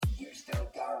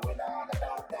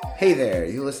Hey there,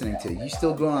 you're listening to You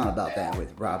Still Going On About That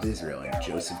with Rob Israel and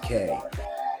Joseph K.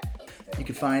 You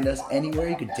can find us anywhere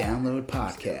you could download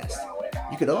podcasts.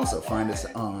 You could also find us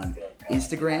on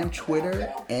Instagram,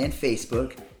 Twitter, and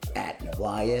Facebook at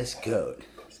YSGOAT.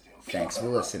 Thanks for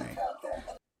listening.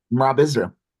 I'm Rob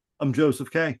Israel. I'm Joseph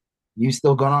K. You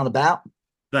still going on about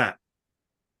that?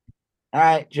 All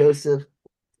right, Joseph.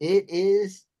 It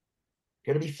is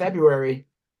going to be February.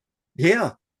 Yeah.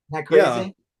 Isn't that crazy? Yeah.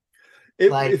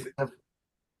 What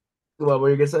were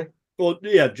you going to say? Well,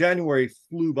 yeah, January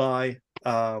flew by.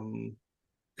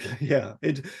 Yeah.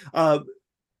 If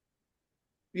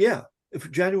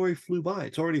January flew by,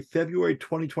 it's already February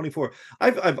 2024.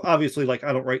 I've obviously, like,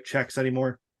 I don't write checks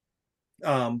anymore.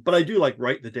 But I do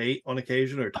write the date on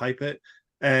occasion or type it.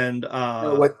 And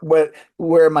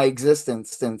where my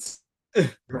existence since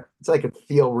it's like it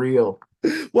feel real.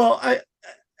 Well,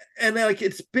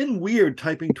 it's been weird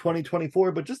typing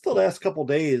 2024, but just the last couple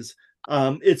days,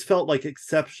 it's felt like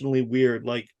exceptionally weird,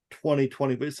 like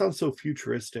 2020, but it sounds so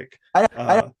futuristic.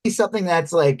 I see something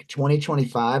that's like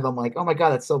 2025. I'm like, oh my God,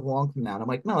 that's so long from now. And I'm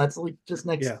like, no, that's like just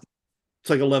next. Yeah.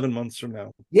 It's like 11 months from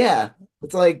now. Yeah.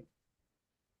 It's like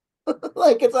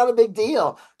it's not a big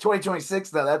deal.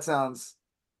 2026, though,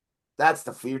 that's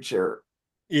the future.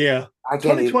 Yeah.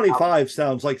 2025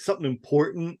 sounds like something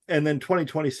important, and then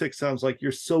 2026 sounds like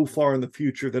you're so far in the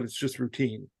future that it's just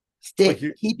routine.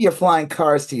 Keep your flying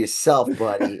cars to yourself,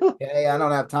 buddy. Okay, I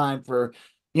don't have time for,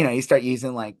 you start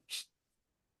using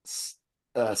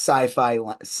sci-fi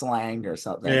slang or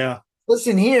something. Yeah.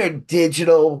 Listen here,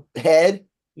 digital head.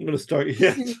 I'm gonna start.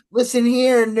 Yeah. Listen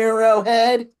here, neuro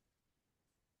head.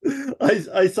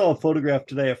 I saw a photograph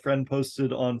today. A friend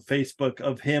posted on Facebook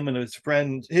of him and his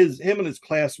friends, him and his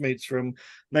classmates from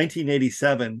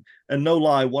 1987. And no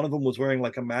lie, one of them was wearing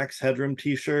like a Max Headroom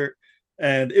t-shirt,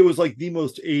 and it was like the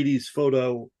most 80s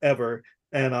photo ever.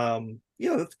 And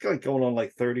that's like going on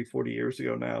like 30, 40 years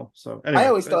ago now. So anyway, I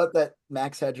always thought that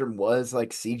Max Headroom was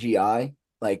like CGI,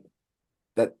 like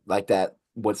that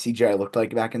what CGI looked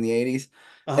like back in the 80s.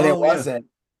 And it wasn't.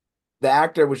 The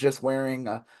actor was just wearing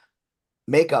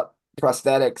makeup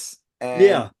prosthetics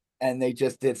and they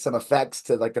just did some effects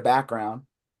to like the background.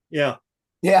 Yeah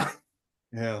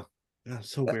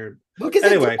So weird, because they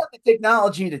did have the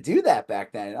technology to do that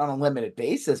back then on a limited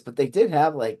basis, but they did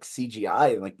have like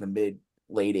CGI in like the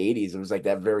late 80s. It was like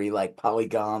that very like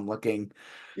polygon looking.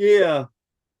 Well,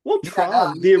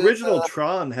 Tron, the original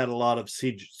Tron had a lot of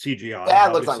CGI.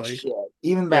 That looked like shit.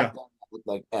 Even back then, that looked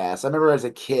like ass. I remember as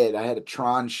a kid, I had a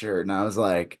Tron shirt, and I was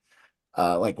like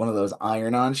one of those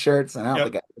iron-on shirts, and I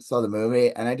don't think I saw the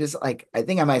movie, and I just I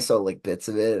think I might saw like bits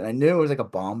of it, and I knew it was like a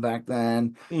bomb back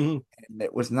then, and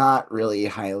it was not really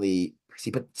highly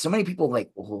perceived, but so many people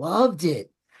like loved it,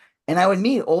 and I would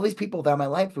meet all these people throughout my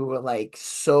life who were like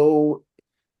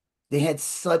they had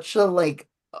such a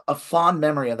fond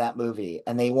memory of that movie,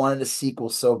 and they wanted a sequel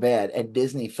so bad, and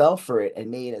Disney fell for it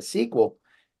and made a sequel,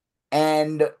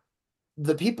 and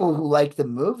the people who liked the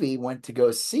movie went to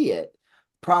go see it.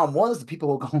 Problem was, the people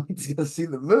who were going to go see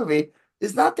the movie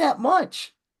is not that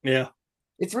much. Yeah.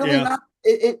 It's really not.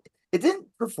 It didn't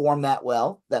perform that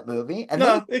well, that movie. And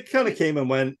it kind of came and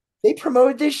went. They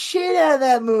promoted the shit out of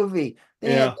that movie.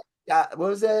 They had, what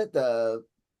was it? The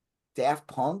Daft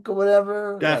Punk or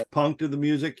whatever? Daft Punk did the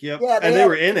music, yep. Yeah, and they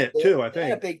were in it too, I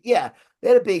think. They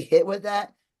had a big hit with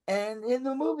that. And in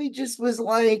the movie just was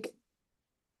like,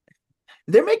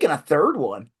 they're making a third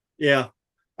one. Yeah.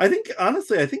 I think,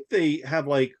 honestly, they have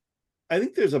I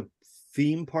think there's a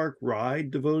theme park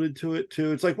ride devoted to it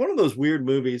too. It's like one of those weird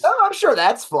movies. Oh, I'm sure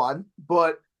that's fun,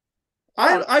 but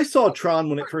I saw Tron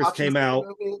when it first came out.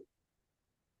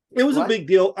 It was a big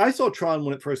deal. I saw Tron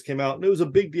when it first came out, and it was a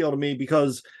big deal to me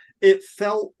because it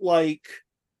felt like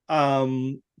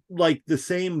the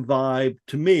same vibe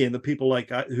to me, and the people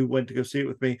who went to go see it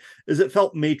with me, is it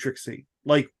felt Matrixy.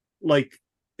 Like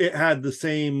it had the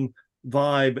same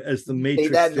vibe as the Matrix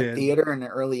did. That in the theater in the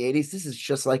early 80s. This is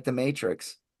just like the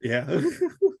Matrix. Yeah.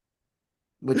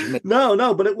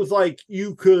 No, but it was like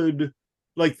you could,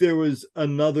 there was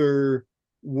another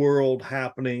world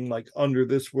happening under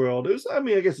this world. It was, I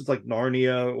guess it's like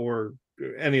Narnia or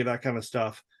any of that kind of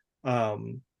stuff. But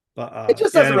it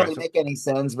just doesn't really make any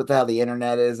sense with how the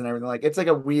internet is and everything. It's like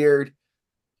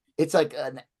it's like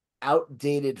an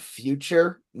outdated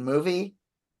future movie.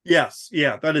 Yes,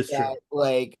 yeah, that is true.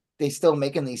 They still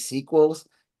making these sequels,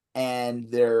 and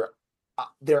they're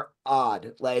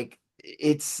odd. I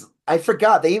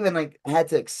forgot they even had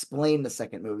to explain the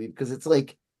second movie, because it's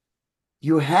like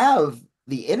you have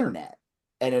the internet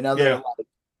and another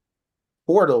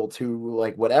portal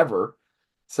to whatever.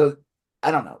 So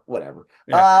I don't know, whatever.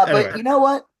 Anyway. But you know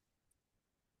what?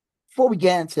 before we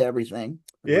get into everything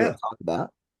we're going to talk about,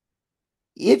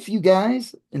 if you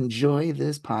guys enjoy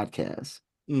this podcast,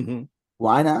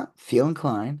 why not feel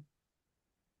inclined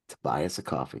to buy us a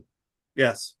coffee?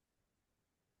 Yes.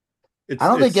 I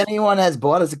don't think anyone has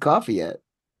bought us a coffee yet.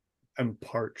 I'm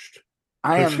parched.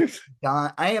 I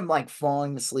am like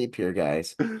falling asleep here,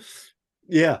 guys.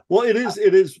 Yeah. Well, it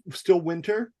is still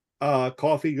winter.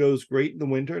 Coffee goes great in the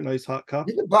winter. Nice hot cup.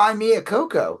 You can buy me a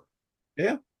cocoa.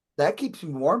 Yeah. That keeps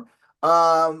me warm.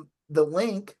 The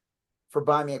link for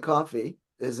Buy Me a Coffee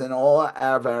is in all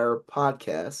of our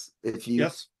podcasts. If you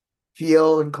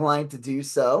feel inclined to do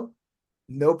so,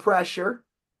 no pressure.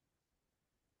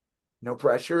 No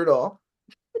pressure at all.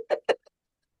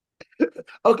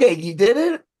 Okay, you did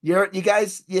it. You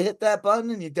hit that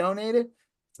button and you donated.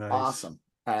 Nice. Awesome.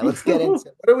 All right, let's get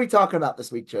into what are we talking about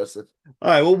this week, Joseph? All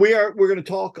right, well, we're going to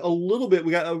talk a little bit.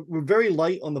 We're very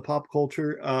light on the pop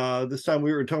culture. This time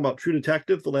we were talking about True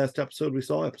Detective, the last episode we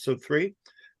saw, episode 3,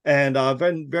 and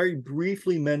very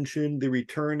briefly mentioned the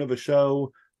return of a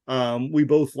show we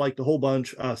both liked a whole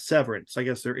bunch. Severance, I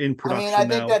guess they're in production now. I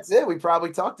think that's it. We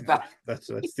probably talked about it. That's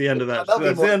the end of that.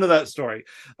 That's the end of that story.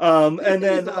 And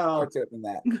then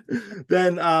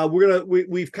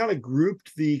we've kind of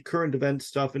grouped the current event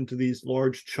stuff into these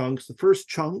large chunks. The first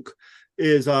chunk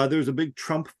is there's a big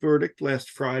Trump verdict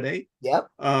last Friday. Yep.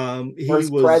 He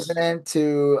First was president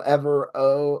to ever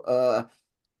owe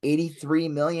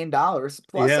 $83 million plus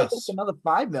I think another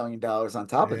 $5 million on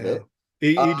top of it.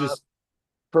 He just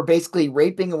for basically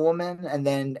raping a woman and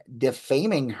then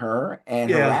defaming her and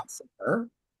harassing her.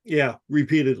 Yeah,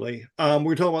 repeatedly.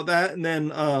 We're talking about that, and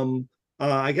then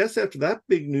I guess after that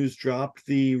big news dropped,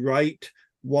 the right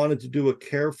wanted to do a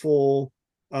careful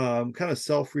kind of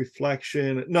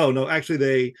self-reflection. No, actually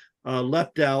they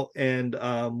leapt out and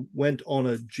went on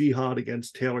a jihad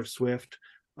against Taylor Swift.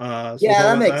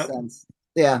 That makes sense.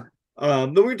 Yeah.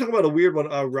 Then we're talking about a weird one.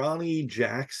 Ronnie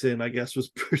Jackson, I guess, was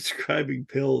prescribing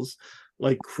pills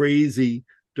like crazy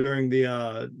during the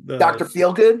Dr.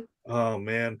 Feelgood. Oh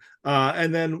man.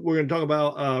 And then we're going to talk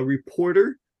about a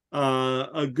reporter,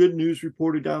 a good news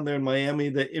reporter down there in Miami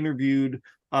that interviewed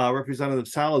Representative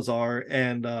Salazar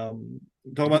and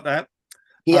talk about that.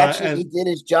 He actually did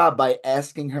his job by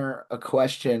asking her a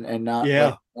question and not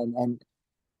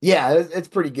it's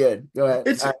pretty good. Go ahead.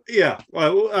 And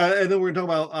then we're going to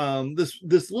talk about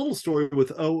this little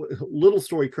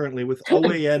story currently with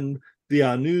OAN,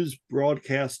 the news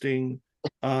broadcasting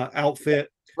outfit.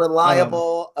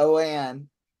 Reliable OAN.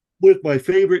 With my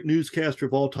favorite newscaster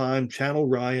of all time, Channel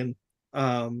Ryan.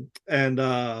 And they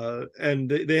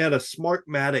had a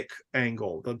Smartmatic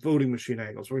angle, the voting machine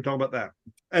angle. So we're going to talk about that.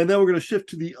 And then we're going to shift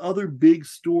to the other big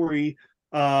story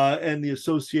and the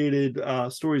associated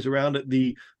stories around it,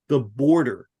 the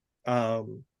border.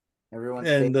 Everyone's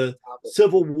and the topic.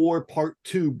 Civil War Part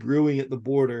 2 brewing at the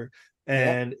border.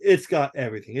 And it's got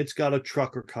everything. It's got a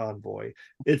trucker convoy.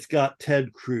 It's got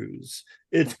Ted Cruz.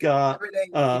 It's got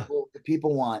everything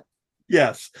people want.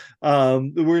 Yes. We're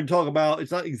going to talk about,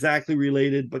 it's not exactly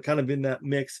related, but kind of in that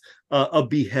mix, a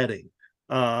beheading.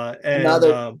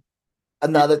 And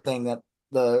another thing that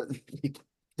the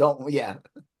don't,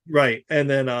 Right. And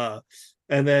then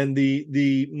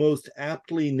the most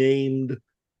aptly named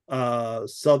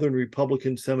Southern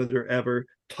Republican senator ever,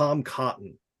 Tom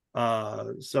Cotton.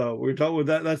 So we're talking with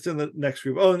that. That's in the next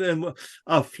group. Oh, and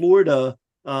Florida,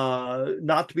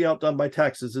 not to be outdone by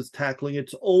Texas, is tackling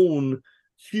its own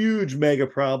huge mega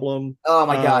problem. Oh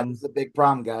my God, it's a big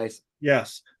problem, guys.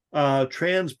 Yes.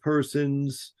 Trans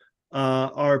persons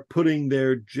are putting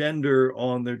their gender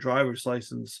on their driver's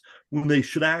license when they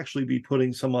should actually be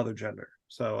putting some other gender.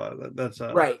 So that's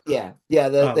right. Yeah.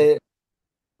 The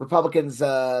Republicans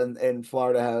in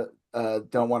Florida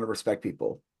don't want to respect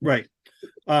people. Right.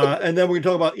 And then we're going to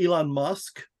talk about Elon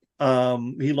Musk.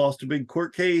 He lost a big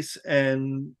court case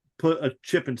and put a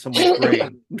chip in someone's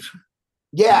brain.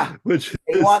 Yeah. Which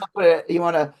you want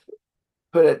to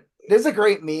put it. There's a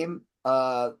great meme.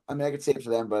 I mean, I could say it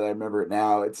for them, but I remember it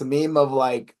now. It's a meme of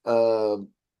like,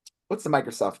 what's the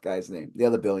Microsoft guy's name? The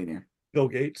other billionaire. Bill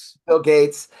Gates.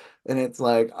 And it's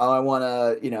like, oh, I want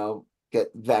to, get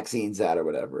vaccines out or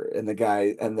whatever. And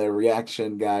the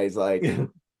reaction guy's like,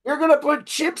 you're going to put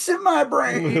chips in my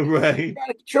brain. Right. You got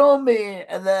to control me.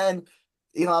 And then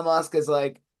Elon Musk is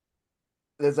like,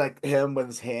 there's like him with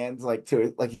his hands like to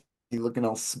it, like he's looking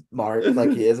all smart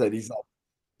like he is. And he's like,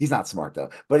 he's not smart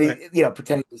though, but he,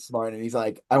 pretending to be smart. And he's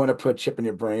like, I want to put a chip in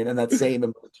your brain. And that same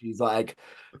emoji, he's like,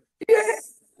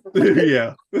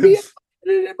 yeah. It's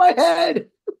in my head.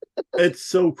 It's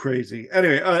so crazy.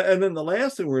 Anyway, and then the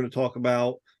last thing we're going to talk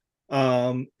about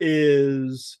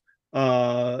is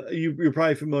You're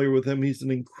probably familiar with him. He's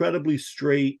an incredibly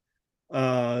straight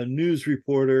news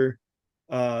reporter,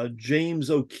 James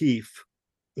O'Keefe,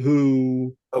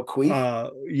 who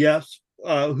O'Queef? yes,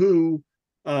 who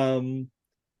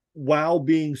while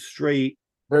being straight,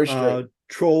 Very straight.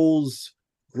 trolls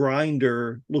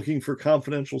Grinder looking for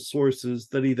confidential sources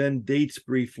that he then dates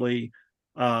briefly,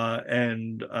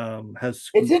 and has It's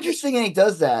scoops. interesting and he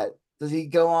does that. Does he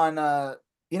go on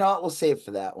you know what, we'll save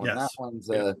for that one. That Yes, one's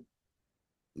yeah,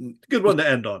 good one to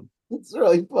end on. it's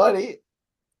really funny.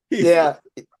 Yeah.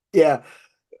 Yeah.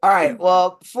 All right.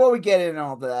 Well, before we get into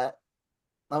all that,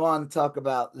 I want to talk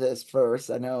about this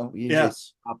first. I know we usually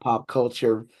Yes, pop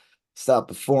culture stuff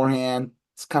beforehand.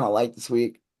 It's kind of light this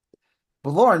week.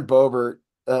 But Lauren Boebert,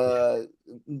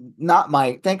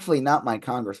 thankfully not my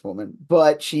congresswoman,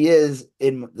 but she is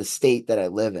in the state that I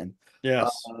live in.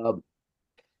 yes, Uh,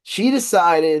 she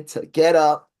decided to get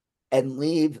up and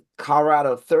leave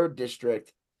Colorado 3rd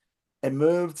District and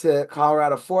move to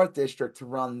Colorado 4th District to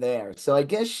run there. So I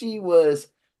guess she was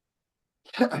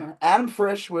Adam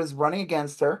Frisch was running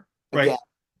against her right, again,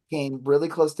 came really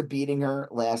close to beating her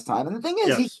last time. And the thing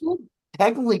is, he yes,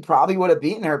 technically probably would have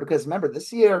beaten her because remember,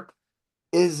 this year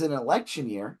is an election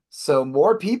year. So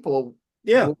more people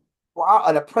yeah. will,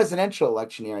 in a presidential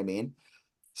election year, I mean.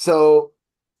 So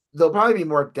there'll probably be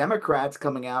more Democrats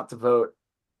coming out to vote.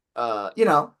 You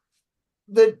know,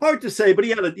 the Hard to say, but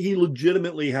he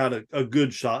legitimately had a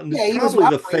good shot and is yeah, he was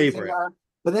probably the outraising favorite. her,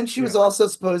 but then she was Yeah, also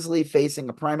supposedly facing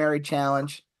a primary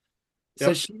challenge. So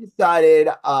yep, she decided,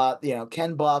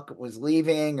 Ken Buck was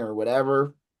leaving or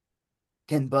whatever.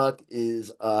 Ken Buck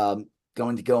is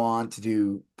going to go on to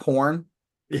do porn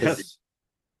because yes.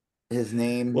 his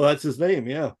name, Well, that's his name.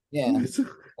 Yeah, yeah.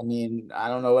 I mean, I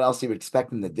don't know what else you would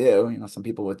expect him to do. You know, some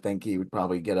people would think he would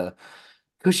probably get a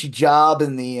cushy job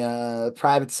in the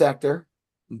private sector,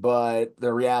 but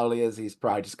the reality is he's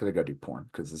probably just going to go do porn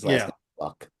because his last name yeah, is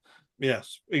Buck.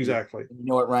 yes, You exactly.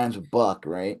 know what rhymes with Buck,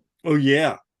 right? Oh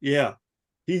yeah, yeah.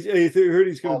 I heard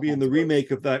he's going to All be in kinds the of words.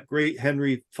 remake of that great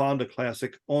Henry Fonda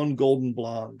classic On Golden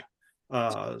Blonde.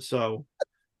 So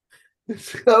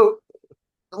So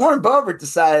Lauren Boebert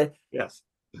decided, yes,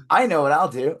 I know what I'll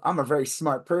do. I'm a very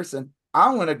smart person.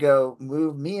 I'm going to go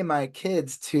move me and my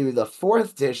kids to the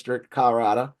 4th District,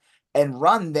 Colorado, and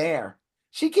run there.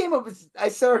 She came up with, I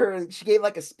saw her, she gave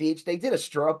like a speech. They did a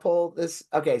straw poll.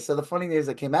 Okay, so the funny news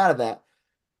that came out of that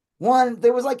one,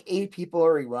 there was like 8 people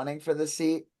already running for the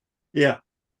seat. yeah,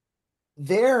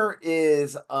 There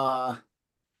is,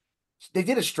 they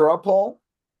did a straw poll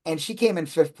and she came in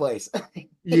 5th place.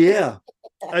 yeah.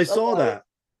 I Like, saw that.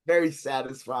 very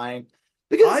satisfying.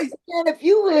 Because I again, if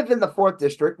you live in the 4th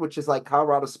District, which is like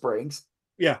Colorado Springs,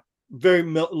 Yeah, very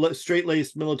straight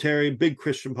laced military, big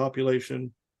Christian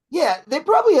population. yeah, they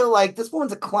probably are like, this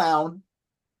one's a clown.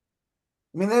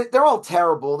 I mean, they're all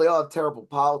terrible. They all have terrible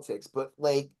politics, but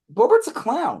like, Bobert's a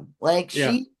clown. Like,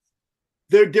 Yeah,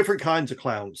 they're different kinds of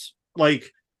clowns.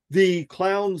 Like the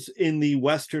clowns in the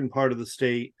western part of the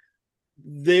state,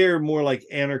 they're more like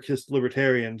anarchist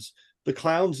libertarians. The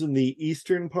clowns in the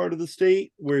eastern part of the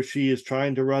state, where she is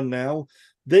trying to run now,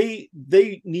 they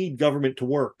need government to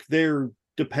work. They're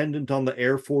dependent on the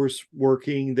Air Force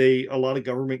working. They a lot of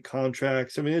government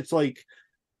contracts. I mean, it's like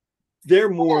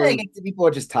they're I more. think people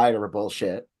are just tired of her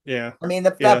bullshit. Yeah, I mean,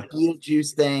 yeah, that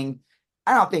Beetlejuice thing,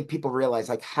 I don't think people realize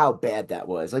like how bad that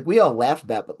was. Like, we all laughed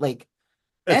about, it, but like,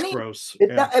 it's gross.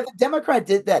 Yeah, if a Democrat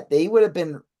did that, they would have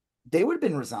been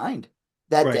resigned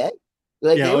that right. day.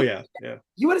 Like, Yeah, oh yeah, yeah.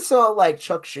 you would have saw like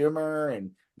Chuck Schumer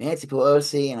and Nancy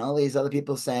Pelosi and all these other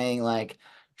people saying like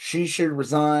she should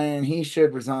resign, he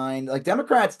should resign. Like,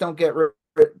 Democrats don't get rid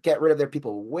of their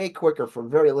people way quicker for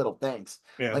very little things.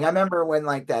 Yeah. Like, I remember when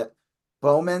like that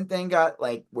Bowman thing got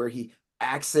like where he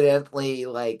accidentally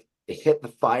like hit the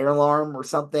fire alarm or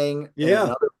something in Yeah,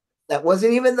 another that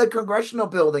wasn't even the congressional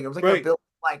building. It was like a right. building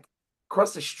like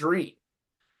across the street.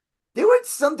 There were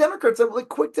some Democrats that were like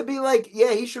quick to be like,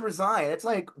 yeah, he should resign. It's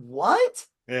like, what?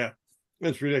 Yeah.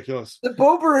 It's ridiculous. The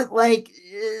Bober, like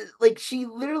she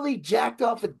literally jacked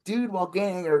off a dude while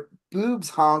getting her boobs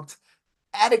honked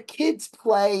at a kid's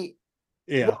play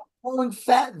Yeah. while pulling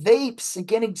fat vapes and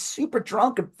getting super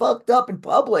drunk and fucked up in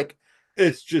public.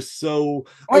 It's just so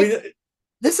I Like, mean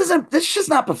this is just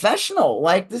not professional.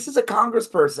 Like, this is a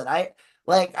congressperson.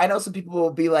 I know some people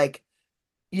will be like,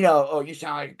 oh, you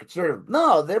sound like a conservative.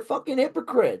 No, they're fucking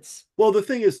hypocrites. well the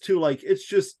thing is too, like it's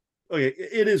just okay,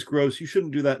 it is gross. You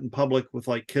shouldn't do that in public with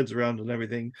like kids around and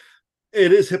everything.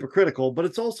 It is hypocritical, but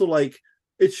it's also like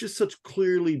it's just such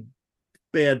clearly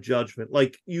bad judgment.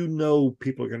 Like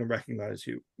people are going to recognize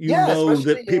you. You Yeah, know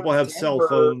especially that people have cell Denver.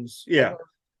 phones. Yeah.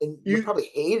 and they probably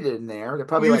hated it in there. They're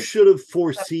probably you like, should have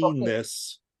foreseen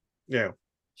this. Yeah.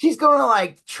 She's going to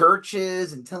like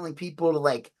churches and telling people how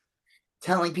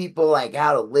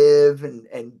to live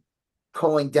and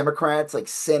calling Democrats like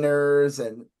sinners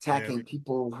and attacking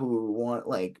people who want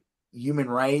like human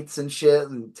rights and shit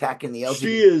and attacking the LGBT.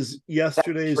 She is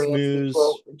yesterday's news.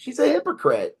 People. She's a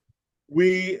hypocrite.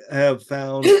 We have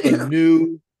found a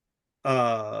new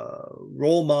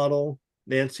role model,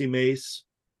 Nancy Mace,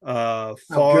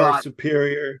 far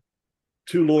superior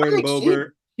to Lauren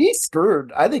Boebert. She's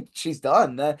screwed. I think she's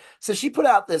done. So she put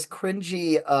out this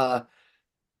cringy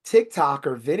TikTok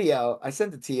or video. I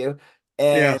sent it to you,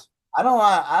 and I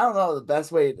don't know the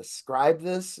best way to describe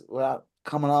this without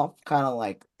coming off kind of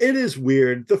like, it is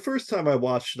weird. The first time I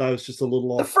watched it, I was just a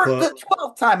little off put. The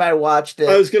 12th time I watched it,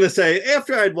 I was gonna say,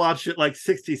 after I'd watched it like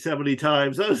 60, 70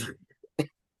 times, I was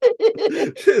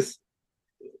just,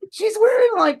 she's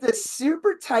wearing like this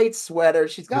super tight sweater.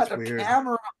 She's got a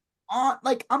camera on.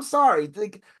 Like, I'm sorry,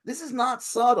 like, this is not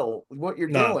subtle what you're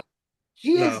doing.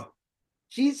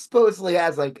 She supposedly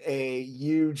has like a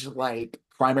huge like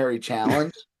primary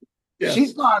challenge.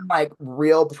 She's gone like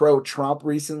real pro-Trump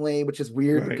recently, which is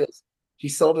weird because she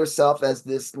sold herself as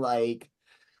this like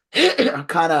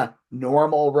kind of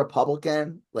normal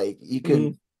Republican. Like you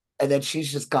can, and then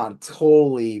she's just gone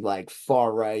totally like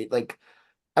far right. Like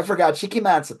I forgot she came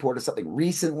out in support of something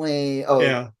recently.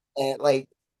 And like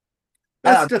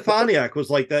Stefaniak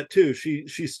was like that too. She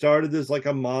started as like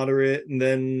a moderate, and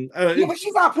then but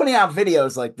she's not putting out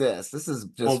videos like this. This is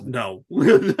just no.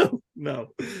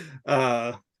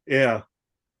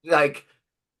 Like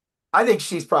I think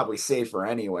she's probably safer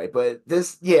anyway. But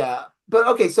but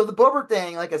okay. So the Boebert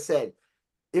thing, like I said,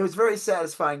 it was very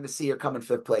satisfying to see her come in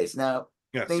 5th place. Now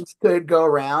things could go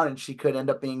around, and she could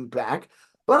end up being back.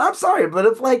 But I'm sorry, but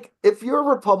if you're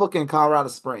a Republican in Colorado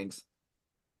Springs,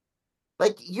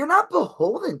 like, you're not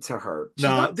beholden to her. She's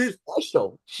not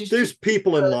special. There's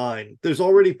people in line. There's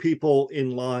already people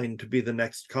in line to be the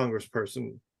next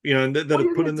congressperson, you know, that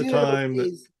have put in the time.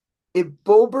 If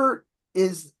Boebert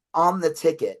is on the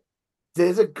ticket,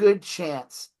 there's a good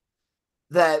chance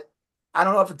that, I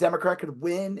don't know if a Democrat could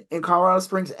win in Colorado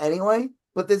Springs anyway,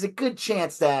 but there's a good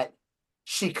chance that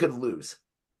she could lose.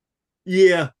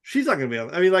 Yeah, she's not going to be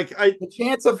on. I mean, like, the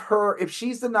chance of her, if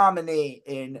she's the nominee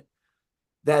in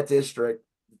that district,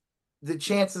 the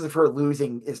chances of her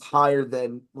losing is higher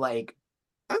than like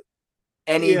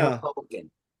any Republican.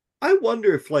 I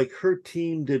wonder if like her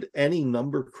team did any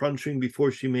number crunching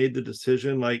before she made the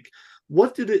decision. Like,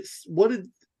 what did it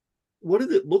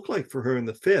look like for her in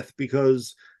the 5th?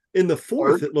 Because in the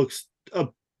 4th, it looks.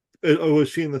 Was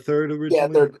she in the 3rd originally? Yeah,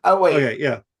 3rd. Oh wait.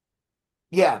 Okay,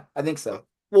 yeah, I think so.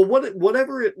 Well,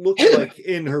 whatever it looked like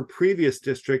in her previous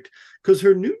district, because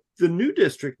the new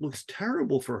district looks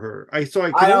terrible for her. I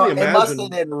can only imagine. It must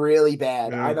have been really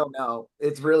bad. Yeah. I don't know.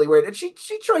 It's really weird. And she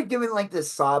tried giving like this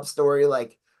sob story,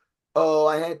 like, oh,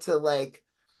 I had to like,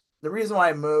 the reason why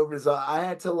I moved is I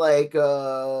had to like,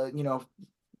 you know,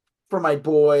 for my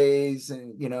boys,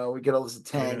 and you know, we get all this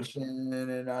attention,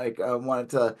 and like I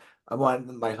wanted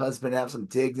my husband to have some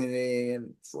dignity,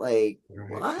 and it's like,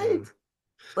 what?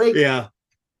 Like,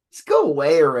 just go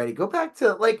away already. Go back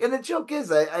to like, and the joke is,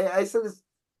 I said this,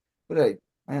 but I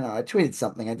don't know. I tweeted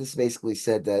something. I just basically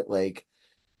said that like,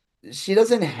 she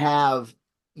doesn't have,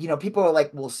 you know, people are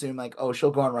like, will assume like, oh,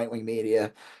 she'll go on right wing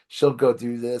media, she'll go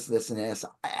do this, and this.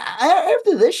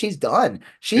 After this, she's done.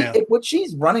 What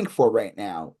she's running for right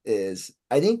now is,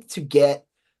 I think, to get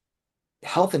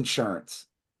health insurance.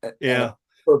 For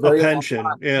a pension.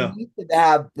 She needs to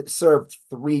have served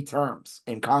 3 terms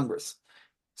in Congress.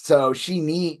 So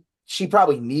she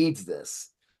probably needs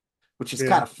this, which is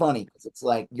kind of funny because it's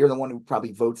like you're the one who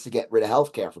probably votes to get rid of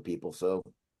healthcare for people. So,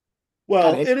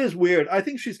 well, it is weird. I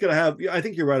think she's gonna have. I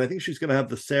think you're right. I think she's gonna have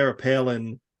the Sarah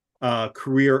Palin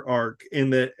career arc,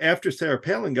 in that after Sarah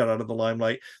Palin got out of the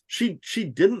limelight, she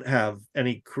didn't have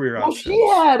any career options. She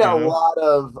had a lot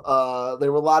of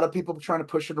there were a lot of people trying to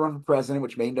push her to run for president,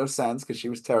 which made no sense because she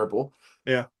was terrible.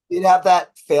 Yeah, she'd have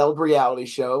that failed reality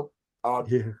show.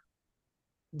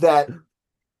 That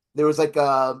there was like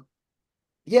there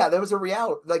was a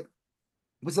reality, like,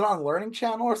 was it on Learning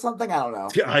Channel or something? I don't know.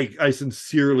 I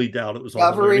sincerely doubt it was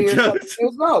Discovery on Learning Channel. It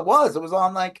was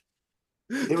on like,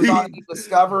 it was on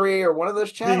Discovery or one of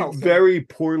those channels. The very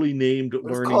poorly named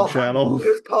Learning Channel. It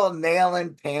was called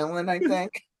Nailin' Palin, I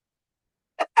think.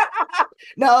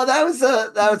 No,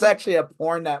 that was actually a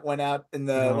porn that went out in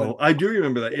the. I do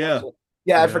remember that. Yeah.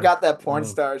 Yeah, I forgot that porn Oh,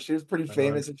 star. She was pretty my God.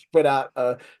 famous, and she put out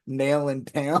Nail and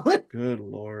Talent. Good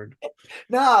Lord.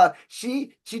 No,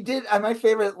 she did. My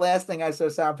favorite last thing I saw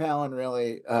Sarah Palin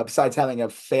really, besides having a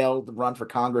failed run for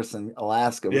Congress in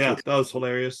Alaska, which Yeah, that was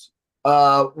hilarious.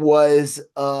 was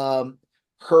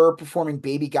her performing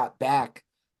 "Baby Got Back."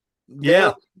 Yeah.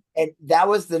 Literally, and that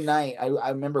was the night I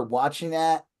remember watching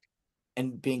that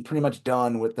and being pretty much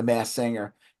done with The Masked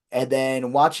Singer, and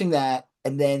then watching that,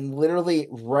 and then literally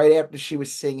right after she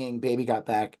was singing "Baby Got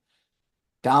Back,"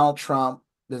 Donald Trump.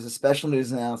 There's a special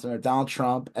news announcement of Donald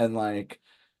Trump and like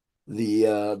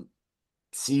the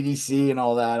CDC and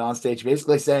all that on stage,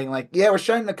 basically saying like, "Yeah, we're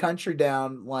shutting the country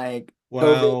down. Like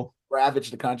COVID Wow.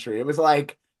 ravaged the country." It was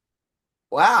like,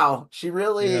 wow,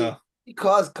 Yeah. she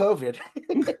caused COVID.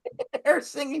 Her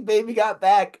singing "Baby Got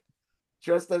Back"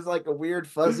 dressed as like a weird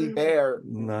fuzzy bear.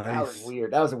 That was Nice.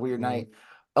 weird. That was a weird Mm. night.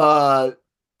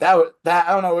 That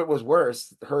I don't know. It was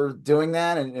worse, her doing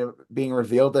that and it being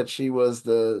revealed that she was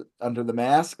the under the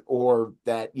mask, or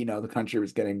that the country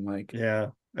was getting like Yeah.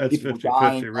 That's people were 50-50,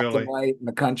 dying left and really. right in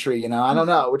the country. I don't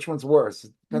know which one's worse.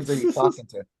 It depends who you're talking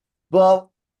to.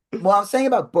 Well, what I'm saying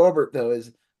about Bobert though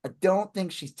is I don't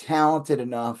think she's talented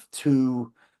enough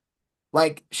to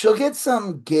like she'll get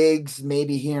some gigs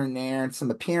maybe here and there and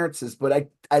some appearances, but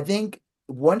I think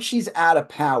once she's out of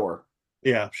power,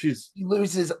 Yeah, she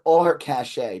loses all her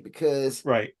cachet because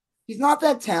right. she's not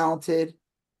that talented.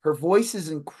 Her voice is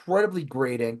incredibly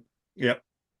grating. Yep.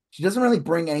 She doesn't really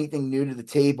bring anything new to the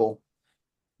table.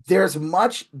 There's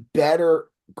much better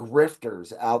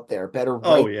grifters out there, better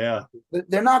Oh, right. yeah.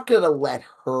 They're not gonna let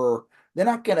her. They're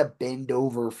not gonna bend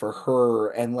over for her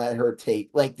and let her take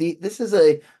like this is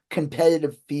a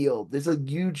competitive field. There's a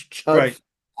huge chud Right.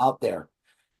 out there,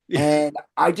 and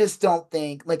I just don't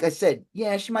think. Like I said,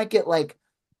 yeah, she might get like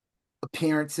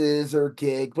appearances or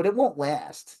gig, but it won't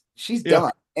last. She's Yeah.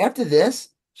 done after this.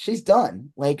 She's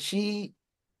done. Like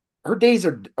her days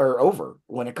are over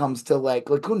when it comes to like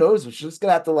who knows? She's just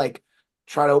gonna have to like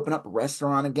try to open up a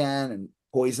restaurant again and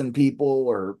poison people,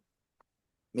 or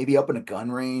maybe open a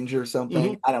gun range or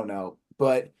something. Hmm. I don't know,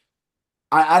 but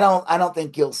I don't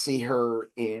think you'll see her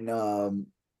in.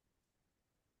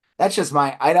 That's just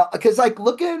my I don't because like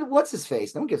look at what's his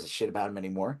face. No one gives a shit about him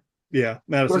anymore. Yeah.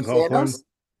 Madison George Cawthorn. Santos.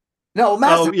 No, Oh,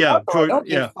 Master. I yeah. George, don't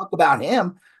give a yeah. fuck about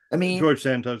him. I mean, George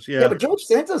Santos. yeah, Yeah. but George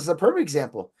Santos is a perfect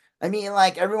example. I mean,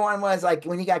 like everyone was like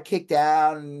when he got kicked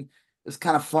out and it was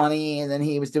kind of funny, and then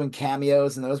he was doing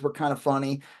cameos and those were kind of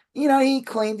funny. He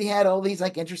claimed he had all these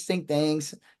like interesting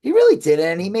things. He really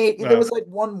didn't. There was like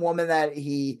one woman that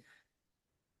he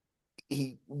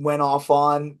went off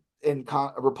on in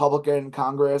Republican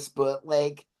Congress, but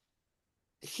like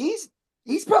he's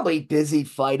he's probably busy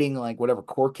fighting like whatever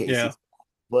court case Yeah. he's.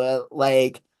 But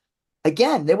like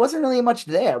again, there wasn't really much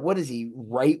there. What is he,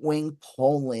 right wing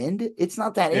Paul Lind? It's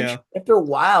not that Yeah. interesting. After a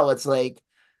while, it's like,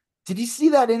 did you see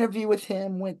that interview with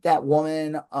him with that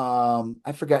woman?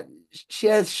 I forgot. She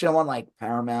has a show on like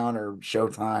Paramount or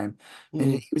Showtime, and Hmm.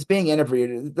 he was being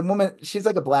interviewed. The woman, she's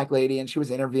like a black lady, and she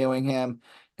was interviewing him,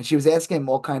 and she was asking him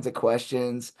all kinds of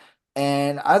questions.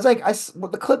 And I was like,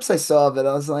 with the clips I saw of it,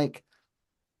 I was like,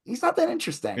 he's not that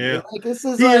interesting. Yeah. Like this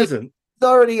is He like isn't. he's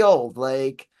already old.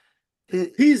 Like,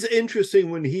 He's interesting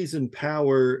when he's in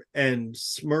power and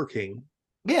smirking,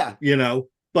 yeah, because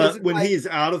but when like, he's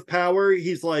out of power,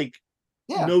 he's like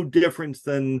yeah. no difference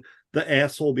than the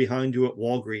asshole behind you at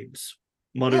Walgreens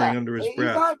Yeah, muttering under his he's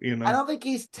breath, not. I don't think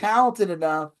he's talented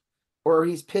enough, or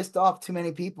he's pissed off too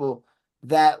many people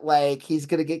that like he's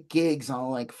gonna get gigs on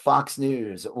like Fox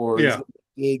News or he's Yeah. gonna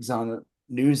get gigs on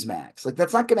Newsmax. Like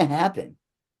that's not gonna happen.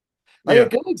 Like a Yeah.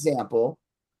 good example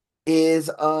is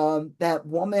that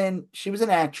woman. She was an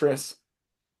actress.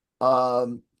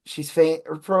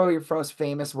 Probably her most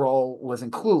famous role was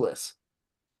in Clueless.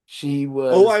 She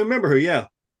Oh, I was remember her. Yeah.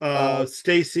 uh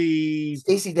Stacy.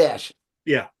 Stacey Dash.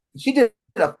 Yeah. She did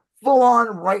a full on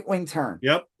right wing turn.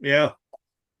 Yep. Yeah.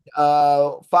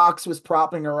 Fox was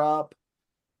propping her up.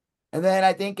 And then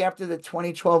I think after the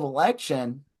 2012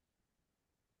 election,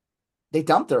 they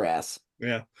dumped her ass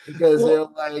Yeah. because they're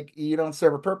Well, like, you don't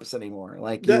serve a purpose anymore.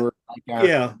 Like you that, were like a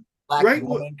yeah. black Right.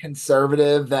 woman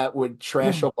conservative that would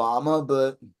trash Obama,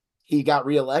 but he got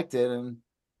reelected. And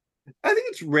I think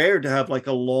it's rare to have like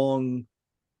a long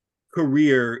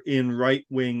career in right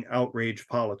wing outrage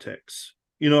politics.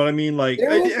 You know what I mean? Like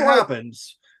there it is like,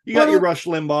 happens. You got but your Rush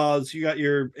Limbaughs, you got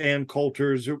your Ann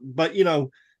Coulters, but you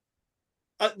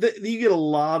get a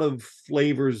lot of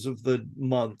flavors of the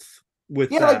month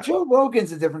with yeah, like that. Joe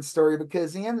Rogan's a different story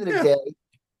because at the end of the Yeah. day,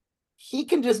 he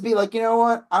can just be like, you know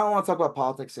what? I don't want to talk about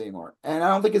politics anymore. And I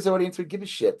don't think his audience would give a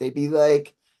shit. They'd be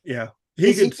like, Yeah.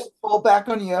 he could. He can fall back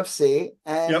on UFC,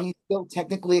 and Yep. he's still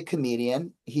technically a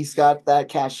comedian. He's got that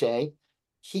cachet.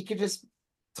 He could just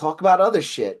talk about other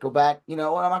shit. Go back, you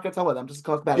know what? I'm not going to talk about them. Just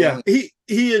talk about Yeah, aliens.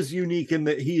 he is unique in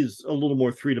that he's a little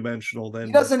more three dimensional He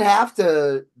than doesn't have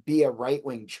to be a right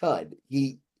wing chud.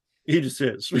 he just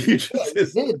is. He just He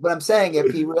is. did. But I'm saying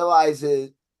if he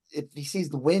realizes, if he sees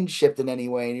the wind shift in any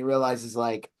way, and he realizes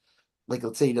like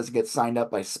let's say he doesn't get signed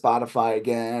up by Spotify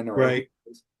again, or Right.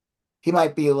 he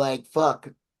might be like, fuck,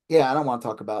 yeah, I don't want to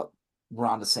talk about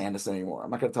Ron DeSantis anymore. I'm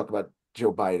not going to talk about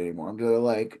Joe Biden anymore. I'm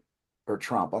going to or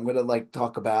Trump. I'm going to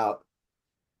talk about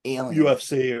aliens.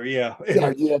 UFC or Yeah,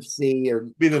 UFC or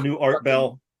be the new Art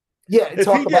Bell. Yeah, If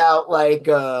talk he did,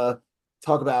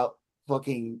 talk about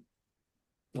fucking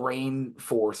brain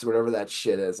force or whatever that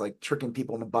shit is, like tricking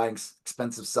people into buying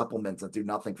expensive supplements that do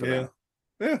nothing for them.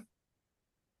 Yeah.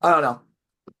 I don't know.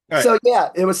 Right. So yeah,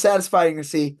 it was satisfying to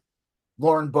see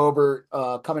Lauren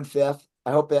Boebert coming fifth.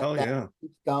 I hope that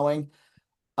keeps going.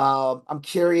 I'm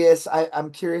curious. I'm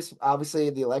curious.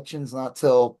 Obviously, the election's not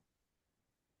till.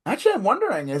 Actually, I'm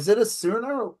wondering: is it a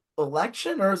sooner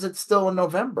election or is it still in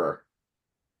November?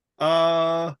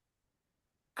 Because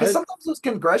sometimes those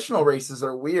congressional races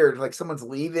are weird. Like someone's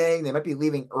leaving, they might be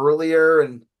leaving earlier,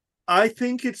 and I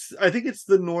think it's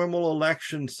the normal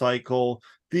election cycle.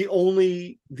 The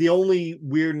only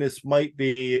weirdness might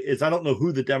be is I don't know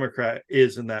who the Democrat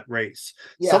is in that race.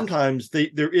 yeah. Sometimes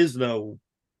there is no.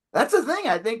 That's the thing.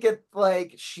 I think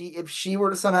if she were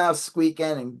to somehow squeak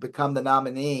in and become the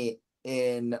nominee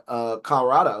in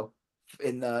Colorado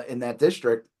in that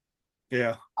district,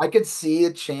 Yeah, I could see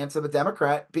a chance of a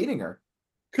Democrat beating her.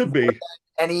 could be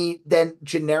Than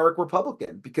generic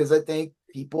Republican, because I think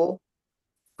people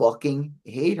fucking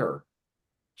hate her.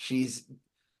 She's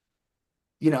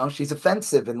she's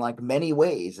offensive in like many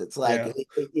ways. It's like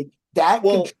that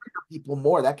could trigger people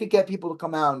more. That could get people to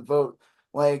come out and vote.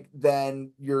 Like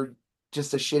then you're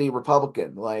just a shitty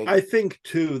Republican. Like I think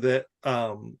too that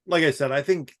like I said, I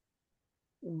think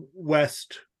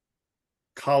West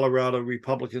Colorado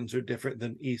Republicans are different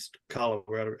than East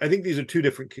Colorado. I think these are two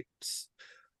different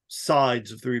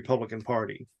sides of the Republican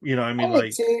Party. You know, I mean,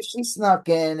 like too, she snuck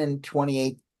in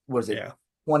 28. Was it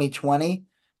 2020?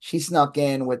 She snuck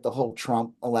in with the whole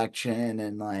Trump election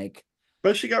and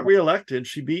but she got reelected.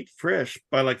 She beat Frisch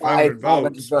by like 500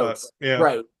 votes. But,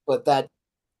 right. But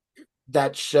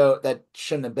that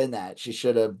shouldn't have been that. She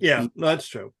should have beat that's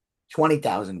true.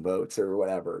 20,000 votes or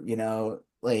whatever.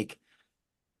 Like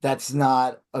that's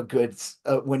not a good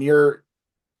when you're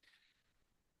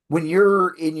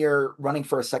in your running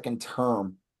for a second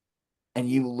term and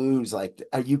you lose,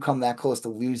 you come that close to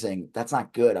losing, that's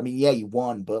not good. I mean, yeah, you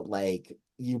won, but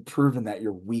you've proven that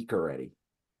you're weak already.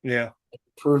 Yeah.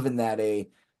 Proven that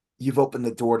you've opened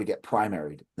the door to get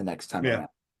primaried the next time around.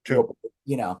 True.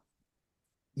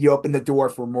 You open the door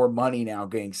for more money now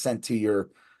getting sent to your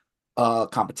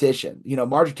competition.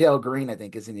 Marjorie Taylor Greene, I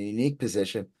think, is in a unique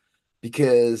position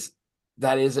because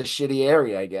that is a shitty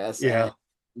area, I guess. Yeah.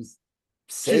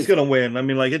 She's gonna win. I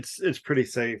mean, it's pretty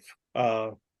safe.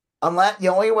 Unless the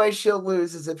only way she'll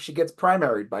lose is if she gets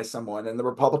primaried by someone, and the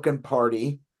Republican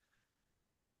Party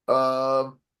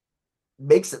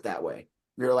makes it that way.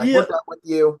 You're like, we're done with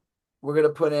you. We're gonna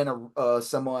put in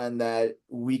someone that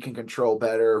we can control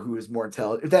better, who is more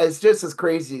intelligent. That is just as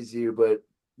crazy as you, but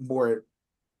more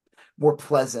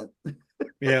pleasant.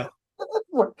 Yeah,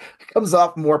 comes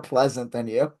off more pleasant than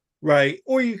you. Right.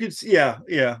 Or you could see,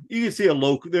 you can see a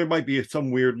local, there might be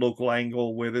some weird local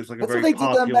angle where there's like a very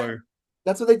popular.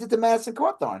 That's what they did to Madison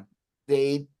Cawthorn.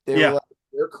 They were like,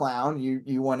 you're a clown.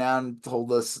 You went out and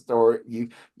told us story. You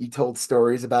told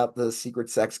stories about the secret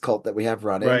sex cult that we have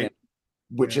running, right?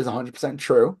 Which is 100%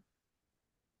 true.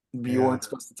 You weren't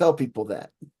supposed to tell people that.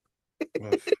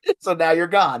 So now you're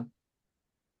gone.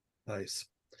 Nice.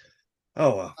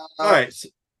 Oh, well. All right.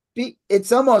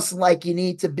 It's almost like you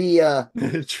need to be a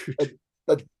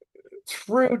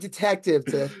true detective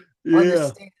to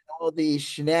understand all these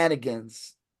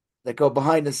shenanigans that go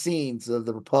behind the scenes of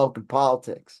the Republican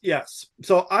politics. Yes.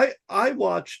 So I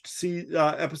watched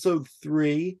episode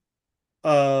 3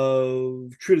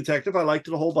 of True Detective. I liked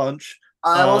it a whole bunch.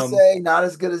 I will say not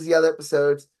as good as the other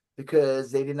episodes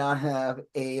because they did not have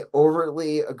a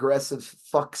overtly aggressive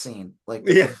fuck scene.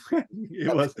 It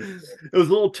was a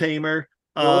little tamer.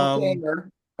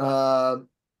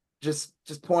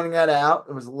 Just pointing that out.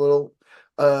 It was a little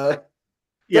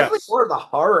definitely more of the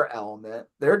horror element.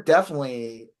 They're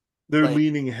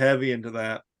leaning heavy into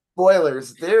that.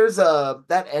 Spoilers. There's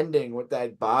that ending with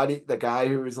that body, the guy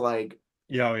who's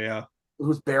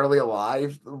who's barely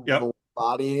alive. The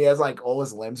body, he has all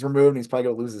his limbs removed, and he's probably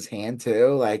gonna lose his hand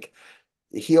too.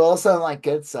 he also like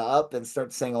gets up and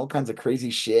starts saying all kinds of crazy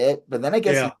shit, but then I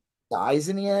guess he Yeah. dies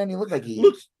in the end. He looked like he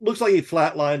Looks like he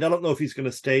flatlined. I don't know if he's going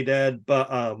to stay dead, but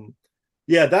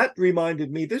yeah, that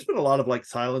reminded me. There's been a lot of like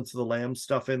Silence of the Lambs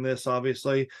stuff in this,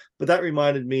 obviously, but that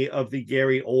reminded me of the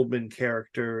Gary Oldman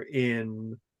character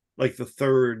in like the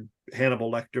third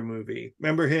Hannibal Lecter movie.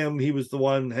 Remember him? He was the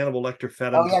one Hannibal Lecter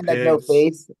fed him oh to yeah, like no pigs.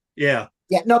 face. Yeah.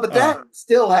 Yeah, no, but Uh, that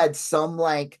still had some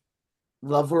like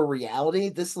level of reality.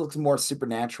 This looks more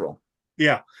supernatural.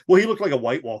 yeah. Well, he looked like a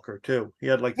White Walker too. He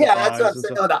had like the Yeah, that's what I'm eyes and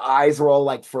saying. stuff. Oh, the eyes were all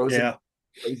like frozen, Yeah.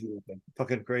 crazy looking.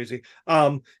 Fucking crazy.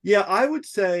 Yeah, I would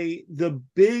say the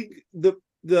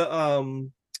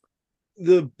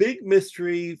big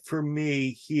mystery for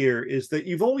me here is that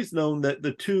you've always known that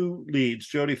the two leads,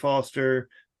 Jodie Foster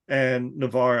and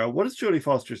Navarro. What is Jodie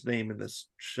Foster's name in this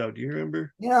show? Do you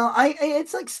remember? I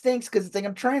it's like stinks because it's like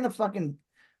I'm trying to fucking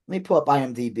let me pull up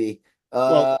IMDb.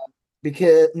 Well,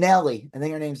 Because Nellie, I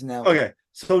think her name's Nellie. okay.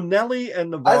 So Nellie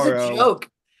and As a Navarro. joke.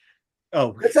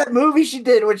 Oh, What's that movie she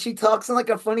did when she talks in like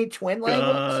a funny twin language?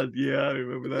 God, yeah, I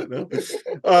remember that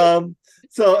now.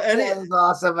 So any That was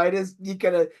awesome. You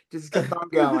could have just kept on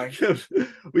going.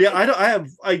 yeah,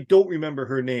 I don't remember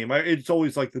her name. It's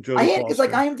always like the I Jodie had because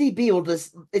like Foster. IMDb will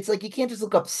just it's like you can't just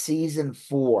look up season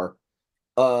 4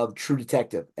 of True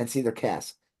Detective and see their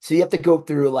cast. So you have to go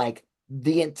through like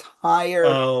the entire.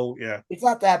 Oh yeah. It's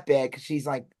not that bad because she's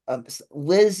like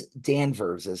Liz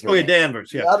Danvers is her Okay, name.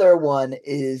 Danvers, The yeah. other one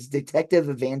is Detective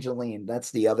Evangeline.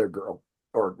 That's the other girl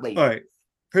or All lady. right.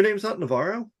 Her name's not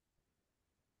Navarro?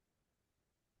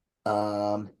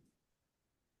 Um,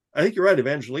 I think you're right.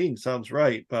 Evangeline sounds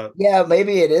right, but yeah,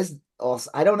 maybe it is.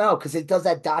 Also, I don't know because it does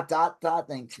that dot dot dot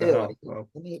thing too. well,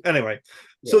 Let me, anyway.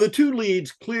 yeah. So the two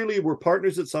leads clearly were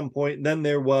partners at some point, and then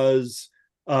there was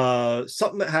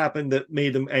something that happened that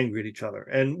made them angry at each other.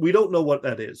 And we don't know what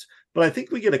that is. But I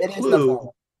think we get a It is clue.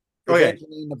 Navarro. Okay.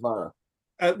 Evangeline Navarro.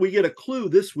 We get a clue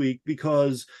this week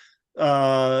because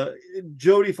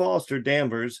Jodie Foster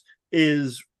Danvers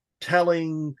is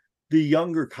telling the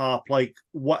younger cop like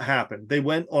what happened. They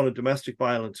went on a domestic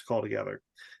violence call together,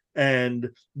 and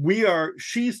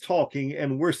she's talking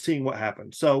and we're seeing what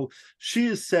happened. So she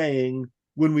is saying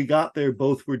when we got there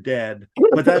both were dead,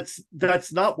 but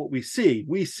that's not what we see.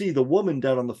 We see the woman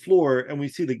dead on the floor and we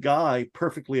see the guy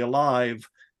perfectly alive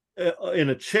in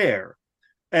a chair.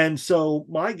 And so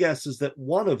my guess is that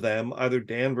one of them, either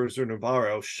Danvers or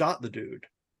Navarro, shot the dude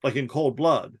like in cold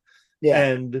blood. Yeah.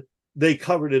 And they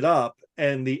covered it up,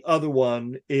 and the other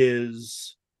one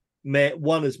is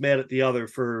one is mad at the other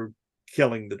for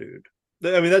killing the dude.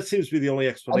 I mean, that seems to be the only I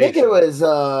explanation. think it was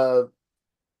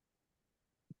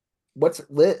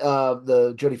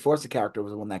the Jodie Foster character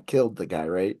was the one that killed the guy,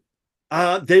 right?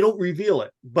 They don't reveal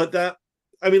it, but that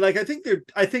I mean, like I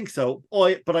think so.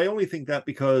 But I only think that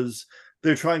because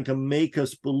they're trying to make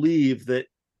us believe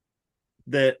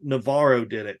that Navarro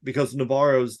did it, because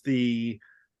Navarro's the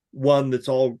one that's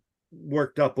all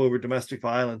worked up over domestic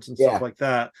violence and stuff like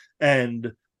that,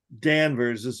 and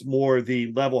Danvers is more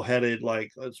the level-headed,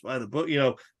 like let's buy the book,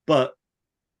 But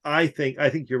I think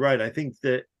you're right. I think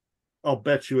that I'll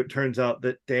bet you it turns out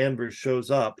that Danvers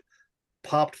shows up,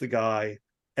 popped the guy,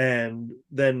 and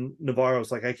then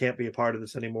Navarro's like, I can't be a part of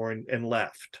this anymore, and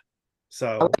left. So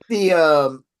I like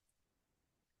the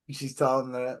she's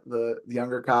telling the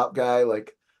younger cop guy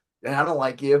like, I don't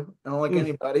like you. I don't like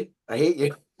anybody. I hate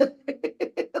you.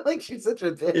 Like she's such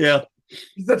a bitch. Yeah.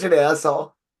 She's such an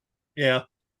asshole. Yeah.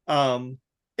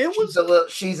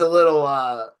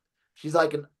 She's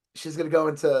like she's gonna go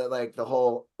into like the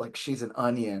whole like she's an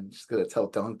onion. She's gonna tell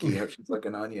Donkey how she's like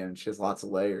an onion. She has lots of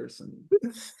layers and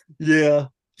yeah.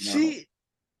 She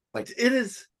like it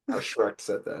is how Shrek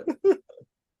said that.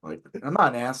 Like, I'm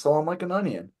not an asshole, I'm like an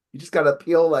onion. You just gotta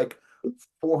peel like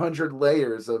 400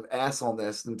 layers of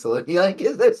assholeness until you like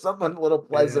is there something a little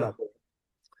pleasant up there?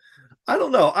 I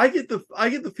don't know. I get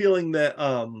the feeling that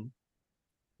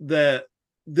that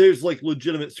there's like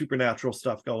legitimate supernatural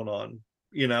stuff going on,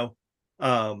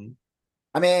 I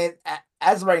mean,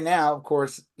 as of right now, of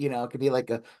course, it could be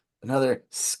like another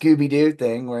Scooby-Doo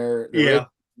thing where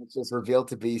it's just revealed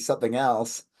to be something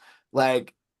else.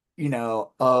 Like,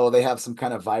 oh, they have some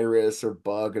kind of virus or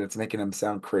bug and it's making him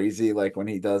sound crazy. Like when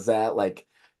he does that, like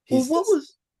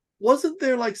wasn't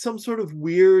there like some sort of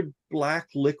weird black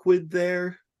liquid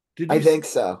there? I think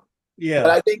so. Yeah.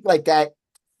 But I think like that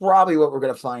probably what we're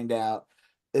going to find out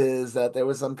is that there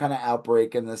was some kind of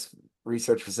outbreak in this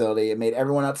research facility. It made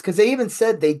everyone else because they even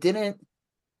said they didn't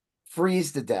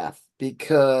freeze to death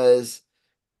because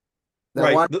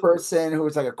one person who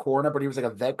was like a coroner, but he was like a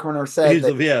vet coroner, said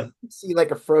that you see like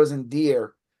a frozen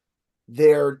deer,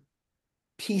 they're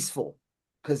peaceful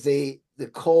because they the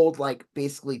cold like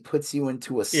basically puts you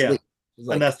into a Yeah. sleep.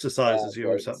 Like Anesthetizes you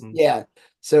or something. yeah.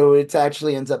 So it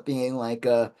actually ends up being like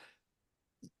a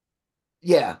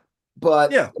yeah.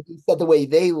 But Yeah. like you said, the way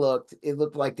they looked, it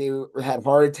looked like they had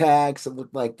heart attacks. It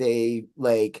looked like they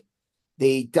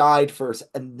died first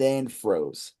and then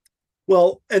froze.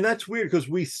 Well, and that's weird because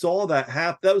we saw that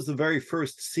happen. That was the very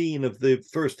first scene of the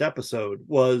first episode.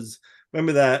 Was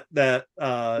remember that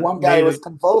One guy was native?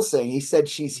 convulsing. He said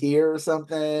she's here or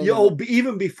something. Yeah. Oh,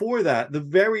 even before that, the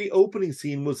very opening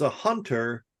scene was a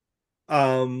hunter,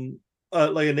 um,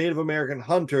 like a Native American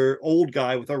hunter, old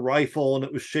guy with a rifle, and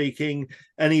it was shaking,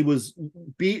 and he was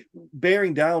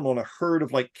bearing down on a herd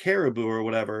of like caribou or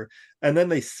whatever, and then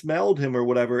they smelled him or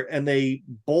whatever, and they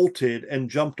bolted and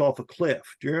jumped off a cliff.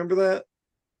 Do you remember that?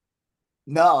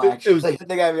 No, It was actually, I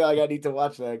think I feel like I need to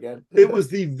watch that again. it was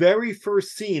the very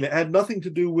first scene. It had nothing to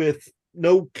do with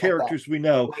no characters we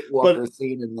know, White but Walker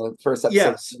scene in the first episode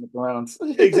yes, of Game of Thrones.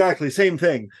 exactly same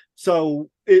thing. So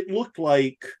it looked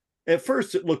like at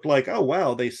first it looked like, oh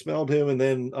wow, they smelled him and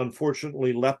then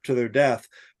unfortunately leapt to their death.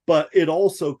 But it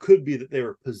also could be that they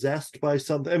were possessed by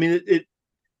something. I mean, it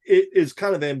is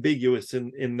kind of ambiguous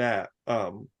in that.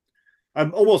 I'm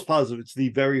almost positive it's the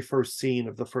very first scene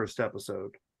of the first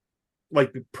episode,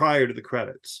 like prior to the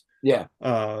credits. Yeah.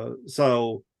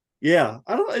 So yeah,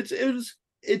 I don't know.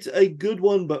 It's a good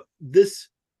one, but this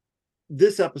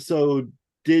episode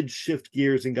did shift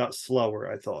gears and got slower,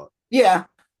 I thought. Yeah,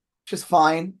 just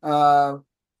fine. I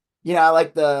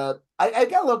like I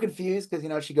got a little confused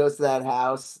because she goes to that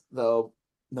house, the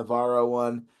Navarro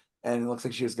one, and it looks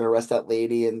like she was gonna arrest that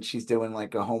lady, and she's doing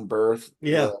like a home birth,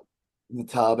 Yeah. in the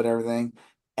tub and everything.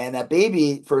 And that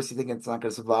baby, first you think it's not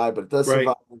gonna survive, but it does Right.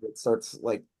 survive. It starts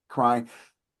like crying.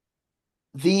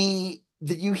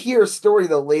 You hear a story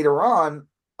though later on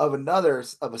of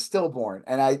a stillborn,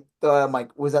 and I thought, I'm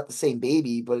like, was that the same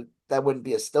baby? But that wouldn't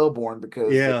be a stillborn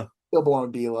because Yeah. stillborn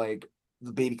would be like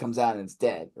the baby comes out and it's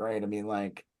dead, right? I mean,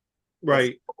 like,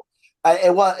 Right.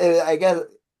 I guess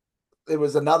it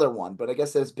was another one, but I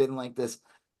guess there's been like this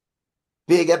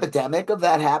big epidemic of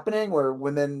that happening where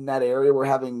women in that area were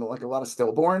having like a lot of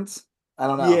stillborns. I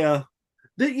don't know. Yeah.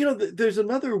 There's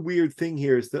another weird thing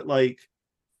here is that like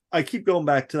I keep going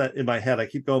back to that in my head. I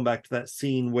keep going back to that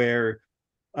scene where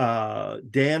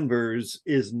Danvers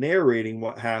is narrating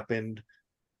what happened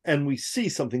and we see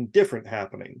something different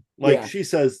happening. Like she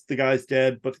says the guy's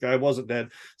dead, but the guy wasn't dead.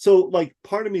 So like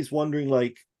part of me is wondering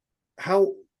like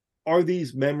how are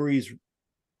these memories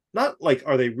not like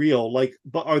are they real, like,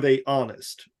 but are they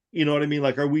honest? You know what I mean?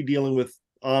 Like, are we dealing with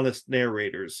honest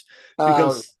narrators?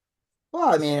 Because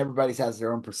well, I mean, everybody has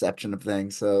their own perception of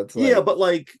things, so it's yeah, like, but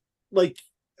like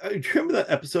do you remember that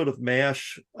episode of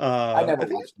MASH? I never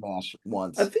watched MASH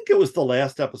once. I think it was the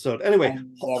last episode. Anyway,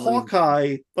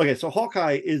 Hawkeye. Okay, so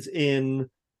Hawkeye is in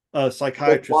a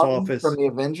psychiatrist's office from the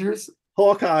Avengers.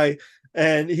 Hawkeye,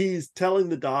 and he's telling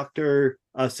the doctor,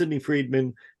 Sidney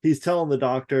Friedman, he's telling the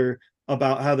doctor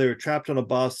about how they were trapped on a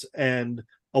bus and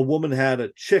a woman had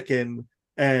a chicken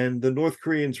and the North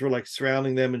Koreans were like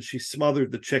surrounding them and she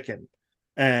smothered the chicken.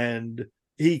 And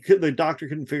the doctor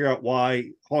couldn't figure out why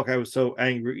Hawkeye was so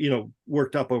angry,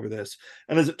 worked up over this.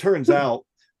 And as it turns out,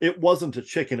 it wasn't a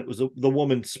chicken. It was the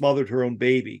woman smothered her own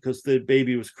baby because the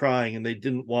baby was crying and they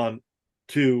didn't want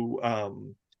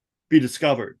to be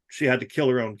discovered. She had to kill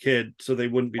her own kid so they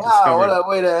wouldn't be discovered. What a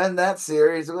way to end that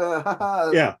series.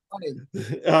 Yeah.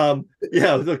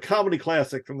 The comedy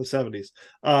classic from the 70s.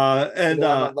 And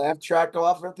laugh track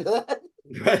off after that.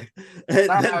 Right. And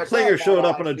then Player showed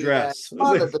up in a dress.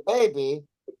 The baby.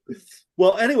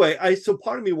 Well, anyway, so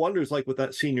part of me wonders, like with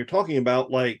that scene you're talking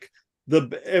about, like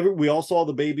we all saw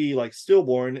the baby like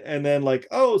stillborn, and then like,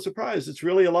 oh, surprise, it's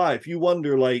really alive. You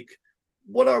wonder, like,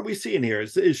 what are we seeing here?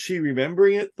 Is she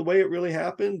remembering it the way it really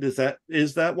happened? Is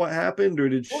that what happened, or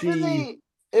did she?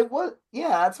 It was, yeah.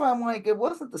 That's why I'm like, it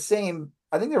wasn't the same.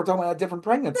 I think they were talking about a different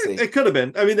pregnancy. It could have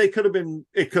been. I mean, it could have been,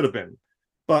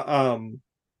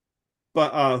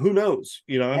 but who knows?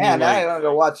 I mean, now I gotta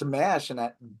go watch MASH and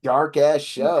that dark ass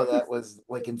show that was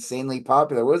like insanely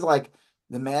popular. It was like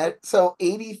the MASH. So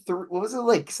 83. What was it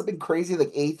like? Something crazy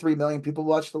like 83 million people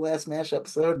watched the last MASH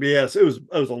episode. Yes, it was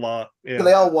a lot. Yeah. So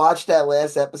they all watched that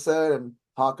last episode, and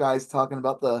Hawkeye's talking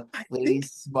about the lady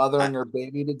smothering her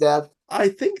baby to death. I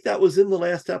think that was in the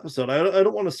last episode. I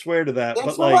don't want to swear to that.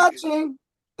 Thanks but for like watching.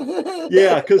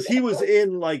 Yeah, because he was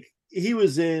in like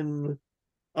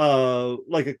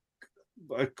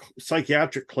a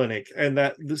psychiatric clinic, and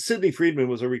that the Sidney Friedman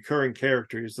was a recurring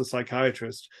character. He's the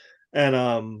psychiatrist,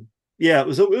 and it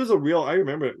was a real. I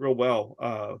remember it real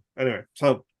well. Anyway,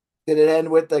 so did it end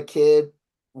with the kid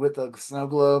with the snow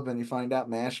globe, and you find out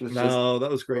Mash was just. No,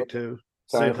 that was great too.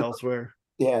 Sorry. Safe elsewhere.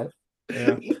 Yeah.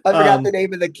 Yeah. I forgot the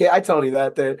name of the kid. I told you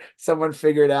that someone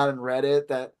figured out in Reddit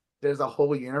that there's a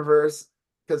whole universe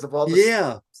because of all the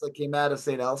stuff that came out of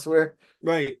St. Elsewhere.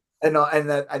 Right. And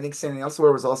that I think St.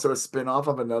 Elsewhere was also a spin-off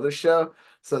of another show.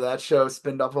 So that show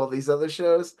spinned off all these other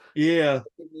shows. Yeah.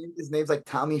 His name's like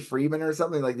Tommy Freeman or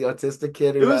something, like the autistic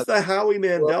kid. It was the Howie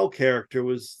Mandel character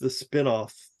was the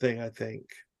spin-off thing, I think.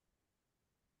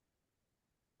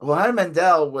 Well, Howie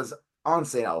Mandel was on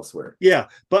St. Elsewhere. Yeah,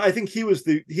 but I think he was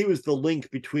the link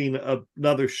between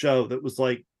another show that was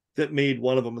like that made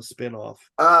one of them a spin-off.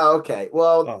 Oh, okay.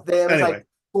 Well, there was anyway. like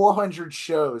 400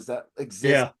 shows that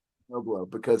exist. Yeah.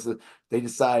 Globe because they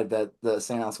decided that the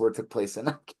St. Elsewhere took place in.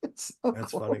 That's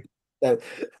funny. Yeah,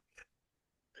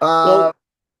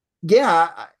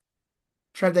 I'm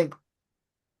trying to think.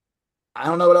 I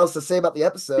don't know what else to say about the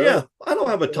episode. Yeah, I don't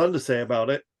have a ton to say about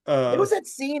it. It was that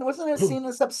scene. Wasn't there a scene in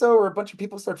this episode where a bunch of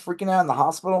people start freaking out in the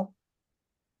hospital?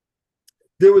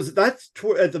 That's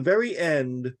at the very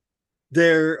end.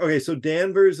 Okay, so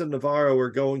Danvers and Navarro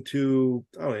are going to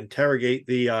interrogate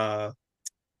the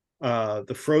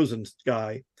frozen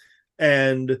guy,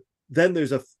 and then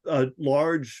there's a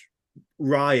large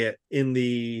riot in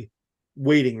the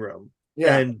waiting room.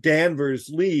 Yeah. And Danvers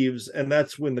leaves, and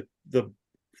that's when the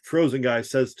frozen guy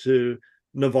says to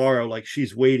Navarro, like,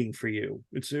 she's waiting for you.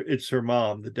 It's her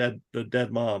mom, the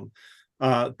dead mom.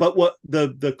 But what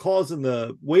the cause in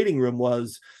the waiting room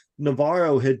was,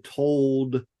 Navarro had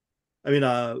told,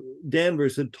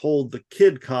 Danvers had told the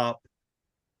kid cop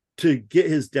to get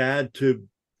his dad to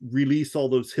release all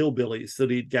those hillbillies that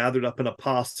he'd gathered up in a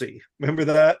posse. Remember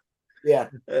that? Yeah.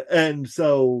 And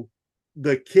so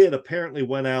the kid apparently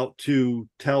went out to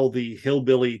tell the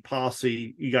hillbilly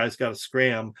posse, you guys got to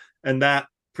scram. And that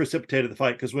precipitated the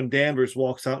fight, because when Danvers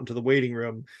walks out into the waiting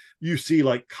room, you see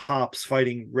like cops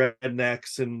fighting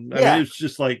rednecks. And I mean, it's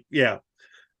just like, yeah.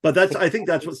 But I think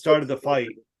that's what started the fight.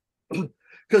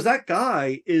 Because that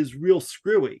guy is real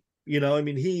screwy.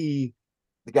 The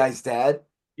guy's dad?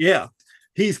 Yeah.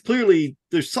 He's clearly,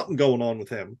 there's something going on with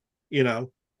him, and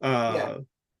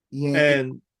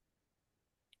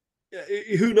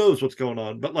who knows what's going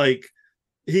on, but like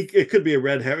it could be a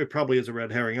red herring. It probably is a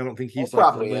red herring. I don't think he's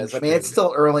probably is. I mean, it's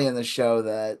still early in the show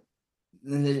that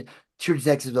the True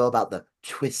Detective is all about the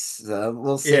twists.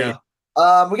 We'll see. Yeah.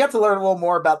 We got to learn a little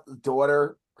more about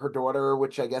her daughter,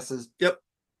 which I guess is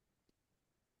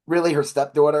really her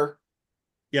stepdaughter.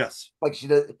 Yes. Like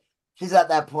she's at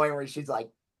that point where she's like,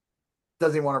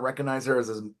 doesn't want to recognize her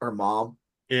as her mom.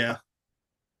 Yeah.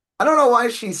 I don't know why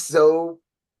she's so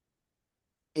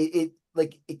it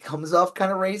comes off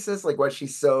kind of racist, like why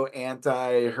she's so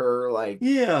anti her, like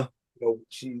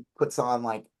she puts on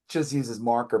like just uses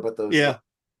marker, but those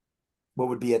what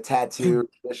would be a tattoo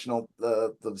traditional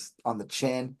on the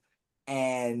chin,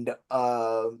 and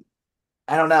I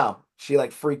don't know, she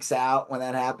like freaks out when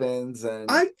that happens.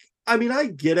 And I mean, I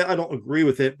get it. I don't agree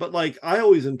with it, but like I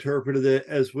always interpreted it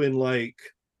as when like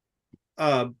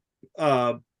parent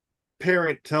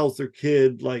tells their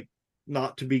kid like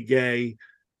not to be gay,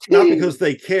 not because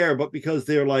they care, but because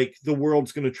they're like, the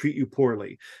world's going to treat you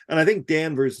poorly. And I think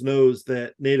Danvers knows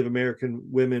that Native American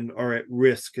women are at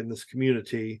risk in this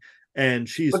community, and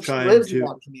she's trying to live in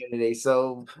that community.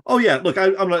 So look,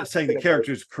 I'm not saying the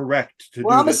character's correct to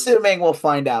I'm assuming we'll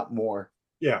find out more.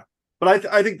 Yeah. But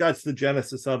I think that's the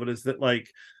genesis of it, is that like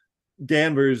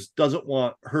Danvers doesn't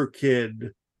want her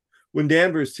kid, when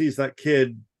Danvers sees that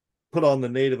kid put on the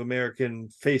Native American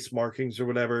face markings or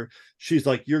whatever, she's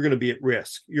like, you're going to be at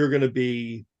risk. You're going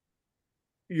to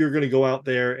go out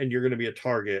there and you're going to be a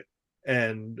target.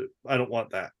 And I don't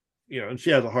want that, and she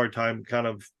has a hard time kind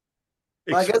of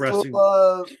expressing.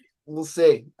 I guess we'll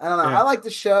see. I don't know. Yeah. I like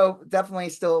the show. Definitely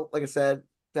still, like I said,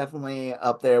 definitely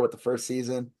up there with the first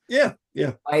season. Yeah.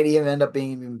 Might even end up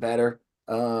being even better.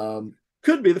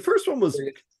 Could be. The first one was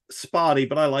spotty,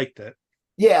 but I liked it.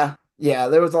 Yeah,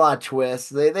 there was a lot of twists.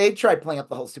 They tried playing up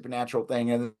the whole supernatural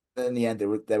thing, and in the end,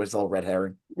 there was all red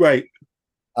herring. Right.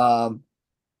 And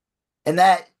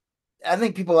that, I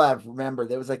think people have remembered,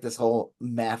 there was like this whole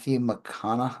Matthew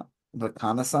McConaughey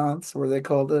where they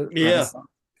called it. Yeah.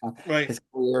 Right. His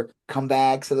career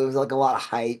comeback. So there was like a lot of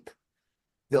hype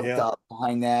built up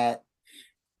behind that.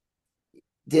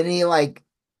 Didn't he like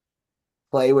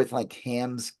play with like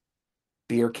Ham's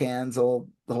beer cans the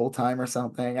whole time or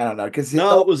something? I don't know, because it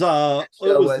was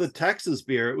the Texas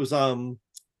beer. It was Lone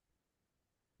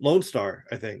Star,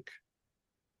 I think,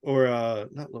 or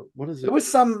not. What is it? It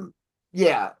was some.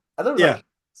 Yeah, I thought it was like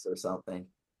or something.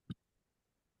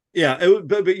 Yeah,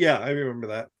 but yeah, I remember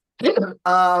that.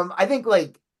 I think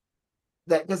like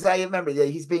that because I remember that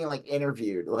he's being like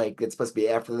interviewed, like it's supposed to be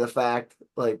after the fact,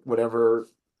 like whatever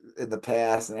in the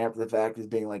past, and after the fact he's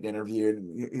being like interviewed.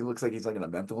 And he looks like he's like in a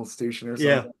mental institution or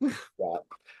Yeah. something.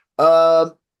 Yeah.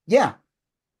 Yeah.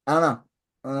 I don't know.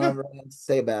 I don't know what to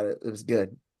say about it. It was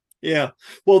good. Yeah.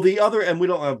 Well, the other, and we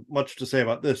don't have much to say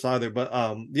about this either, but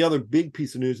the other big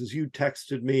piece of news is you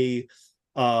texted me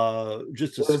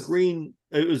just a screen.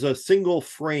 It was a single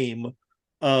frame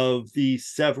of the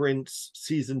Severance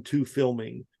season 2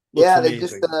 filming. Looks yeah, amazing. They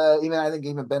just even I think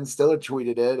even Ben Stiller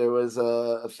tweeted it. It was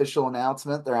a official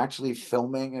announcement. They're actually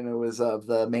filming, and it was of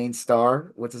the main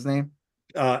star. What's his name?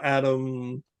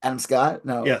 Adam Scott.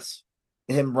 No, yes,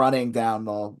 him running down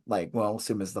the well,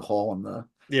 assume is the hole in the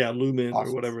Lumen office.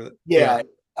 or whatever. Yeah.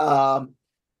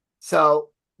 So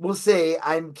we'll see.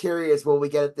 I'm curious. Will we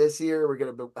get it this year? Or we're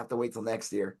gonna have to wait till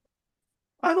next year.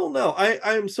 I don't know.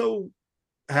 I am so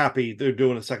happy they're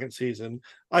doing a second season.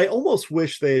 I almost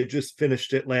wish they had just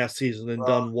finished it last season and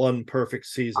done one perfect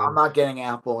season. I'm not getting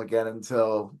Apple again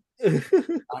until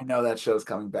I know that show's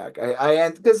coming back. I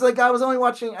because I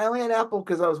only had Apple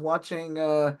because I was watching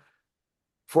For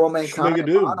All Mankind.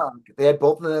 They had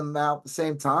both of them out at the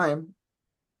same time.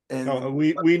 And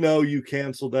we know you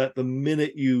canceled that the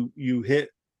minute you hit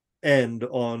end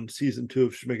on season 2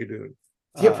 of Schmigadoon.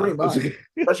 Yeah, pretty much.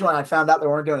 Especially when I found out they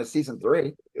weren't doing a season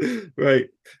 3. Right.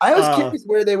 I was curious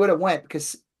where they would have went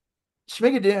because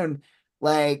Schmigadoon,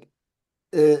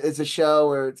 it's a show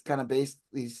where it's kind of based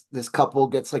this couple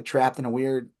gets like trapped in a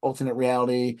weird alternate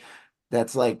reality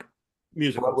that's like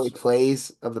Broadway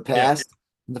plays of the past. Yeah.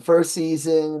 In the first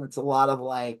season, it's a lot of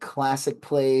like classic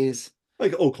plays.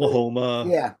 Like Oklahoma.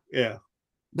 Yeah.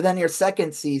 But then your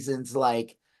second season's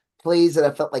like plays that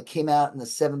I felt like came out in the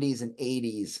 70s and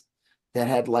 80s that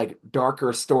had like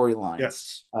darker storylines.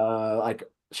 Yes. Like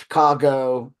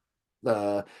Chicago,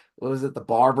 what was it? The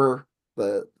Barber.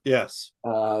 Yes.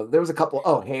 There was a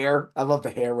couple. Hair. I love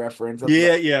the Hair reference.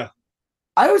 Yeah.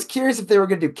 I was curious if they were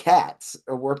going to do Cats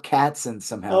or work Cats in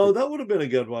somehow. Oh, that would have been a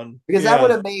good one because that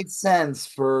would have made sense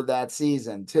for that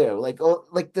season too. Like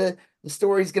the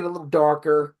stories get a little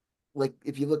darker. Like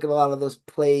if you look at a lot of those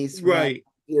plays from right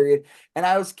that period, and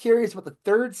I was curious what the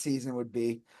third season would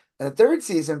be. And the third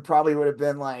season probably would have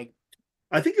been like,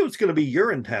 I think it was going to be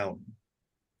Urinetown.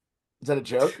 Is that a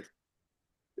joke?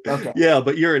 Okay. Yeah,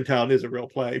 but Urinetown is a real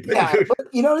play. But... Yeah, but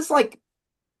it's like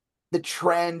the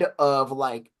trend of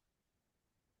like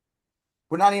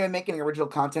we're not even making original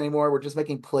content anymore. We're just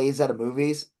making plays out of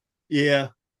movies. Yeah,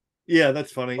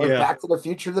 that's funny. Or Back to the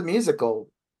Future, the musical.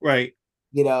 Right.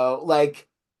 Like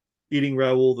Eating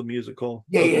Raoul, the musical.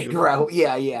 Raoul.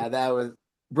 Yeah. That was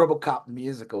RoboCop the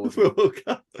musical.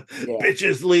 RoboCop. Yeah.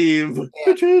 Bitches leave.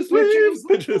 Yeah. Bitches leave.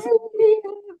 Bitches.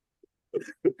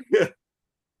 Yeah.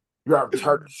 You're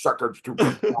turd suckers to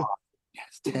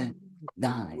 10,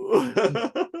 9,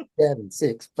 7,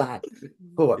 6, 5,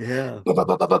 4. Yeah.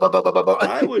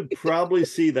 I would probably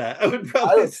see that. I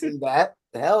would see that.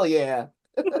 Hell yeah.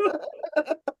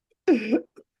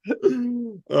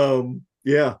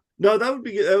 Yeah. No, that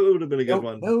would have been a good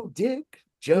one. No, Dick.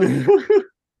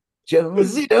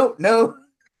 Jones, you don't know.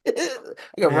 I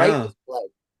got right this play.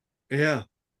 Yeah.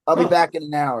 I'll be back in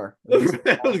an hour. I was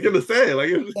gonna say,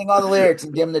 sing all the lyrics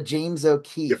and give them to James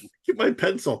O'Keefe. Get my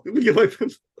pencil. Let me get my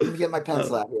pencil. Let me get my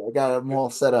pencil out here. I got them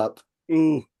all set up.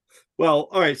 Ooh. Well,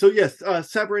 all right. So yes,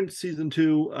 Severance season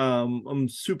 2. I'm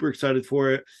super excited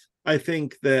for it. I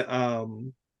think that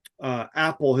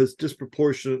Apple has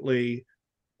disproportionately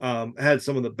had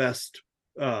some of the best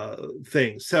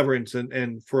things. Severance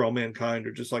and For All Mankind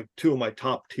are just like 2 of my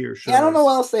top tier shows. Yeah, I don't know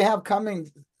what else they have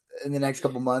coming in the next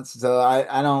couple months, so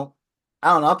I don't know.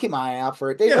 I'll keep my eye out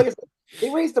for it. They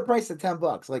raised the price to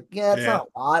 $10. Like, it's not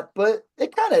a lot, but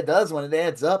it kind of does when it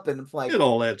adds up. And it's like it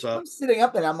all adds up. I'm sitting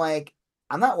up and I'm like,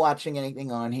 I'm not watching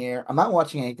anything on here.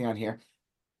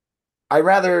 I'd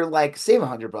rather like save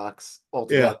 $100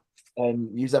 altogether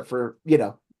and use that for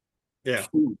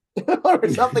food or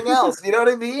something else. You know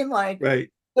what I mean? Like, right.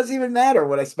 It doesn't even matter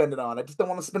what I spend it on. I just don't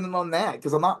want to spend it on that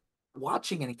because I'm not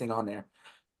watching anything on there.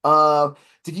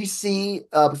 Did you see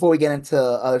before we get into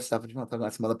other stuff, if you want to talk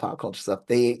about some other pop culture stuff,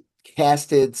 they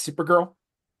casted Supergirl?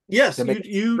 Yes,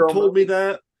 you told me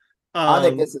that. I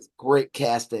think this is great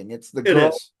casting. It's the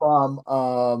girl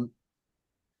from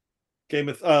Game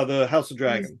of the House of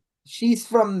Dragon. She's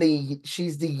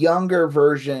the younger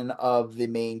version of the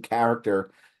main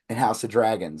character in House of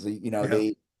Dragons.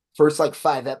 The first like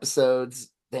 5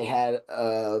 episodes they had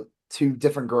 2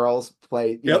 different girls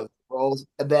play roles,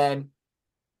 and then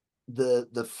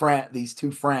these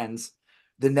 2 friends,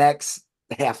 the next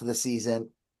half of the season,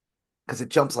 because it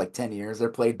jumps like 10 years, they're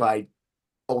played by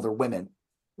older women.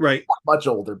 Right. Not much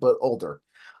older, but older.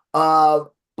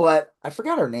 But I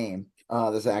forgot her name.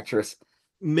 This actress,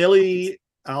 Millie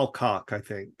Alcock, I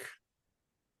think.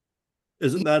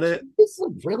 Isn't that it? This is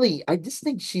really. I just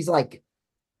think she's like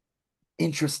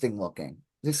interesting looking.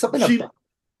 There's something She about.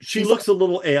 she She's looks like, a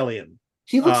little alien.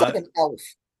 she looks like an elf.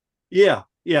 Yeah,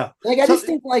 yeah. Like I So just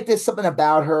think like there's something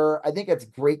about her. I think it's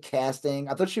great casting.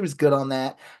 I thought she was good on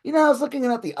that. I was looking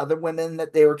at the other women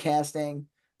that they were casting.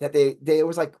 That they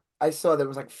was like I saw there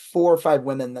was like 4 or 5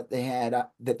 women that they had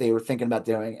that they were thinking about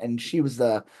doing, and she was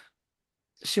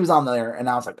on there, and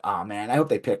I was like, oh man, I hope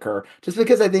they pick her. Just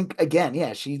because I think again,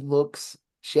 yeah, she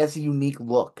has a unique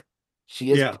look. She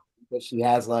is, yeah. but she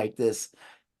has like this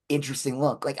interesting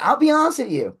look. Like I'll be honest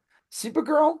with you,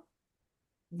 Supergirl,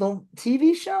 the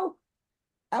TV show.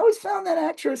 I always found that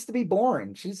actress to be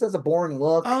boring. She just has a boring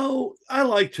look. Oh, I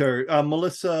liked her.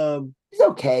 Melissa She's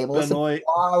okay. Melissa Benoist.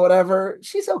 Benoist, whatever.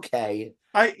 She's okay.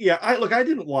 I look, I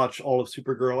didn't watch all of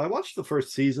Supergirl. I watched the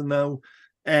first season though,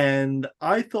 and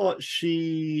I thought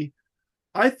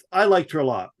I liked her a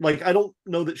lot. Like I don't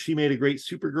know that she made a great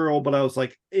Supergirl, but I was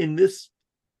like in this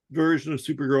version of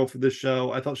Supergirl for this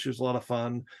show, I thought she was a lot of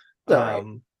fun. All right.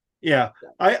 Yeah.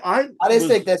 I just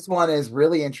think this one is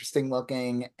really interesting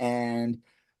looking, and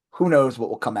who knows what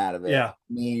will come out of it. Yeah. I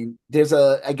mean,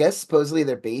 I guess supposedly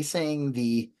they're basing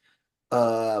the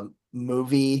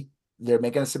movie, they're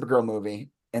making a Supergirl movie,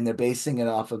 and they're basing it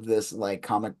off of this like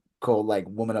comic called like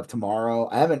Woman of Tomorrow.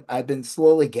 I've been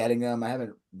slowly getting them. I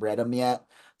haven't read them yet.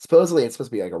 Supposedly it's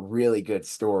supposed to be like a really good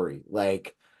story.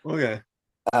 Like Okay.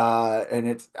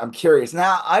 and I'm curious.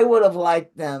 Now I would have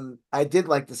liked them. I did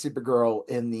like the Supergirl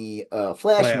in the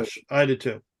Flash movie. I did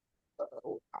too.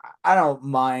 I don't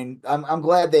mind. I'm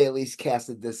glad they at least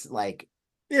casted this like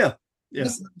Yeah.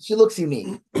 she looks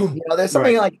unique. There's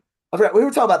something Right. like I forgot, we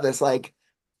were talking about this like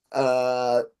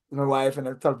my wife and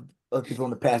I've talked to other people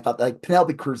in the past about like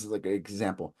Penelope Cruz is like an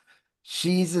example.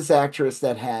 She's this actress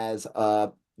that has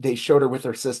they showed her with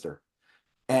her sister,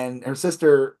 and her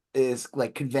sister is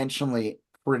like conventionally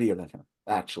prettier than her,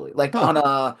 actually. Like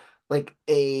Huh. on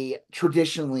a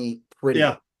traditionally pretty.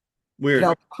 Yeah. Weird.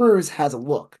 Now Cruz has a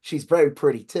look. She's very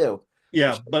pretty too.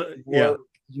 Yeah, but yeah.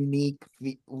 Unique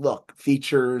look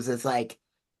features. It's like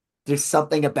there's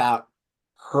something about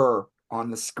her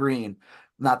on the screen.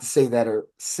 Not to say that her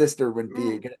sister wouldn't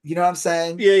be good. You know what I'm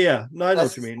saying? Yeah. No, I know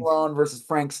what Sylvester you mean. Stallone versus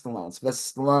Frank Stallone.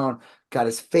 Sylvester Stallone got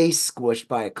his face squished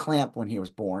by a clamp when he was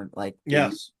born. Like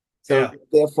Yes. so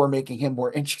therefore making him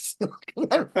more interesting looking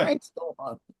than Frank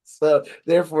Stallone. So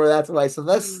therefore that's why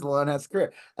Sylvester Stallone has a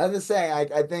career. I'm just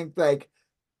saying, I think like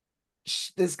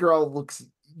this girl looks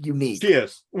unique. She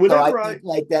is. Whenever I think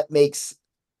like that makes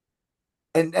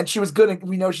and she was good.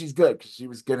 We know she's good because she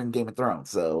was good in Game of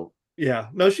Thrones. So yeah,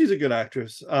 no, she's a good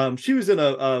actress. She was in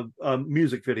a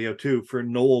music video too for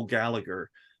Noel Gallagher.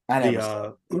 She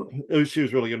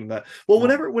was really good in that. Well,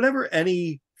 whenever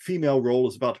any female role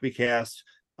is about to be cast,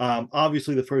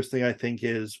 obviously the first thing I think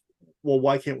is, well,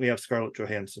 why can't we have Scarlett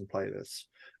Johansson play this?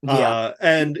 Yeah.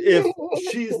 And if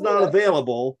she's not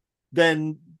available,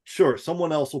 then sure,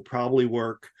 someone else will probably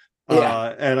work.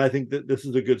 Yeah. And I think that this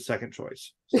is a good second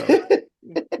choice. So.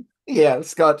 Yeah,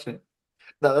 Scotch.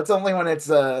 No, that's only when it's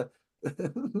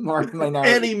Mark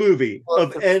Minority. Any movie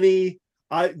of any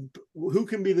who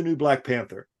can be the new Black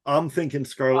Panther? I'm thinking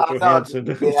Scarlett Johansson.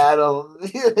 Yeah,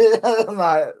 I'm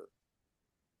not.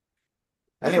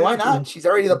 I mean, why not? She's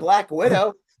already the Black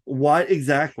Widow. Why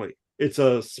exactly? It's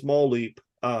a small leap.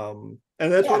 And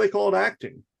that's why they call it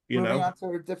acting. Moving on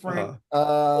to a different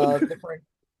different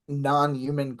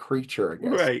non-human creature, I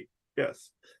guess. Right.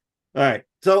 Yes. All right.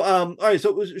 So so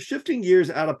it was shifting gears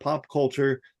out of pop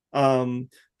culture.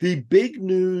 The big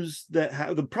news that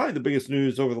probably the biggest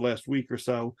news over the last week or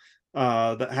so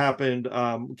that happened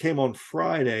came on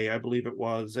Friday, I believe it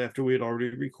was, after we had already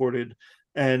recorded,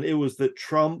 and it was that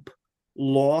Trump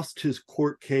lost his second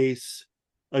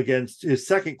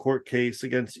court case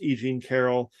against E. Jean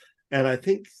Carroll, and I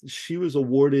think she was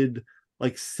awarded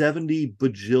like $70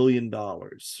 bajillion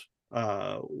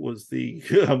was the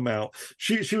amount.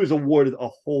 She was awarded a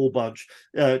whole bunch.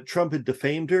 Trump had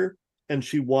defamed her, and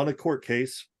she won a court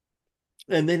case.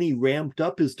 And then he ramped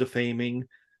up his defaming.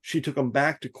 She took him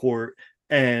back to court,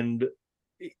 and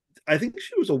I think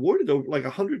she was awarded over like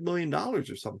 $100 million or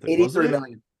something. $83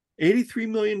 million. $83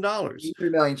 million.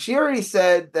 $83 million. She already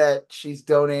said that she's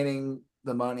donating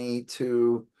the money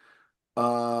to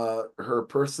her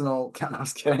personal account. I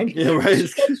was kidding. Yeah, right.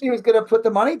 She was gonna put the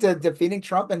money to defeating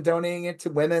Trump and donating it to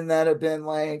women that have been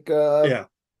like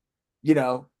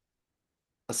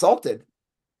assaulted.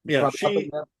 Yeah,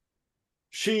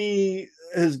 She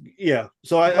has, yeah.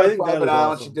 So I think that private is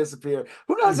island, she awesome. disappeared.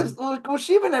 Who knows if will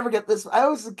she even ever get this? I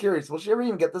was curious. Will she ever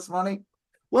even get this money?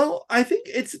 Well, I think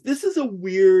this is a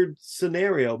weird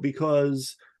scenario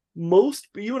because most,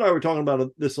 you and I were talking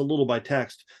about this a little by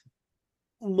text.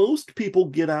 Most people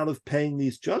get out of paying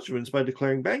these judgments by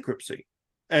declaring bankruptcy.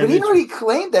 But And he it's, already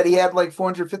claimed that he had like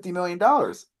 $450 million.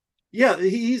 yeah,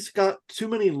 he's got too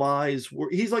many lies.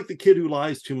 He's like the kid who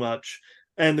lies too much,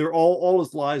 and they're all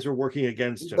his lies are working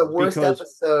against him. The worst because,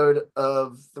 episode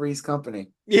of Three's Company.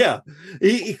 yeah,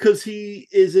 because he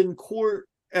is in court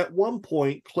at one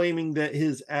point claiming that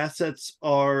his assets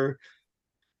are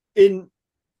in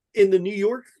the New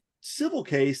York civil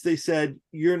case. They said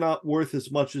you're not worth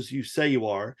as much as you say you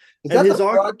are. Is And that his the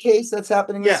fraud case that's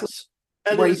happening this week? Yes.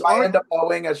 And where he might end up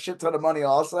owing a shit ton of money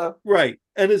also? Right.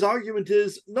 And his argument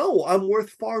is, no, I'm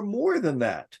worth far more than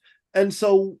that. And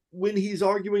so when he's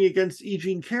arguing against E.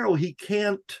 Jean Carroll, he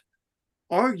can't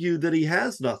argue that he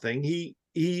has nothing.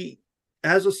 He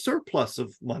has a surplus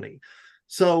of money.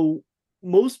 So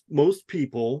most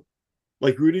people,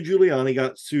 like Rudy Giuliani,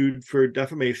 got sued for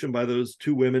defamation by those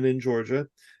two women in Georgia.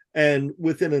 And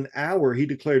within an hour, he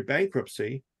declared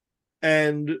bankruptcy.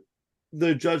 And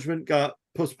the judgment got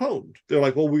postponed. They're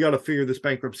like, well, we got to figure this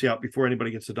bankruptcy out before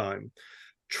anybody gets a dime.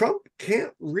 Trump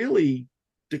can't really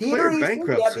declare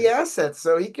bankruptcy. He had the assets,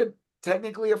 so he could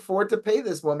technically afford to pay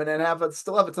this woman and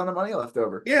still have a ton of money left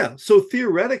over. Yeah. So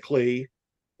theoretically,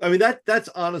 I mean, that's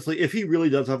honestly, if he really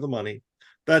does have the money,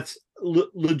 that's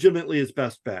legitimately his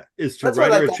best bet is to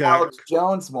write her a check. Alex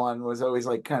Jones one was always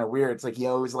like kind of weird. It's like he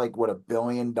owes like what, $1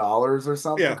 billion or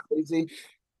something crazy.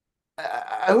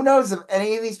 Who knows if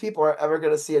any of these people are ever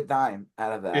going to see a dime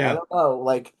out of that? I don't know.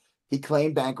 Like, he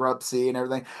claimed bankruptcy and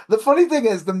everything. The funny thing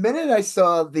is, the minute I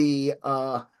saw the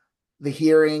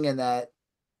hearing and that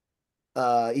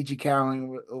E.G.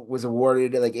 Carroll was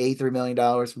awarded like $83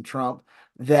 million from Trump,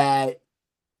 that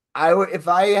I would, if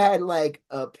I had like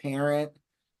a parent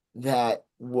that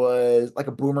was like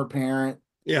a boomer parent,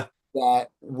 that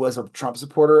was a Trump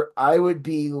supporter, I would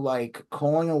be like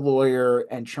calling a lawyer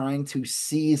and trying to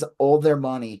seize all their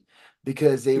money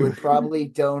because they would probably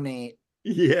donate.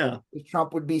 Yeah.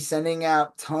 Trump would be sending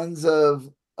out tons of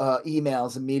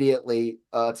emails immediately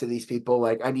to these people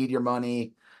like, I need your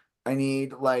money. I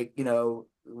need, like,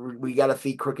 we got to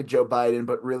feed crooked Joe Biden,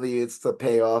 but really it's to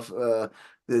pay off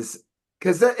this.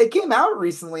 Because it came out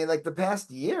recently, like the past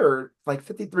year, like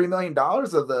 $53 million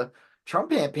of the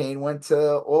Trump campaign went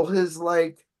to all his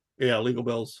legal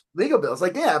bills.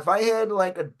 Like, yeah, if I had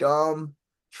like a dumb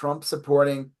Trump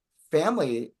supporting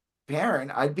family parent,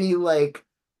 I'd be like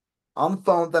on the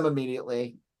phone with them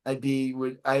immediately. I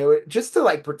would just to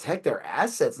like protect their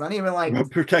assets, not even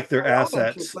like protect their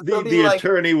assets. The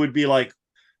attorney would be like,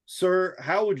 sir,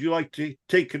 how would you like to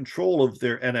take control of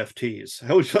their NFTs?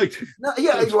 How would you like to? No,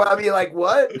 yeah, well, I'd be like,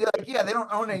 what? Like, yeah, they don't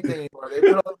own anything anymore. They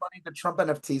put all the money into Trump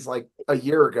NFTs like a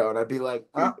year ago, and I'd be like,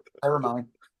 oh, never mind.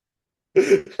 No,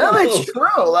 it's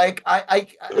true. Like, I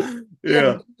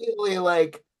immediately,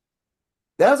 like,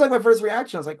 that was like my first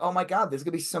reaction. I was like, oh my God, there's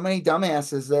gonna be so many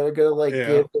dumbasses that are gonna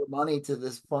give their money to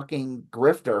this fucking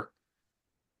grifter.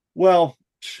 Well,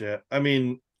 shit. I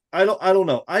mean, I don't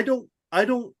know. I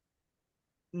don't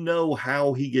know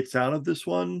how he gets out of this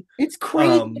one. It's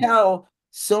crazy how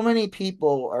so many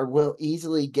people will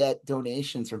easily get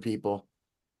donations from people.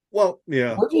 Well,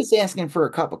 yeah. We're just asking for a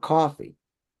cup of coffee.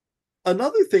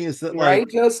 Another thing is that, right,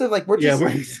 Joseph? Like, we're just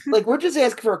we're just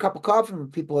asking for a cup of coffee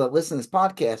from people that listen to this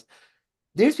podcast.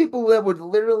 There's people that would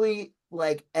literally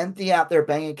like empty out their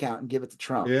bank account and give it to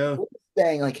Trump. Yeah. We're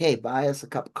saying like, hey, buy us a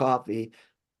cup of coffee.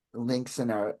 Links in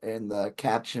the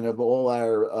caption of all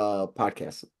our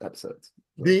podcast episodes.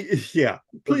 Please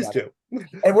do.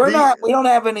 And we don't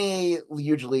have any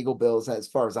huge legal bills as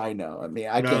far as I know. I mean,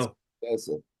 I can't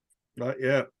say not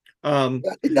yet.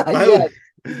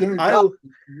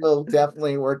 We'll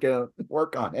definitely work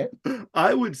on it.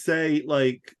 I would say,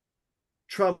 like,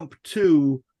 Trump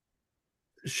too,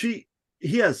 he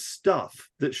has stuff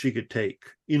that she could take.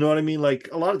 You know what I mean? Like,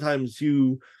 a lot of times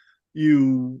you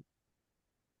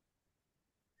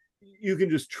can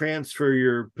just transfer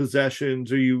your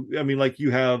possessions, or you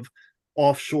have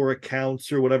offshore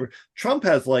accounts or whatever. Trump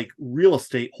has like real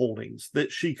estate holdings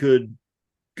that she could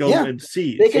go and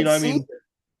seize. You know what I mean?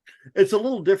 It's a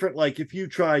little different. Like, if you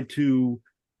tried to,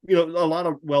 a lot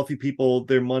of wealthy people,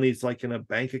 their money's like in a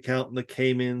bank account in the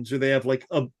Caymans, or they have like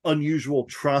unusual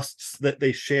trusts that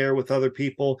they share with other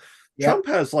people. Trump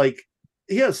has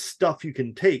he has stuff you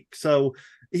can take. So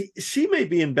she may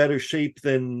be in better shape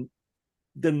than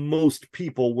most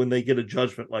people when they get a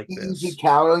judgment like this. The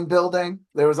Cowling building.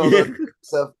 There was all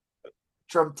the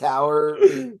Trump Tower.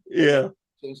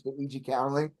 Change the E.G.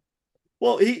 Cowling.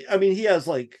 Well, he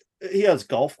has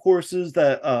golf courses,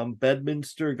 that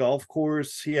Bedminster golf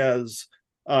course. He has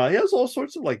all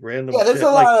sorts of like random Yeah, there's shit,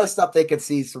 a like lot of stuff they could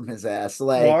seize from his ass.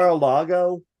 Like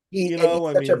Mar-a-Lago. he's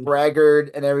such a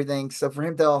braggart and everything. So for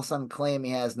him to all of a sudden claim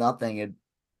he has nothing, it'd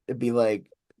be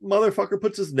like motherfucker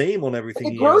puts his name on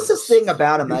everything. the grossest thing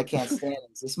about him that I can't stand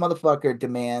is this motherfucker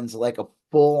demands like a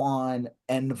full-on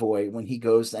envoy when he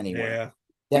goes anywhere.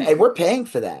 Yeah, and we're paying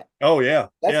for that. Oh yeah,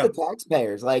 that's the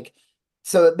taxpayers. Like,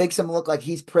 so it makes him look like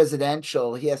he's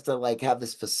presidential. He has to like have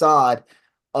this facade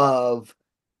of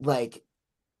like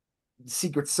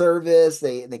Secret Service.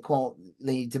 They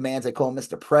demands I call him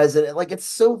Mr. President. Like, it's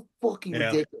so fucking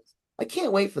ridiculous. I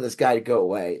can't wait for this guy to go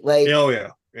away. Like,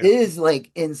 it is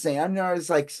like insane. I'm not as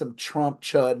like some Trump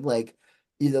chud, like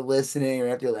either listening or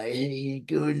after like, hey, you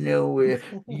go nowhere.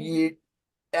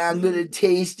 I'm gonna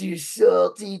taste your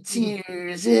salty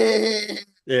tears.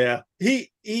 Yeah.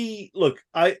 He look,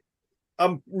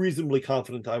 I'm reasonably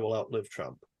confident I will outlive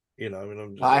Trump. You know, I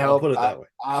mean, I'll put it that way.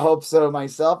 I hope so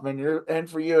myself, and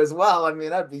for you as well. I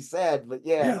mean, that'd be sad, but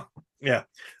yeah.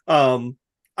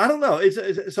 I don't know.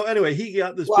 So anyway, he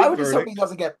got this. Well, I would just hope he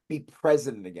doesn't be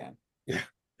president again. Yeah,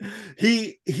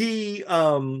 he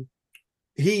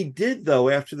did, though.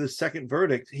 After the second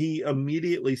verdict, he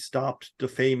immediately stopped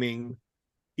defaming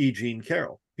E. Jean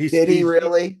Carroll. Did he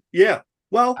really? Yeah.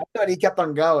 Well, I thought he kept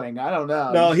on going. I don't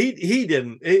know. No, he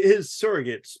didn't. His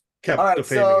surrogates kept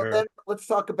defaming her. Then let's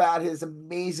talk about his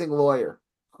amazing lawyer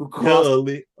who cost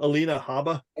Alina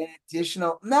Habba. An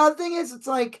additional. Now the thing is, it's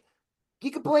like you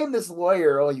can blame this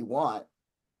lawyer all you want,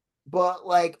 but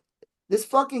like this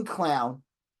fucking clown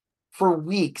for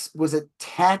weeks was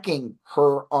attacking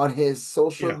her on his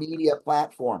social media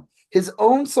platform, his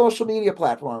own social media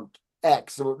platform,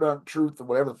 X or Truth or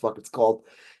whatever the fuck it's called.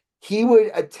 He would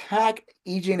attack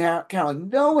E.J. Cowling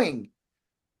knowing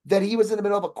that he was in the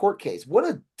middle of a court case. What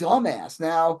a dumbass.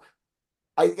 Now,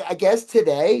 I guess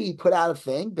today he put out a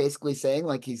thing basically saying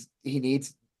like he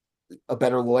needs a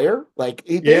better lawyer. Like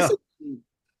he basically,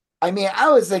 I mean, I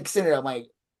was like sitting there, I'm like,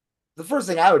 the first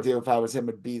thing I would do if I was him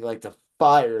would be like to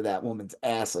fire that woman's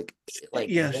ass. Like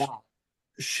that.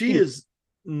 She is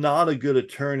not a good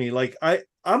attorney. Like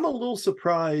I'm a little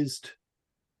surprised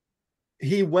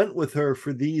he went with her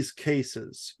for these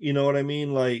cases. You know what I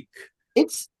mean? Like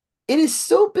it is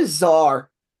so bizarre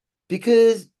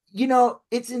because, you know,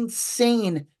 it's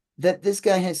insane that this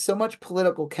guy has so much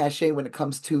political cachet when it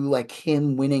comes to like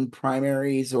him winning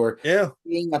primaries or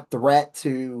being a threat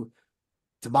to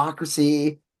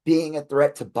democracy, being a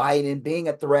threat to Biden, being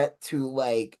a threat to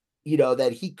like, you know,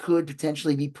 that he could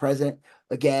potentially be president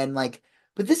again. Like,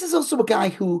 but this is also a guy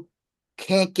who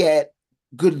can't get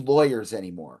good lawyers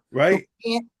anymore. Right.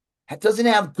 Doesn't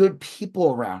have good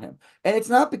people around him. And it's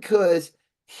not because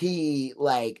he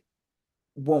like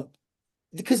won't,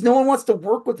 because no one wants to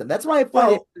work with him. That's why I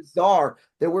find it bizarre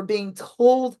that we're being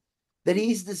told that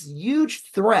he's this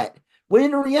huge threat when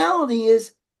in reality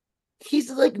is he's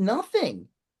like nothing.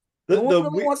 No one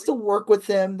really wants to work with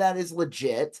him that is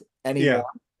legit anymore. Yeah.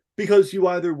 Because you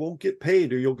either won't get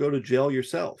paid or you'll go to jail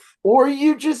yourself. Or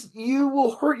you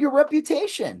will hurt your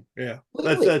reputation. Yeah.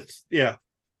 That's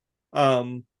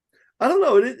I don't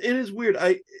know. It is weird.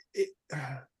 I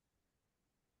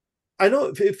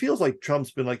know it feels like Trump's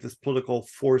been like this political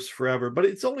force forever, but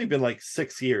it's only been like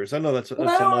 6 years. I know that's a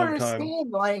long time.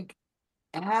 Like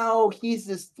how he's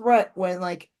this threat when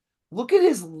like look at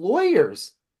his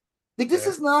lawyers. Like this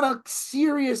is not a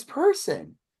serious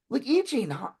person. Like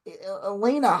Elena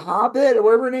Hobbit or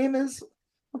whatever her name is.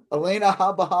 Elena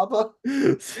Hubba.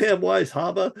 Samwise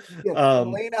Hubba. Yeah,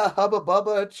 Elena Hubba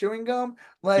Bubba chewing gum.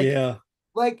 Like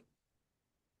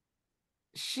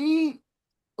she's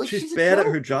bad at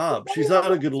her job. She's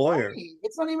not a good lawyer.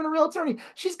 It's not even a real attorney.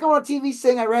 She's going on TV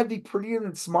saying I'd rather be prettier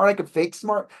than smart. I could fake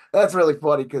smart. That's really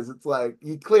funny because it's like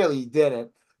you clearly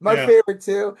didn't. My favorite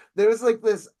too. There was like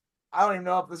this. I don't even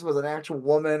know if this was an actual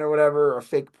woman or whatever, or a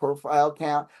fake profile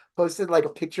account, posted like a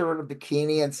picture of a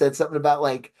bikini and said something about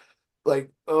like,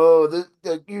 oh,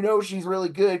 you know, she's really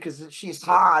good because she's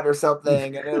hot or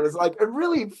something. And it was like a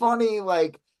really funny,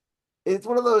 like, it's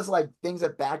one of those like things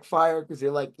that backfire because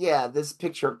you're like, yeah, this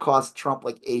picture cost Trump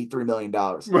like $83 million.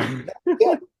 Right.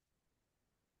 Yeah.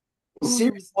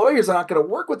 Serious lawyers are not going to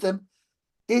work with him.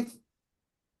 It's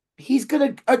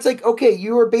like, okay,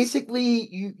 you are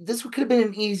basically this could have been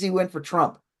an easy win for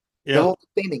Trump. Yeah. The whole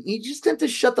thing. He just had to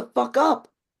shut the fuck up.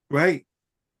 Right.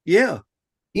 Yeah.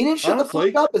 He didn't shut the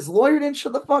fuck up. His lawyer didn't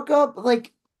shut the fuck up.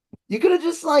 Like, you could have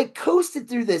just like coasted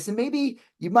through this, and maybe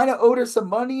you might have owed her some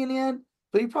money in the end,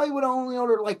 but you probably would have only owed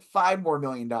her like $5 more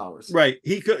million. Right.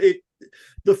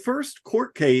 The first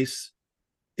court case,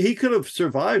 he could have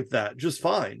survived that just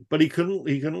fine, but he couldn't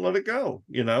let it go,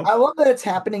 you know? I love that it's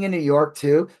happening in New York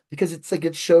too, because it's like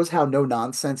it shows how no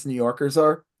nonsense New Yorkers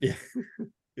are. Yeah.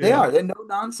 They Yeah. are. They're no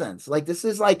nonsense. Like this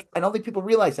is like I don't think people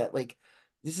realize that. Like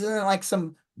this isn't like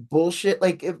some bullshit.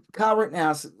 Like if Kyle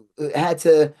Rittenhouse had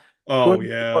to go Oh to New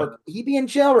yeah. York, he'd be in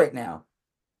jail right now.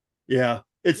 Yeah.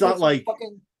 It's Like not some like,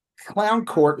 fucking clown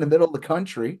court in the middle of the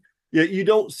country. yeah, you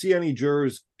don't see any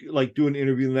jurors like do an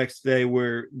interview the next day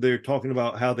where they're talking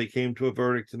about how they came to a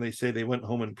verdict and they say they went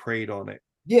home and prayed on it.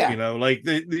 You Yeah. know, like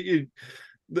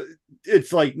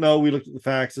it's like, no, we looked at the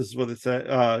facts. This is what it said.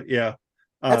 Yeah.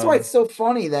 That's why it's so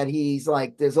funny that he's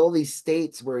like, there's all these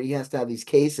states where he has to have these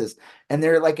cases, and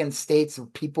they're like in states where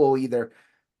people either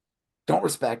don't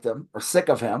respect him or sick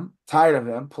of him, tired of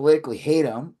him, politically hate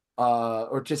him,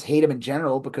 or just hate him in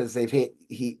general because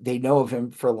they know of him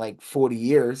for like 40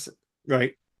 years.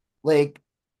 Right. Like,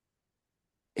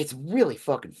 it's really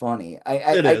fucking funny. It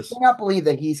I is. cannot believe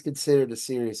that he's considered a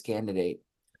serious candidate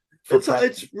for president.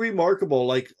 It's remarkable,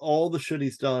 like all the shit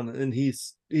he's done, and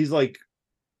he's like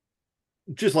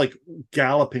just like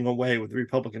galloping away with the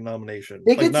Republican nomination.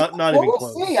 They Like could, not well, even we'll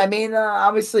close. see. I mean,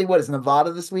 obviously, what is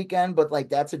Nevada this weekend? But like,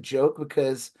 that's a joke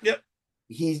because Yep.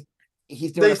 he's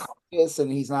doing They a caucus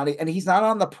and he's not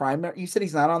on the primary. You said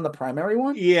he's not on the primary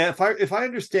one? Yeah, if I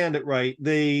understand it right,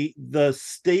 the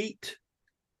state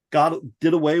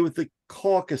did away with the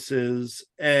caucuses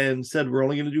and said we're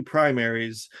only going to do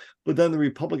primaries, but then the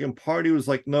Republican Party was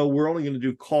like, no, we're only going to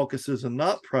do caucuses and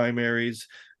not primaries,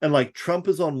 and like Trump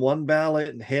is on one ballot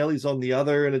and Haley's on the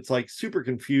other, and it's like super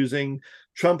confusing.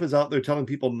 Trump is out there telling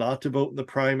people not to vote in the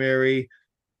primary.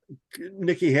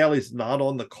 Nikki Haley's not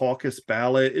on the caucus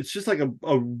ballot. It's just like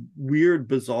a weird,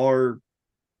 bizarre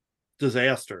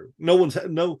disaster.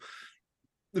 No,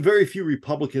 very few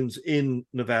Republicans in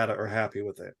Nevada are happy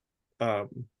with it.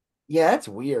 Yeah, that's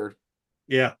weird.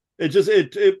 Yeah,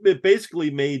 it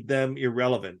basically made them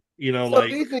irrelevant. You know, So like,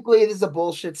 basically, this is a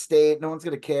bullshit state. No one's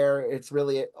gonna care. It's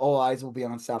really all eyes will be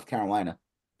on South Carolina.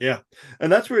 yeah,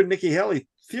 and that's where Nikki Haley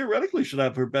theoretically should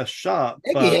have her best shot.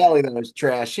 Nikki But Haley though is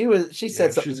trash. She said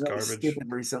yeah, something she's really garbage. stupid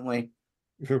recently.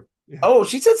 Yeah. Oh,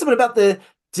 she said something about the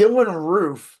Dylan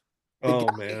Roof, the Oh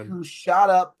guy man, who shot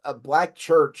up a black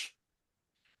church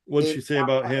what'd in she say South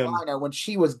about him? Carolina when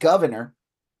she was governor,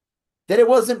 that it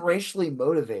wasn't racially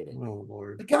motivated. Oh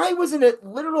Lord. The guy was a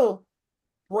literal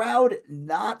proud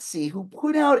Nazi who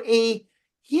put out he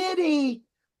had a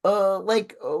what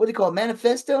do you call it,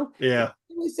 manifesto? Yeah,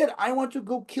 He said, I want to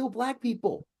go kill black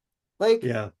people. Like,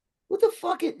 yeah, what the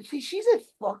fuck she's a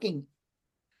fucking,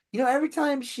 every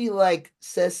time she like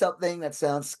says something that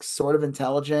sounds sort of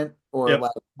intelligent or yep,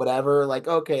 like whatever, like,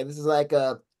 okay, this is like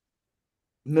a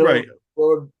middle of right, the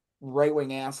road right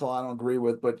wing asshole I don't agree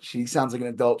with, but she sounds like an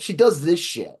adult. She does this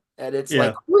shit. And it's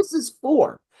like, yeah, who is this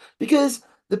for? Because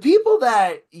the people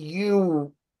that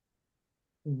you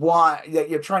want, that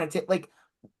you're trying to take, like,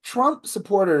 Trump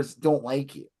supporters don't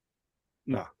like you.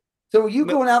 no, So you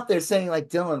no, going out there saying like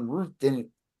Dylan Roof didn't,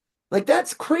 like,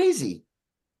 that's crazy.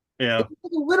 yeah,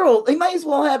 Literal, he might as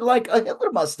well have like a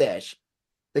Hitler mustache.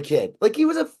 The kid, like, he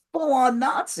was a full on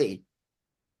Nazi.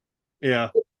 yeah.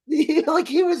 Like,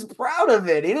 he was proud of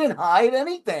it. He didn't hide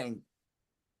anything.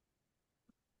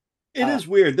 It is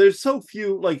weird. There's so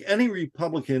few, like any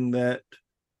Republican that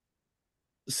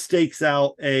stakes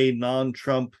out a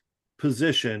non-Trump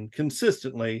position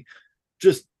consistently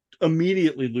just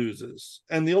immediately loses.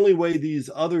 And the only way these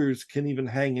others can even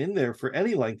hang in there for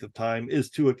any length of time is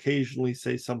to occasionally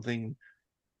say something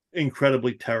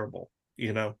incredibly terrible,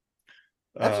 you know?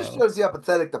 That just shows you how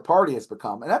pathetic the party has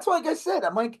become. And that's why, like I said,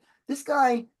 I'm like, this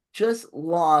guy just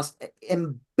lost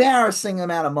an embarrassing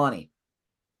amount of money.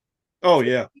 Oh,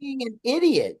 yeah. Being an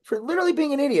idiot, for literally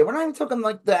being an idiot. We're not even talking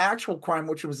like the actual crime,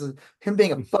 which was him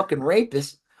being a fucking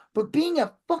rapist, but being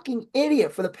a fucking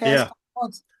idiot for the past Yeah.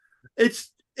 months.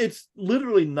 It's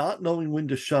literally not knowing when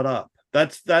to shut up.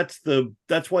 That's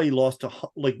why he lost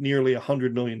like nearly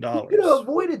 $100 million. He could have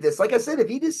avoided this. Like I said, if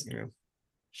he just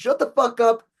shut the fuck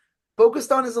up,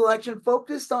 focused on his election,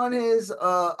 focused on his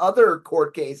other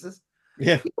court cases,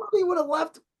 yeah, he probably would have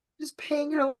left just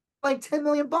paying like $10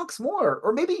 million more,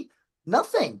 or maybe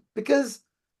nothing. Because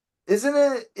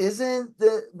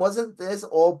wasn't this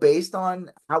all based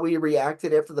on how he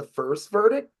reacted after the first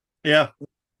verdict? yeah.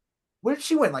 What did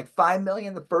she win? Like $5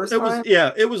 million the first time?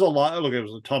 It was a lot. Look, it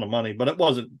was a ton of money, but it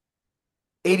wasn't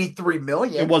 83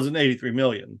 million. It wasn't 83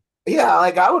 million. Yeah,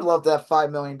 like, I would love to have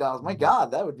 $5 million. My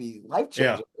God, that would be life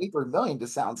changing. Yeah. 83 million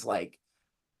just sounds like,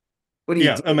 what do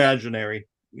you do? Imaginary.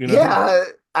 You know? Yeah,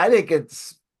 I think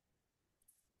it's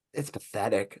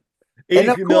pathetic.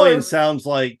 83 million sounds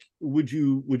like, would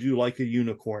you like a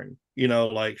unicorn?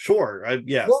 like, sure,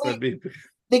 yes, Well, that'd be.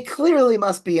 they clearly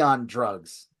must be on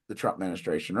drugs, the Trump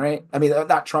administration, right? I mean,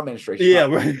 not Trump administration. Yeah,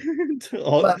 Trump. right.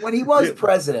 But when he was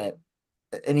president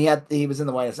and he was in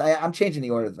the White House, I'm changing the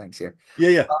order of things here.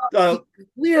 Yeah. He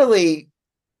clearly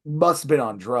must have been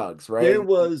on drugs, right? There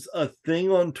was a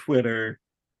thing on Twitter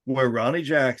where Ronnie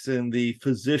Jackson, the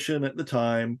physician at the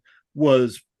time,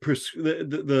 was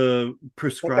the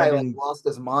prescribing. That guy, like, lost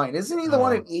his mind. Isn't he the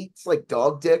one who eats like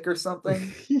dog dick or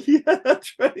something? Yeah,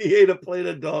 that's right. He ate a plate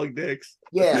of dog dicks.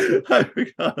 Yeah, I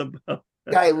forgot about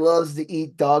that. Guy loves to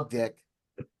eat dog dick.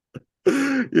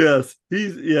 Yes,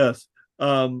 yes.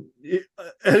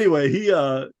 Anyway,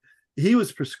 he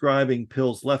was prescribing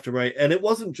pills left and right, and it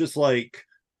wasn't just like,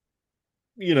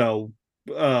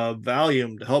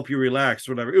 Valium to help you relax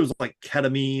or whatever. It was like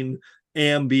ketamine,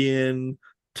 Ambien,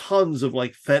 tons of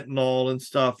like fentanyl and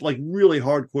stuff, like really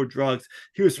hardcore drugs.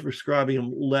 He was prescribing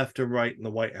them left and right in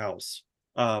the White House.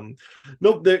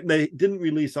 Nope, they didn't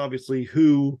release obviously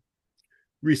who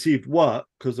received what,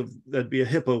 because that'd be a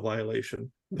HIPAA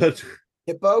violation. But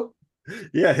HIPAA?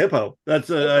 Yeah, HIPAA. That's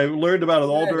I learned about it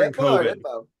all during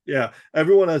COVID. Yeah,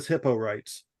 everyone has HIPAA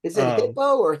rights. Is it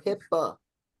HIPAA or HIPAA?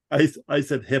 I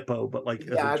said hippo, but like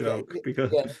as a joke, because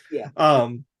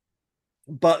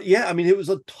but yeah, I mean, it was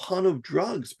a ton of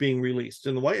drugs being released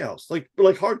in the White House, like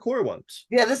hardcore ones.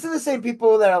 Yeah, this is the same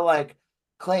people that are like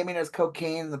claiming there's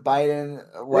cocaine in the Biden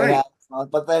White House,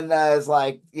 but then it's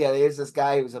like, there's this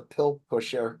guy who's a pill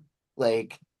pusher.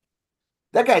 Like,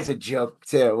 that guy's a joke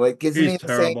too. Like, isn't he the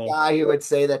same guy who would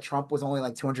say that Trump was only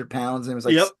like 200 pounds and it was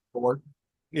like 4?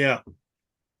 Yeah.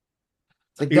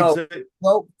 It's like,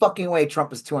 no fucking way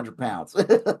Trump is 200 pounds.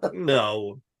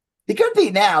 No. He could be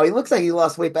now. He looks like he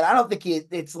lost weight, but I don't think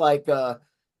it's like, how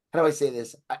do I say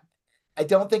this? I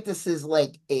don't think this is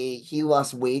like he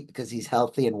lost weight because he's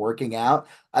healthy and working out.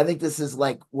 I think this is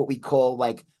like what we call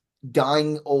like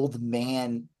dying old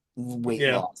man weight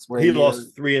loss. Where he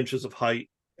lost 3 inches of height,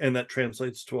 and that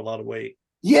translates to a lot of weight.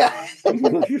 Yeah.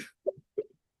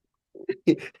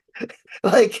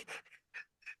 Like,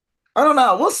 I don't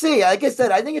know. We'll see. Like I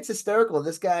said, I think it's hysterical.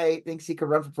 This guy thinks he could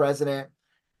run for president.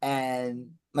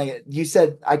 And like you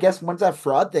said, I guess when's that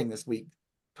fraud thing this week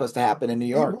supposed to happen in New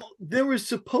York? Well, there was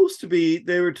supposed to be,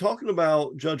 they were talking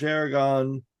about Judge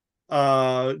Aragon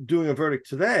doing a verdict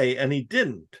today, and he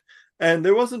didn't. And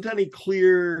there wasn't any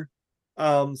clear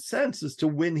sense as to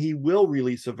when he will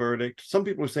release a verdict. Some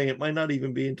people are saying it might not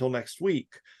even be until next week.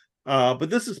 But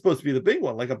this is supposed to be the big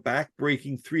one, like a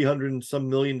back-breaking $300 and some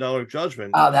million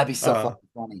judgment. Oh, that'd be so fucking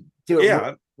funny.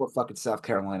 Dude, we're fucking South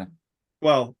Carolina.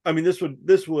 Well, I mean, this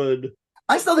would.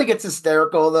 I still think it's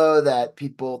hysterical though that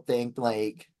people think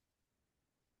like,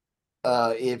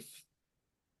 if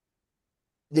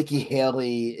Nikki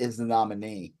Haley is the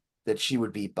nominee, that she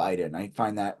would beat Biden. I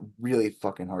find that really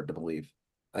fucking hard to believe.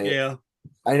 I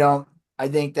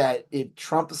think that if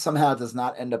Trump somehow does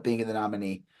not end up being the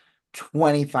nominee,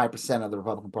 25% of the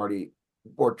Republican Party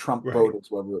or Trump voters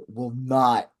will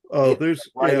not write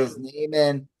his name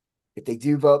in. If they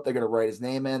do vote, they're going to write his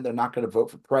name in. They're not going to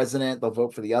vote for president. They'll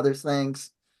vote for the other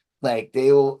things. Like,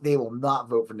 they will not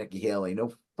vote for Nikki Haley.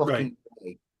 No fucking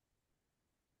way.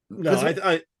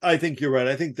 No, I think you're right.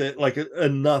 I think that like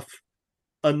enough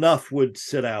would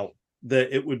sit out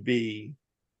that it would be.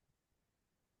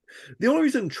 The only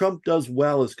reason Trump does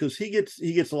well is because he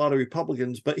gets a lot of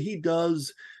Republicans, but he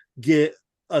does get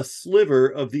a sliver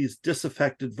of these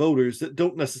disaffected voters that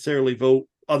don't necessarily vote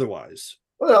otherwise.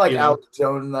 Well, they're like Alex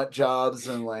Jones nut jobs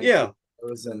and like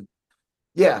fucking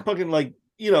like,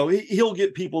 he'll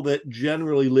get people that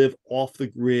generally live off the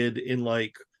grid in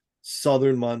like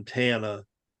southern Montana,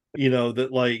 that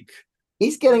like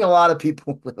he's getting a lot of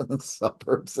people who live in the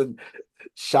suburbs and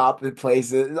shop in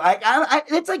places. Like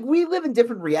it's like we live in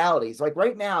different realities. Like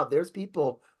right now, there's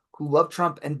people who love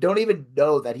Trump and don't even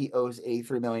know that he owes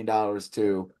 $83 million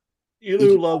to.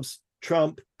 Who loves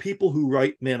Trump? People who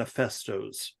write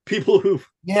manifestos. People who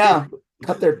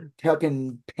cut their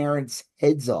fucking parents'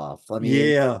 heads off. I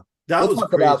mean, that was talk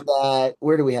crazy. About that.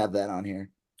 Where do we have that on here?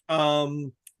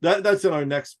 That's in our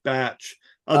next batch.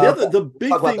 The big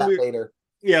talk thing about that later.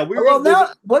 Yeah, if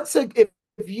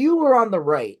you were on the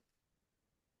right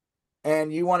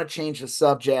and you want to change the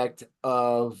subject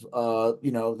of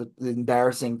the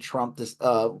embarrassing Trump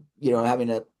having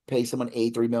to pay someone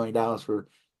 $83 million for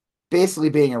basically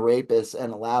being a rapist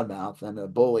and a loudmouth and a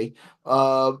bully,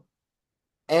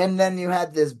 and then you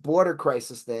had this border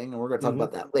crisis thing, and we're going to talk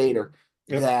about that later,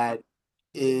 that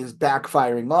is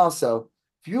backfiring also.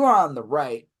 If you are on the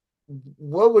right,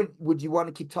 what would you want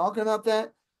to keep talking about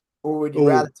that, or would you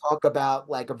rather talk about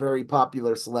like a very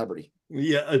popular celebrity?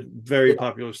 Yeah, a very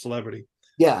popular celebrity.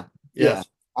 Yeah.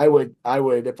 I would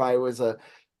if I was a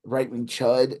right-wing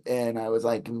chud and I was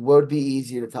like, what would be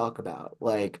easier to talk about?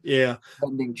 Like Yeah.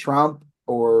 defending Trump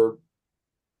or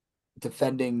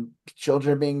defending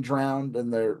children being drowned in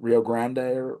the Rio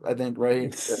Grande, I think,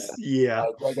 right? Yeah.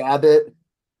 Greg Abbott,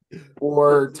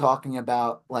 or talking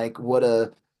about like what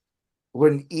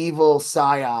an evil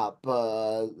psyop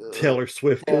Taylor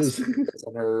Swift is.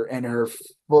 and her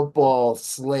football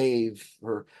slave,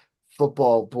 her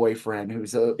football boyfriend,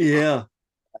 who's Yeah.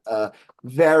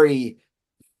 very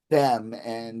them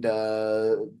and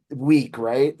weak,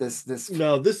 right?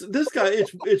 No, this guy,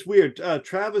 it's weird.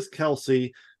 Travis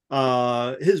Kelsey, he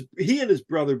and his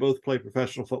brother both play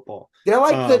professional football. They're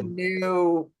like the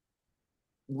new,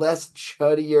 less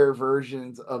chuddier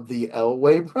versions of the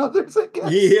Elway brothers, I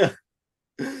guess. Yeah.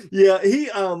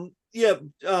 Yeah,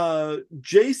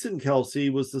 Jason Kelsey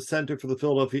was the center for the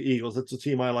Philadelphia Eagles. That's a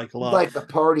team I like a lot. Like the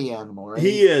party animal, right?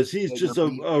 He is. He's like just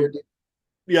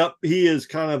yep, he is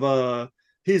kind of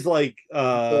he's like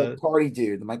the party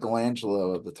dude, the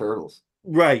Michelangelo of the Turtles.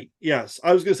 Right. Yes.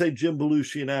 I was gonna say Jim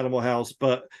Belushi in Animal House,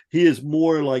 but he is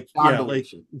more like John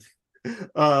Belushi.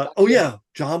 Like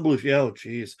John Belushi. Oh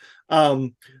geez.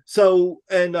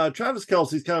 Travis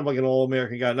Kelsey's kind of like an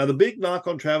all-American guy. Now the big knock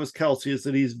on Travis Kelsey is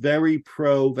that he's very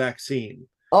pro-vaccine.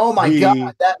 Oh my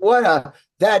God,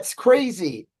 that's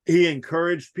crazy. He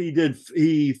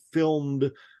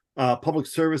filmed public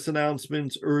service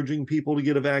announcements urging people to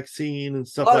get a vaccine and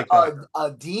stuff like that.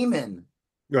 A demon.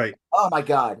 Right. Oh my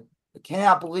God. I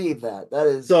cannot believe that. That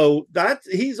is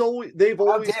they've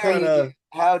always kind of,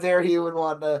 how dare he would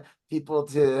want people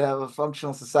to have a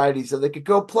functional society so they could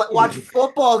go watch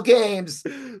football games.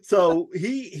 So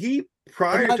he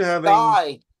prior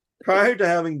to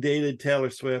having dated Taylor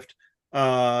Swift,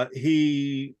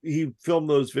 he filmed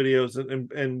those videos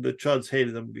and the chuds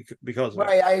hated them because of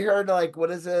right. it. I heard like,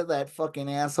 what is it, that fucking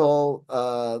asshole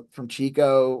from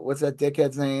Chico? What's that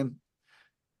dickhead's name?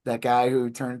 That guy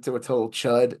who turned into a total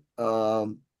chud.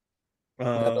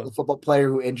 The football player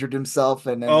who injured himself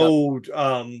and ended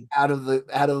up out of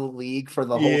the league for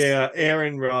the whole season.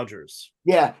 Aaron Rodgers.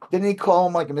 Yeah, didn't he call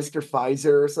him like a Mr.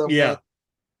 Pfizer or something? Yeah,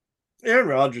 Aaron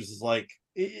Rodgers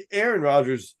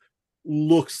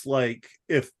looks like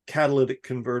if catalytic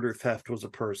converter theft was a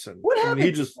person. What happened?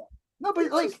 He just no,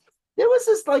 but like there was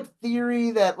this like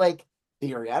theory.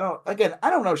 I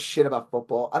don't know shit about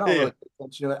football. I don't really pay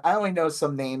attention to it. I only know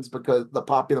some names because the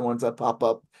popular ones that pop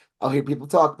up, I'll hear people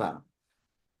talk about them.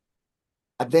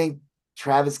 I think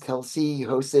Travis Kelsey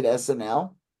hosted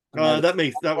SNL.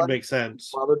 That would make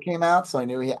sense. Brother came out, so I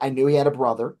knew he had a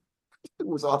brother who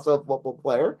was also a football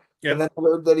player. Yep. And then I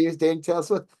heard that he was dating Taylor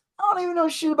Swift. I don't even know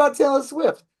shit about Taylor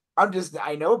Swift.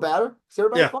 I know about her because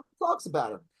everybody fucking talks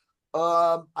about her.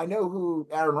 I know who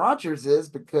Aaron Rodgers is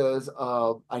because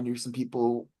I knew some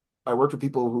people. I worked with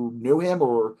people who knew him,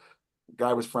 or the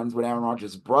guy was friends with Aaron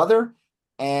Rodgers' brother,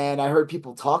 and I heard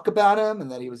people talk about him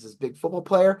and that he was this big football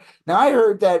player. Now I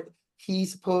heard that he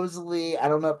supposedly, I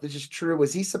don't know if this is true,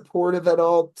 was he supportive at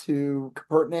all to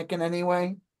Kaepernick in any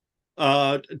way?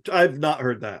 I've not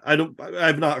heard that.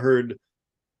 I've not heard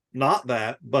not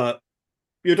that, but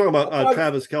you're talking about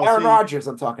Travis Kelsey. Aaron Rodgers,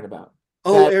 I'm talking about.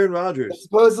 Aaron Rodgers.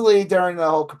 Supposedly during the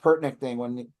whole Kaepernick thing,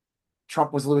 when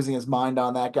Trump was losing his mind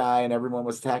on that guy and everyone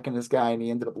was attacking this guy and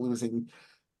he ended up losing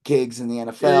gigs in the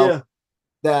NFL,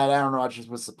 that Aaron Rodgers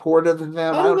was supportive of him.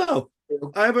 I don't know.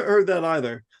 I haven't heard that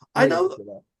either. I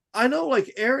know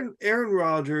like Aaron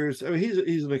Rodgers, I mean,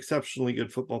 he's an exceptionally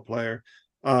good football player.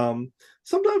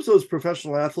 Sometimes those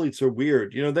professional athletes are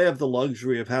weird. You know, they have the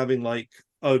luxury of having like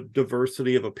a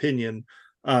diversity of opinion.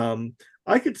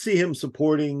 I could see him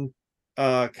supporting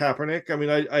Kaepernick. I mean,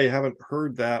 I haven't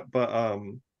heard that, but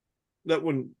that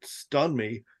wouldn't stun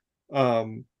me.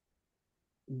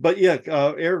 But yeah,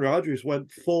 Aaron Rodgers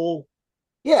went full.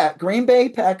 Yeah, Green Bay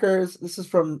Packers. This is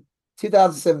from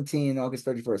 2017, August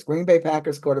 31st. Green Bay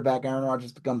Packers quarterback Aaron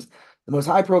Rodgers becomes the most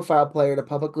high-profile player to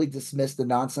publicly dismiss the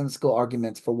nonsensical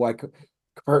arguments for why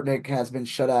Kaepernick has been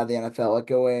shut out of the NFL,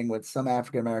 echoing what some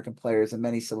African-American players and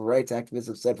many civil rights activists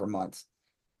have said for months.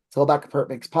 It's all about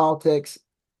Kaepernick's politics,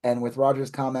 and with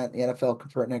Rodgers' comment, the NFL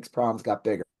Kaepernick's problems got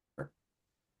bigger.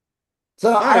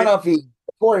 So I don't know if he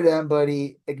supported him, but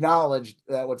he acknowledged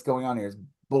that what's going on here is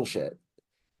bullshit.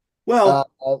 Well,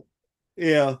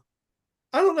 yeah.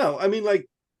 I don't know. I mean, like,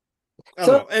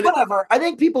 whatever. I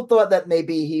think people thought that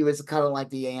maybe he was kind of like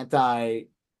the anti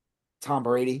Tom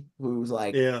Brady, who's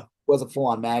like, was a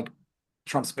full-on mag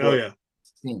Trump supporter.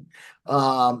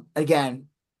 Again,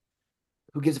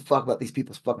 who gives a fuck about these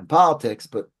people's fucking politics?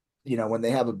 But you know, when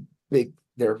they have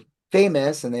they're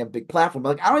famous and they have a big platform.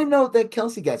 Like, I don't even know what that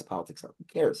Kelsey guy's politics are. Who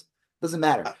cares? Doesn't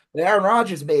matter. But Aaron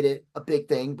Rodgers made it a big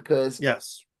thing because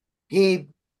yes, he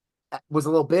was a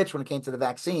little bitch when it came to the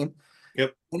vaccine.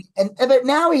 yep, And but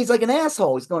now he's like an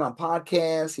asshole. He's going on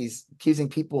podcasts. He's accusing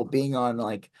people of being on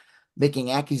like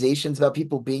making accusations about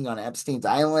people being on Epstein's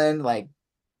island. Like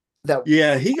that.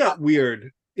 yeah. He got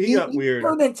weird. He got He weird.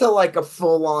 turned into like a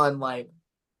full on like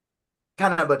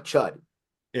kind of a chud.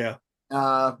 Yeah.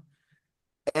 Uh,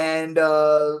 and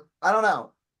I don't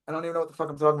know. I don't even know what the fuck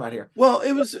I'm talking about here. Well,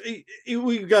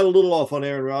 we got a little off on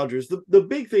Aaron Rodgers. The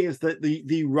big thing is that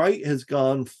the right has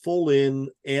gone full in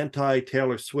anti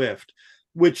Taylor Swift,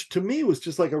 which to me was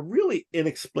just like a really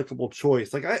inexplicable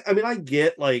choice. Like I mean I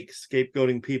get like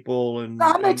scapegoating people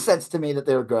That makes sense to me that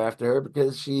they would go after her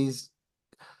because she's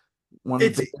one of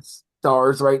it's the biggest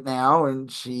stars right now, and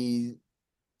it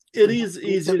is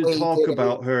easy to talk did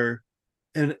about her,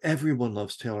 and everyone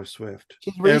loves Taylor Swift.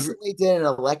 she recently did an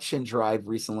election drive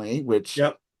recently, which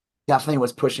Yep. definitely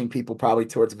was pushing people probably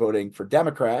towards voting for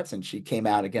Democrats, and she came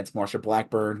out against Marsha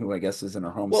Blackburn, who I guess is in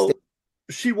her home state.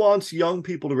 She wants young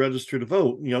people to register to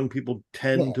vote. Young people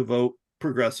tend to vote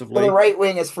progressively. So the right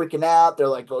wing is freaking out. They're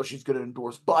like, "Oh, she's going to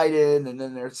endorse Biden," and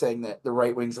then they're saying that the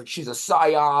right wing's like, "She's a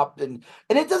psyop," and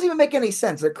it doesn't even make any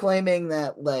sense. They're claiming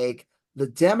that like the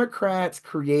Democrats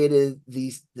created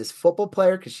this football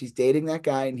player because she's dating that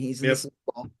guy, and he's in the Super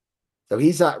Bowl. So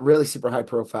he's not really super high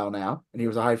profile now, and he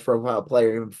was a high profile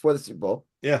player even before the Super Bowl.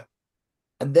 Yeah.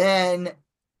 And then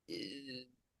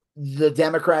the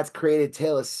Democrats created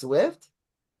Taylor Swift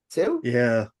too.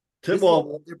 Yeah.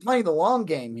 Well, they're playing the long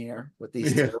game here with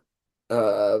these two.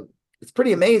 It's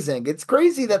pretty amazing. It's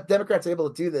crazy that Democrats are able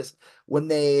to do this when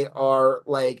they are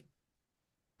like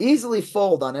easily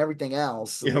fold on everything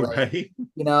else. Yeah, like, right.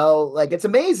 You know, like it's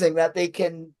amazing that they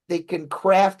can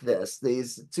craft this.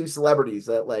 These two celebrities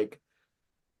that like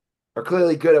are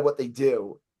clearly good at what they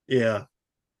do. Yeah.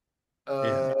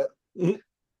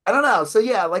 I don't know. So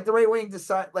yeah, like the right wing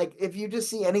decide like if you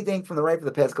just see anything from the right for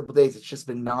the past couple of days, it's just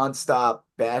been nonstop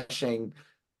bashing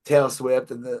Taylor Swift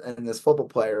and this football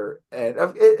player, and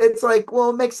it's like,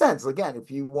 well, it makes sense. Again, if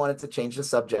you wanted to change the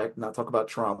subject, not talk about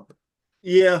Trump,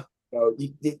 yeah,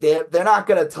 they're not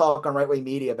going to talk on right wing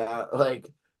media about like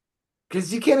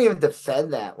because you can't even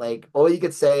defend that. Like all you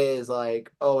could say is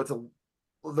like, oh,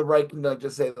 the right can like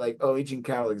just say like, oh, Eugene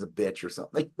Caroling's a bitch or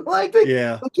something. Like they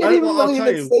can't even really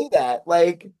even say that.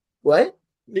 Like what?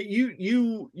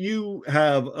 You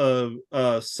have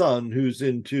a son who's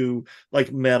into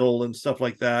like metal and stuff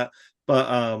like that, but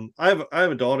I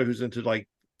have a daughter who's into like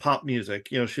pop music.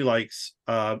 She likes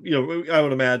I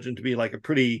would imagine to be like a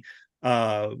pretty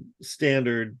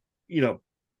standard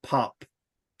pop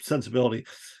sensibility.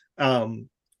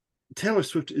 Taylor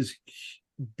Swift is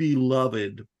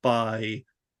beloved by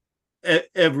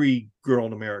every girl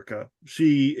in America.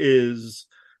 She is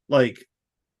like,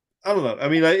 I don't know. I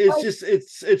mean,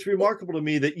 it's remarkable to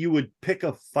me that you would pick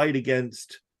a fight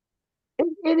against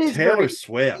it is Taylor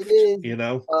Swift. It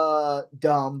is,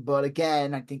 dumb, but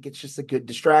again, I think it's just a good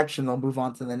distraction. They'll move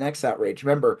on to the next outrage.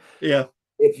 Remember,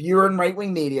 if you're in right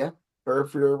wing media or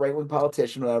if you're a right wing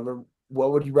politician, whatever,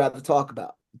 what would you rather talk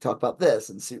about? You talk about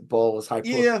this, and Super Bowl was high.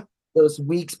 Those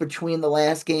weeks between the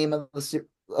last game of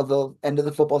the end of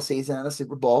the football season and the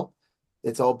Super Bowl,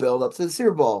 it's all build up to the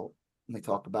Super Bowl, and they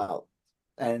talk about.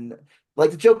 And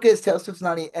like the joke is, Taylor Swift's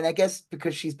not, and I guess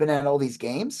because she's been at all these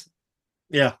games,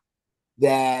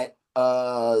 that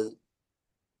because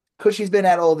she's been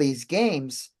at all these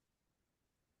games,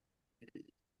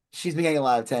 she's been getting a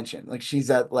lot of attention. Like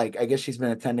she's at like I guess she's been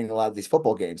attending a lot of these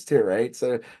football games too, right?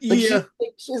 So like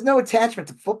she has no attachment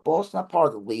to football. She's not part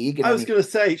of the league. I was going to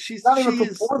say she's not even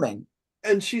performing,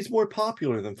 and she's more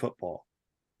popular than football.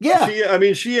 Yeah,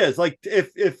 she is. Like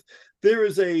if there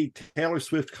is a Taylor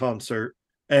Swift concert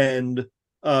and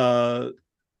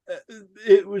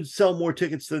it would sell more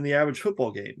tickets than the average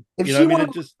football game. If she won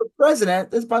for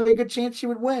president, there's probably a good chance she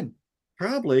would win.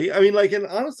 Probably. I mean, like, and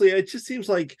honestly, it just seems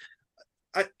like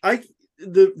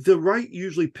the right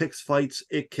usually picks fights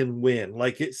it can win.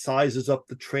 Like it sizes up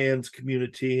the trans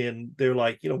community, and they're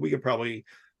like, we could probably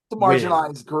the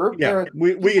marginalized group. Yeah,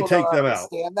 we can take them out.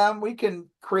 We can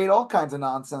create all kinds of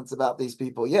nonsense about these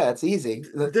people. Yeah, it's easy.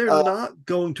 They're not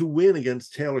going to win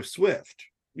against Taylor Swift.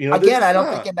 Again, I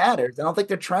don't think it matters. I don't think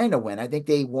they're trying to win. I think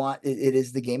they want it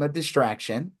is the game of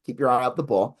distraction. Keep your eye out the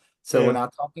ball. So we're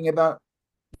not talking about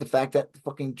the fact that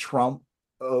fucking Trump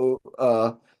it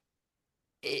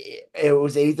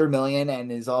was 83 million and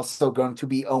is also going to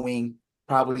be owing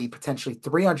probably potentially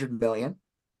 300 million.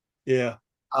 Yeah.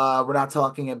 We're not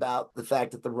talking about the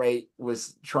fact that the right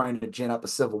was trying to gin up a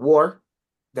civil war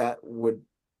that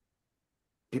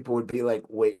people would be like,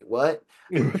 wait, what?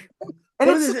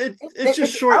 And but it's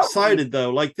just short-sighted, outrage. though.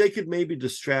 Like, they could maybe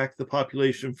distract the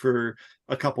population for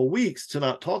a couple weeks to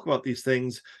not talk about these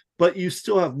things, but you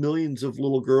still have millions of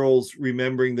little girls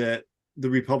remembering that the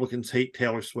Republicans hate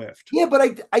Taylor Swift. Yeah,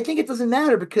 but I think it doesn't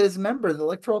matter because remember, the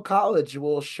Electoral College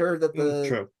will assure that the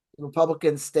True.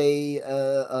 Republicans stay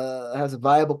has a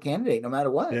viable candidate no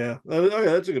matter what. Yeah. Okay,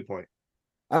 that's a good point.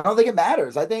 I don't think it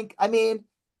matters. I mean,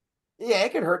 yeah,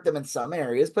 it could hurt them in some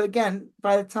areas, but again,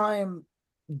 by the time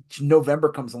November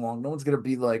comes along, no one's gonna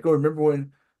be like, "Oh, remember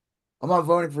when I'm not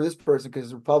voting for this person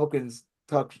because Republicans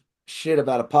talk shit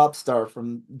about a pop star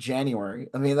from January."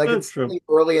 I mean, like That's it's true.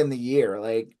 early in the year,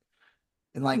 like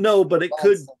and like No, but it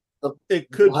could we'll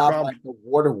have prompt like the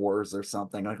water wars or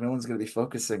something. Like no one's gonna be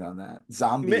focusing on that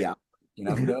zombie out. Who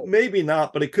knows? maybe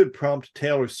not, but it could prompt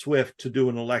Taylor Swift to do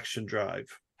an election drive.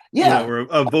 Yeah, or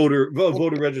a voter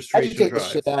registration educate the drive.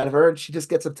 shit out of her, and she just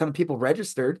gets a ton of people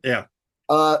registered. Yeah.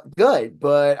 Good,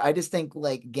 but I just think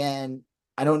like again,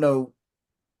 I don't know.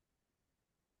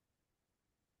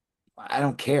 I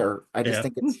don't care. I just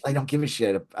think I don't give a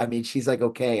shit. I mean, she's like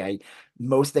okay.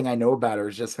 Most thing I know about her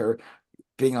is just her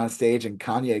being on stage and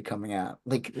Kanye coming out.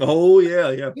 Like, oh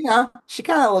yeah. Yeah, she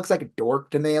kind of looks like a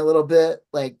dork to me a little bit.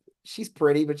 Like she's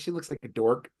pretty, but she looks like a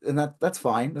dork, and that's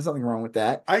fine. There's nothing wrong with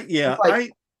that.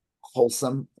 Like,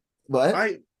 wholesome. What?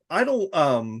 I don't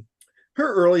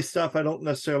her early stuff I don't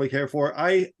necessarily care for.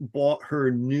 I bought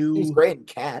her new She's great in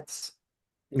Cats.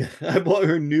 I bought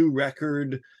her new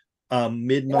record,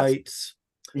 Midnights.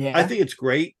 Yeah. I think it's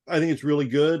great. I think it's really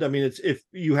good. I mean, it's if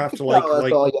you have to like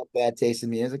all you have bad taste in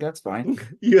music, that's fine.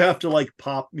 You have to like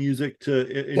pop music to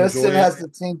enjoy Justin it. has the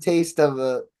same taste of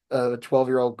a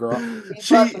 12-year-old girl.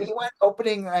 He went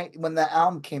opening night when the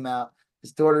album came out.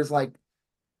 His daughter's like,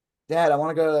 Dad, I want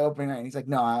to go to the opening night. And he's like,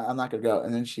 no, I'm not gonna go.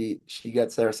 And then she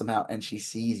gets there somehow and she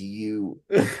sees you.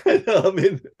 I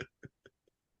mean,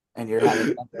 and you're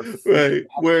having right,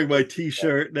 wearing my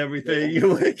t-shirt and everything.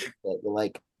 You're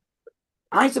like,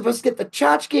 I'm supposed to get the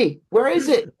tchotchke. Where is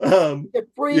it?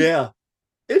 Free. Yeah,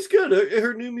 it's good.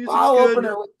 Her new music's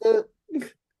good.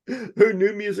 Her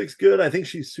new music's good. I think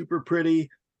she's super pretty.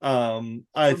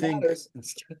 I think.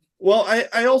 Well,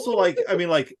 I also like. I mean,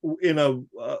 like in a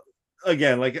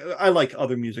again, like I like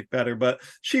other music better, but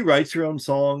she writes her own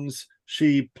songs.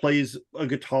 She plays a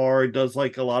guitar, does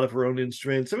like a lot of her own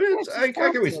instruments. I mean, I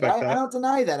can respect that. I don't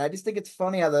deny that. I just think it's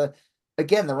funny how the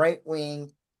right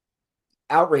wing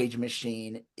outrage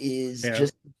machine is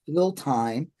just fill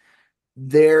time.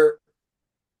 The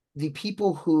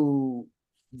people who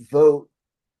vote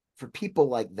for people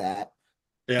like that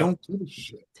don't give a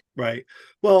shit. Right.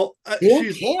 Well, they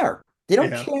don't care. They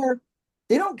don't care.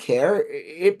 They don't care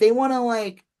if they want to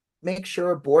like make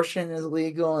sure abortion is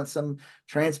legal and some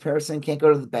trans person can't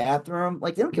go to the bathroom.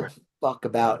 Like they don't give a fuck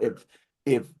about if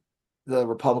the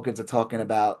Republicans are talking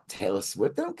about Taylor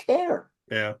Swift. They don't care.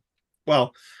 Yeah.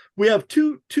 Well, we have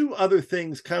two other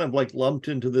things kind of like lumped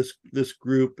into this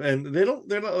group, and they're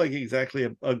not like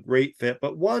exactly a great fit,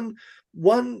 but one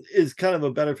is kind of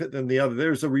a better fit than the other.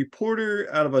 There's a reporter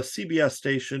out of a CBS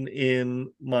station in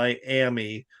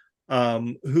Miami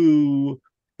who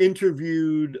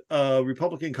interviewed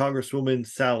Republican Congresswoman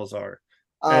Salazar.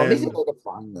 Maybe I can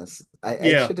find this. I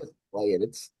should just play it.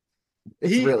 It's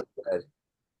really good.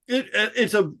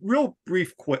 It's a real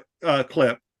brief clip.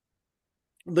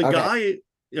 The guy,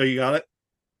 you got it?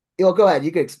 Go ahead.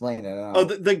 You can explain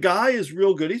it. The guy is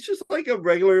real good. He's just like a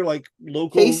regular, like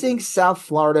local. Facing South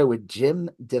Florida with Jim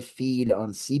DeFeed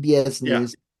on CBS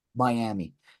News,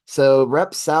 Miami. So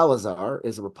Rep Salazar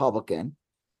is a Republican,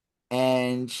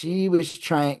 and she was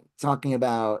talking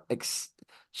about.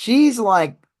 She's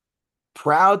like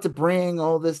proud to bring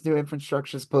all this new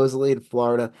infrastructure supposedly to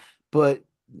Florida, but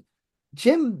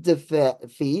Jim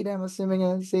DeFeed, I'm assuming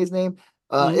I say his name.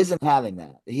 Isn't having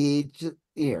that. He just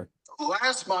here.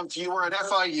 Last month, you were at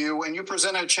FIU and you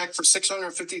presented a check for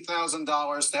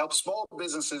 $650,000 to help small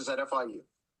businesses at FIU.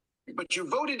 But you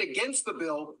voted against the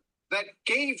bill that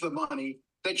gave the money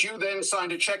that you then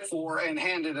signed a check for and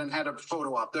handed and had a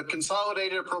photo op, the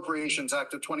Consolidated Appropriations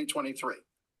Act of 2023,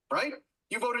 right?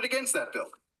 You voted against that bill.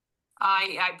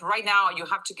 I right now, you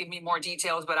have to give me more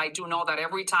details, but I do know that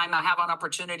every time I have an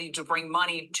opportunity to bring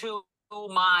money to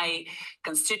my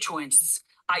constituents,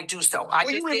 I do so. I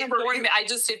just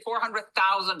did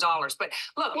 $400,000. But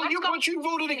look, you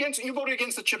voted against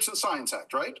the Chips and Science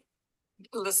Act, right?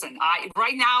 Listen,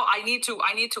 right now I need to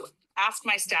ask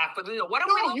my staff, but what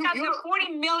do we look at the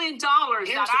 $40 million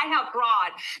that I have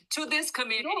brought to this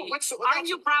community? Aren't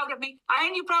you proud of me?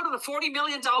 Aren't you proud of the $40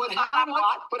 million that I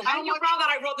brought? Aren't you proud that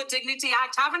I wrote the Dignity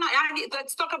Act? Haven't I?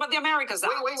 Let's talk about the Americas.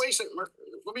 Wait a second.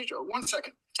 Let me 1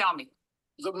 second. Tell me.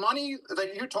 the money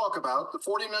that you talk about, the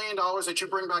 $40 million that you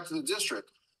bring back to the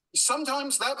district,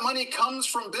 sometimes that money comes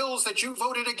from bills that you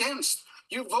voted against.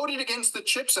 You voted against the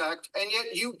CHIPS Act, and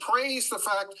yet you praise the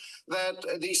fact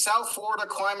that the South Florida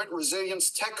Climate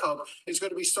Resilience Tech Hub is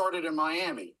going to be started in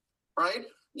Miami, right?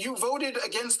 You voted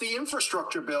against the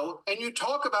infrastructure bill, and you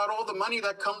talk about all the money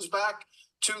that comes back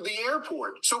to the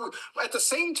airport. So at the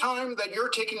same time that you're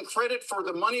taking credit for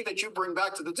the money that you bring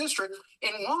back to the district,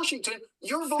 in Washington,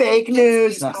 you're voting Fake against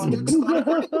news. these projects that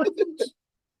are news.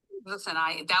 Listen,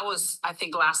 that was, I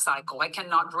think, last cycle. I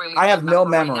cannot really. I have no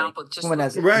remember right memory. now, but just Woman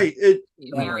has Right.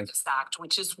 America's Act,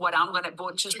 which is what I'm going to,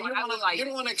 which is So what you I would like.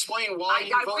 don't want to explain why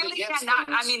you I voted really against cannot.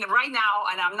 things? I mean, right now,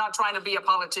 and I'm not trying to be a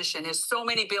politician. There's so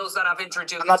many bills that I've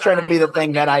introduced. I'm not trying to be the and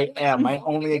thing that I am. My I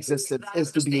only existence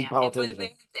is to be a politician.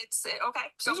 It's okay.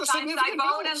 Those are Sometimes I significant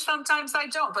vote and bills. sometimes I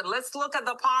don't. But let's look at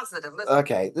the positive.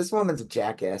 Okay, this woman's a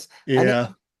jackass. Yeah.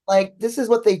 Like, this is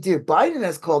what they do. Biden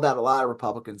has called out a lot of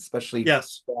Republicans, especially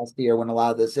Yes. last year when a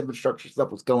lot of this infrastructure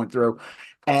stuff was going through.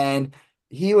 And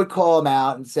he would call them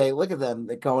out and say, look at them.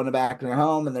 They're going back to their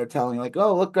home and they're telling you, like,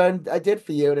 oh, look, I did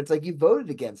for you. And it's like, you voted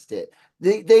against it.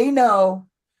 They know.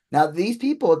 Now, these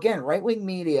people, again, right-wing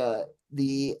media,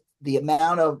 the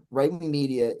amount of right-wing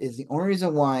media is the only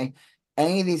reason why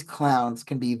any of these clowns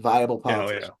can be viable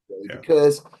politicians. Yeah.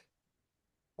 Because,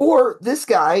 or this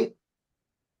guy,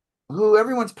 who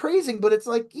everyone's praising, but it's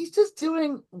like he's just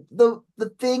doing the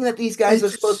thing that these guys are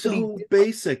supposed to be doing.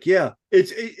 Basic. Yeah,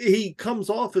 he comes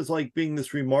off as like being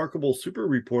this remarkable super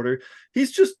reporter.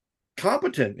 He's just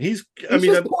competent. He's just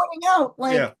pointing out,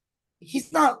 like,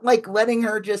 he's not like letting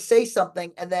her just say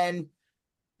something and then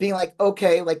being like,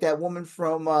 okay, like that woman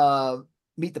from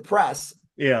Meet the Press.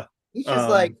 Yeah, he's just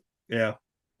like, yeah,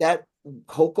 that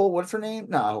Hochul, what's her name?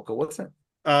 No, Hochul, what's her?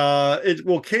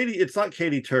 Katie, it's not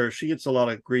Katie Tur. She gets a lot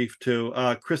of grief too.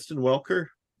 Kristen Welker.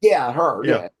 Yeah, her.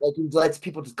 Yeah. Like, he lets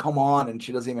people just come on and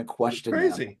she doesn't even question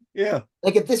crazy. them. Yeah.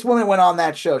 Like, if this woman went on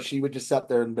that show, she would just sit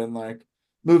there and been like,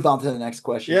 moved on to the next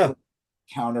question. Yeah.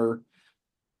 Counter.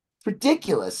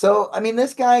 Ridiculous. So, I mean,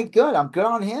 this guy, good. I'm good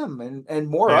on him and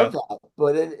more of that.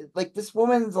 But like, this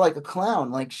woman's like a clown.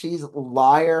 Like, she's a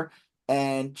liar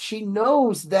and she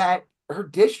knows that her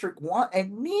district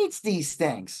and needs these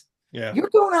things. Yeah. You're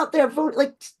going out there voting.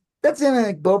 Like, that's in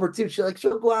like Bober too. She'll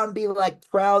go out and be like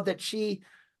proud that she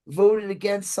voted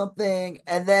against something.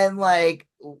 And then, like,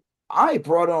 I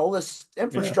brought all this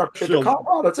infrastructure to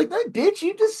Colorado. It's like, that bitch,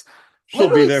 you just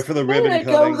she'll be there for the ribbon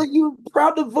cutting. That you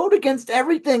proud to vote against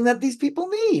everything that these people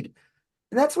need.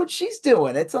 And that's what she's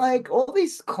doing. It's like all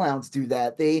these clowns do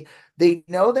that. They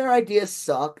know their ideas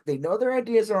suck. They know their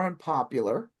ideas are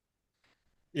unpopular.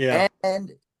 Yeah.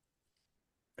 And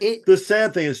the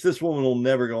sad thing is this woman will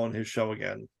never go on his show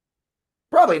again.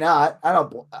 Probably not. I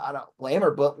don't blame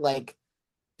her, but like,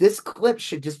 this clip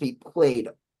should just be played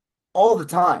all the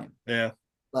time. Yeah.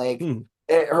 Like,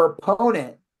 her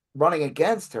opponent running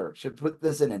against her should put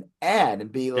this in an ad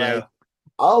and be like,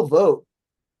 I'll vote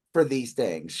for these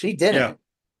things. She didn't.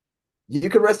 You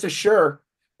could rest assured.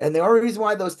 And the only reason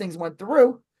why those things went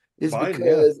through is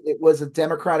because it was a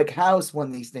Democratic House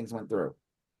when these things went through.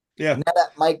 Yeah. Now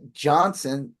that Mike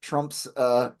Johnson, Trump's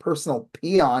personal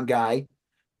peon guy,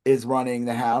 is running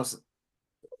the House.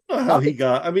 I don't know how he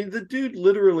got. I mean, the dude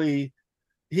literally,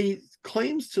 he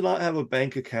claims to not have a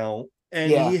bank account,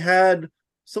 and he had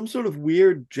some sort of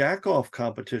weird jack-off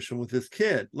competition with his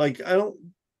kid. Like, I don't.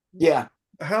 Yeah.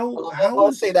 How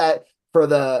I'll say that for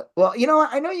the. Well, you know what?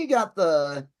 I know you got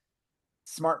the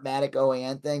Smartmatic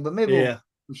OAN thing, but maybe we'll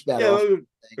push that off.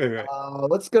 Right.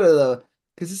 Let's go to the,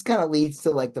 because this kind of leads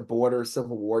to like the border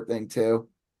Civil War thing too.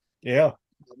 Yeah.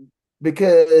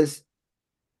 Because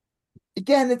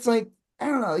again, it's like, I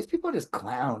don't know, these people are just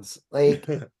clowns. Like,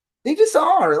 they just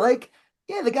are. Like,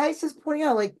 yeah, the guy's just pointing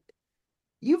out, like,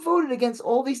 you voted against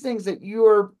all these things that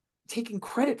you're taking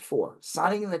credit for,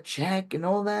 signing the check and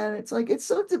all that. It's like, it's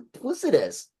so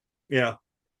duplicitous. Yeah.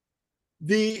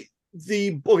 Okay,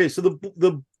 so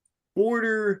the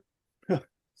border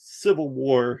Civil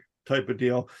War type of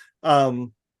deal.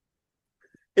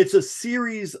 It's a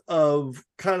series of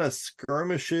kind of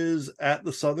skirmishes at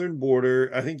the southern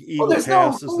border. I think Eagle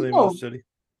Pass is the name of the city.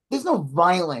 There's no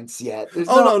violence yet.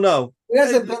 No. There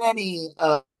hasn't been any.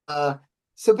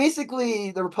 So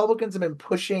basically, the Republicans have been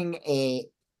pushing a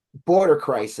border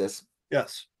crisis.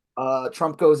 Yes.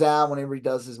 Trump goes out whenever he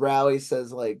does his rally,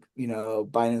 says, like, you know,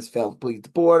 Biden has failed to police the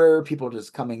border. People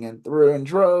just coming in through in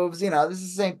droves. You know, this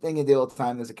is the same thing you do all the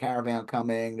time. There's a caravan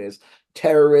coming. There's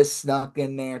terrorists snuck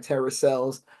in there, terrorist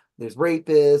cells. There's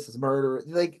rapists, there's murderers.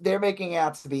 Like, they're making it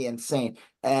out to be insane.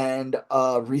 And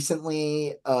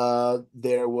recently,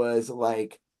 there was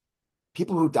like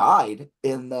people who died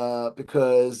in the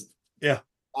because Yeah.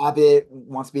 Abbott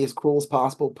wants to be as cruel as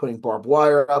possible, putting barbed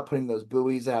wire up, putting those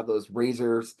buoys that have those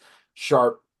razors,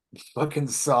 sharp fucking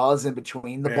saws in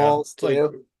between the balls It's like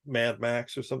too. Mad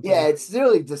Max or something. Yeah, it's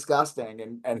really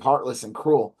disgusting and heartless and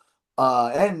cruel.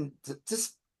 And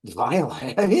just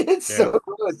violent. I mean, it's so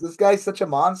gross. This guy's such a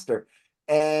monster.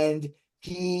 And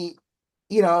he,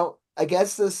 I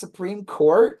guess the Supreme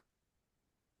Court.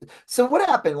 So what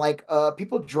happened? Like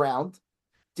people drowned.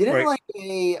 Didn't Right. like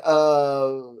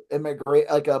a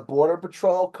immigrate like a border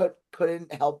patrol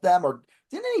couldn't help them, or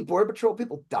didn't any border patrol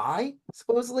people die?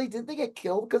 Supposedly, didn't they get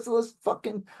killed because of this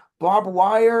fucking barbed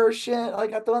wire shit?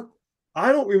 Like I thought.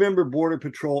 I don't remember border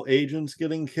patrol agents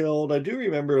getting killed. I do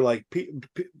remember like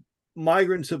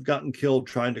migrants have gotten killed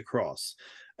trying to cross,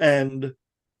 and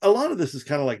a lot of this is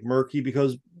kind of like murky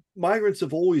because migrants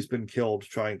have always been killed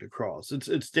trying to cross.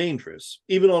 It's dangerous,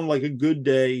 even on like a good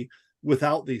day.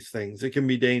 Without these things, it can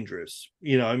be dangerous.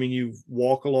 I mean, you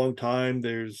walk a long time.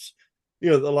 There's,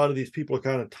 a lot of these people are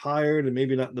kind of tired and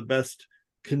maybe not in the best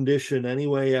condition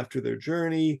anyway after their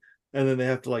journey, and then they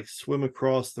have to like swim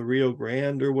across the Rio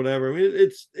Grande or whatever. I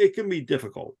mean, it can be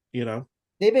difficult.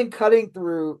 They've been cutting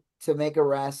through to make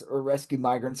arrests or rescue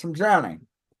migrants from drowning.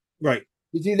 Right.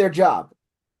 To do their job.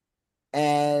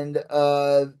 And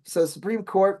so Supreme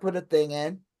Court put a thing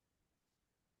in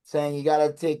saying you got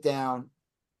to take down.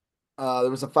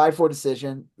 There was a 5-4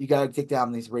 decision. You got to take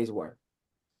down these razor wire.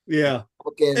 Yeah.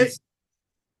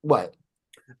 What?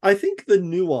 I think the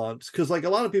nuance, because like a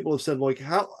lot of people have said, like,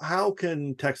 how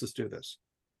can Texas do this?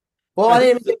 Well, I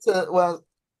didn't get to. Well,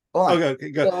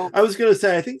 okay, good. So, I was going to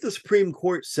say, I think the Supreme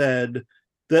Court said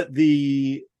that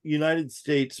the United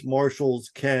States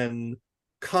Marshals can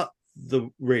cut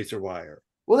the razor wire.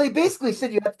 Well, they basically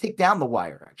said you have to take down the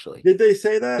wire. Actually, did they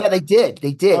say that? Yeah, they did.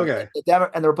 They did. Okay.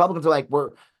 And the Republicans are like,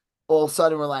 all of a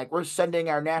sudden, we're sending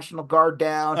our National Guard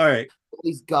down. All right. All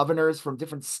these governors from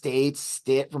different states,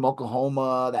 from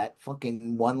Oklahoma, that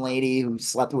fucking one lady who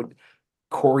slept with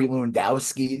Corey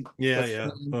Lewandowski. Yeah.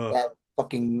 That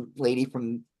fucking lady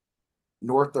from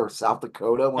North or South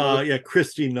Dakota. Yeah,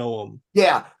 Christy Noem.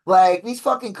 Yeah, like these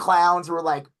fucking clowns were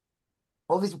like,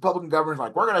 all these Republican governors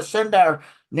like, we're gonna send our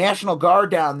National Guard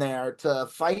down there to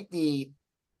fight the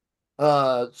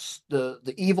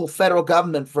evil federal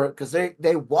government because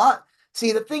they want.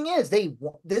 See, the thing is,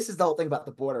 this is the whole thing about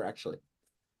the border. Actually,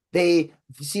 the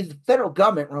federal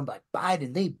government run by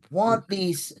Biden. They want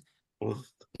these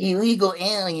illegal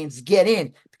aliens to get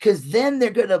in because then they're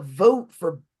gonna vote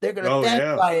for. They're gonna thank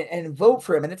Biden and vote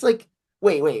for him. And it's like,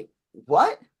 wait,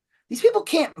 what? These people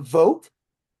can't vote.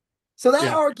 So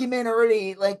that argument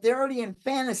already, like, they're already in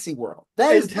fantasy world.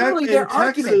 That is literally their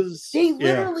argument. They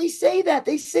literally say that.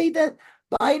 They say that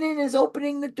Biden is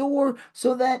opening the door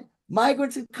so that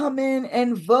migrants can come in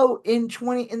and vote in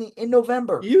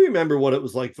November. You remember what it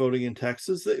was like voting in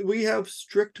Texas? We have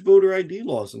strict voter ID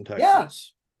laws in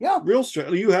Texas. Yeah. Real strict.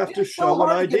 You have to show an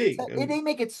ID. They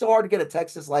make it so hard to get a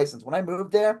Texas license. When I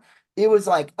moved there, it was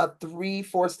like a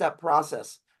 3-4 step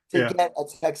process to get a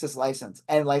Texas license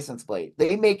and license plate.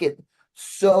 They make it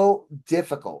so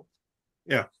difficult.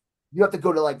 Yeah. You have to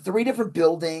go to like 3 different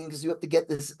buildings. You have to get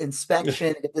this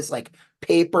inspection, get this like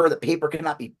paper. The paper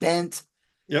cannot be bent.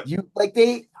 Yep.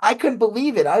 I couldn't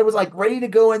believe it. I was like ready to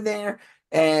go in there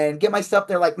and get my stuff.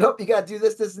 They're like, nope, you got to do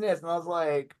this, this, and this. And I was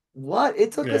like, what?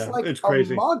 It took us like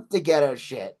a month to get our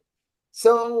shit.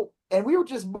 So, and we were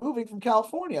just moving from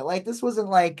California. Like, this wasn't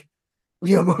like,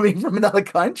 moving from another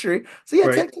country. So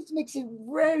Texas makes it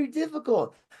very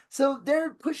difficult. So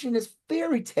they're pushing this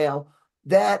fairy tale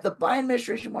that the Biden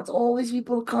administration wants all these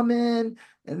people to come in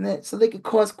and that so they could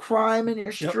cause crime in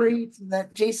your streets, and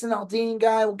that Jason Aldean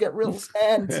guy will get real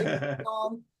sad and sing a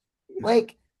song.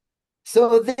 Like,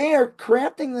 so they're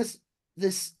crafting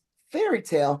this fairy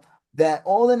tale that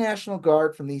all the National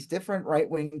Guard from these different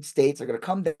right-wing states are going to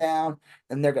come down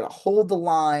and they're going to hold the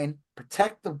line,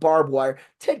 protect the barbed wire.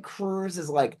 Ted Cruz is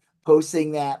like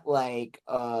posting that, like,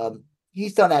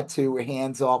 he's done that too, where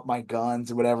hands off my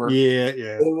guns or whatever. Yeah.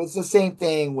 It was the same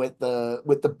thing with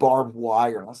the barbed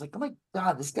wire. And I was like, oh my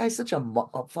God, this guy's such a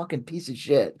fucking piece of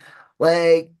shit.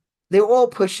 Like, they were all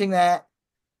pushing that.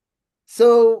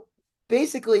 So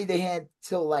basically they had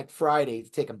till like Friday to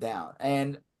take him down.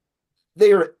 And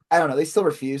I don't know, they still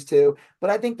refuse to, but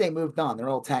I think they moved on. They're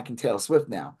all attacking Taylor Swift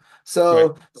now.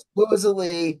 So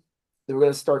supposedly they were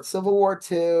going to start Civil War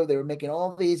II. They were making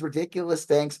all these ridiculous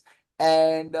things.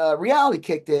 And reality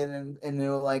kicked in, and they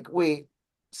were like, wait,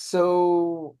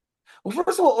 so, well,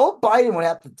 first of all Biden would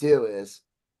have to do is,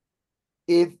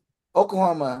 if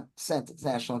Oklahoma sent its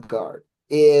National Guard,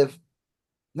 if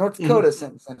North Dakota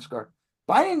sent its National Guard,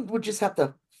 Biden would just have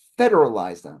to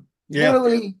federalize them. Yeah.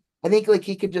 Literally, I think like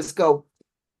he could just go,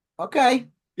 okay.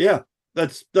 Yeah,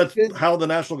 that's how the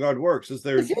National Guard works. Is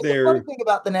Here's the funny thing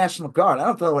about the National Guard. I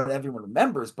don't know what everyone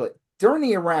remembers, but during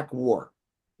the Iraq War,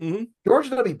 George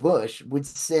W. Bush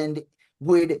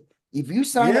if you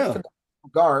sign up for the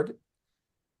National Guard,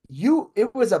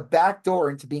 it was a back door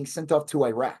into being sent off to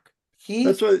Iraq.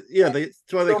 That's why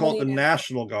they call it the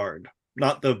National Guard,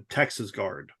 not the Texas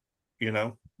Guard. You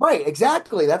know, right?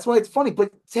 Exactly. That's why it's funny.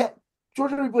 But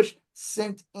George W. Bush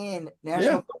sent in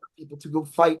National Guard people to go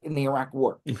fight in the Iraq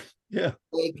War. Yeah,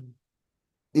 like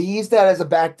they used that as a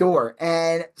back door,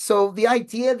 and so the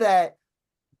idea that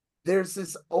there's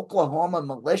this Oklahoma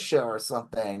militia or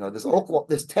something, or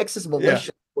this Texas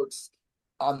militia works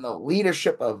on the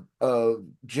leadership of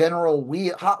General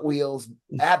Hot Wheels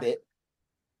Abbott.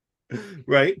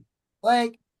 Right.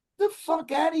 Like, the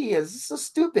fuck out of here. This is so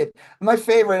stupid. My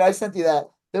favorite, I sent you that.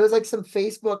 There was like some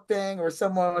Facebook thing where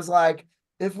someone was like,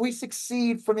 if we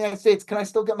succeed from the United States, can I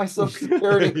still get my Social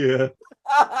Security? Yeah.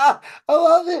 I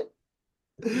love it.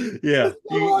 Yeah.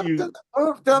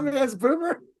 Dumbass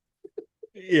boomer.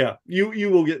 Yeah, you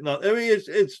will get nothing. I mean,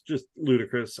 it's just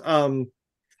ludicrous. No,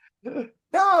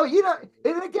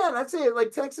 and again, I'd say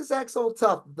like Texas acts all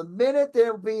tough. The minute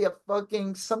there'll be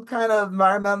some kind of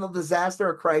environmental disaster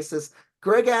or crisis,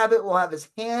 Greg Abbott will have his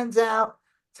hands out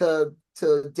to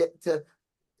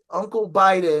Uncle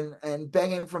Biden and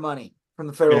begging for money from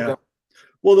the federal government.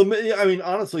 Well, I mean,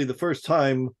 honestly, the first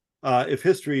time, if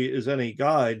history is any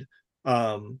guide,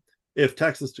 if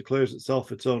Texas declares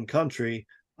itself its own country,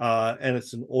 and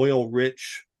it's an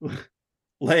oil-rich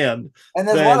land, and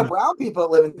there's a lot of brown people that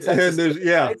live in Texas.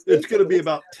 And it's going to be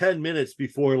about 10 minutes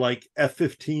before like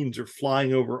F-15s are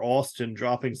flying over Austin,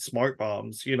 dropping smart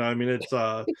bombs. You know, I mean,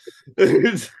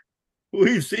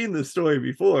 we've seen this story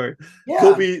before.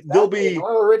 Yeah, they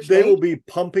will be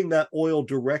pumping that oil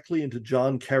directly into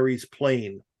John Kerry's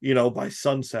plane, by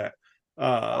sunset.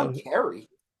 John Kerry.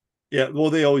 Yeah, well,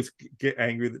 they always get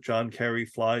angry that John Kerry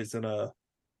flies in a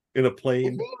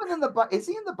plane. Is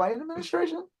he in the Biden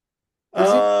administration?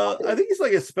 I think he's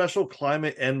like a special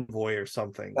climate envoy or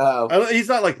something. He's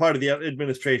not like part of the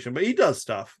administration, but he does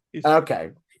stuff. Okay.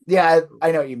 Yeah,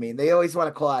 I know what you mean. They always want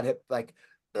to call out him like,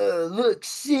 look,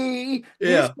 see,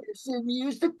 this person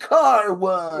used a car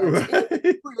once.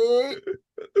 Right.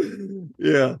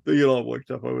 Yeah, they get all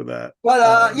worked up over that.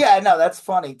 But no, that's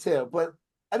funny too. But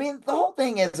I mean, the whole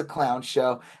thing is a clown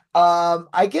show.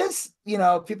 I guess,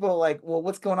 people are like, well,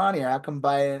 what's going on here? How come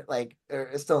Biden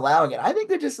is still allowing it? I think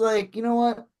they're just like, you know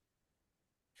what?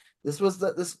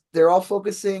 They're all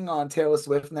focusing on Taylor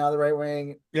Swift now, the right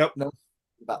wing. Yep. No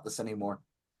about this anymore.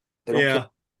 They don't care.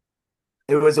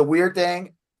 It was a weird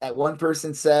thing that one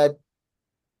person said,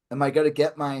 am I going to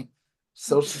get my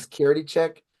Social Security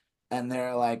check? And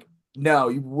they're like, no,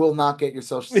 you will not get your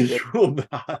Social Security. You will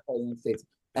not.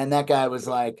 And that guy was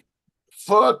like,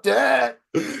 fuck that.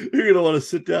 You're going to want to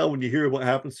sit down when you hear what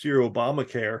happens to your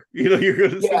Obamacare. You're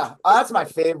going to that's my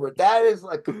favorite. That is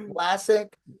like a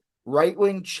classic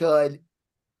right-wing chud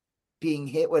being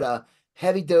hit with a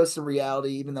heavy dose of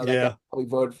reality, even though that guy probably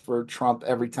voted for Trump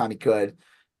every time he could.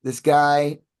 This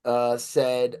guy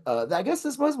said, I guess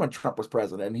this was when Trump was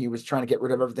president, and he was trying to get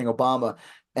rid of everything Obama.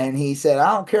 And he said,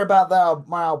 I don't care about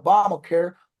my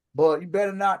Obamacare, but you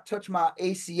better not touch my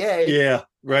ACA. Yeah,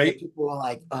 right. And people were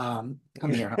like, come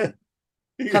here, honey.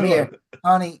 Come here,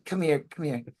 honey. Come here.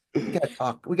 We gotta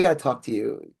talk. We gotta talk to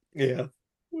you. Yeah.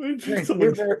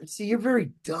 You're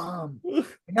very dumb. You're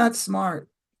not smart.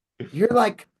 You're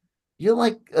like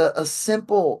a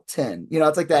simpleton.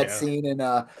 It's like that scene in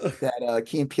that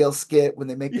Key and Peele skit when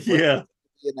they make the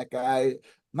and that guy.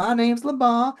 My name's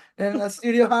Lamar, and the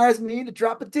studio hires me to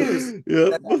drop a deuce. Yep.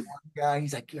 And that one guy,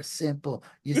 he's like, "You're simple.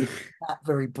 You're not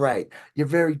very bright. You're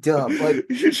very dumb."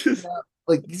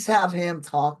 Like, just have him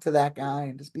talk to that guy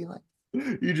and just be like,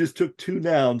 "You just took two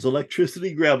nouns,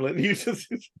 electricity, gremlin.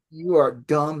 You are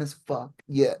dumb as fuck."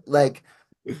 Yeah, like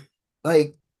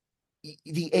the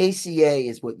ACA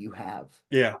is what you have.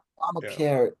 Yeah,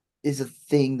 Obamacare is a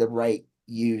thing the right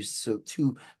used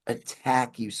to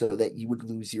attack you so that you would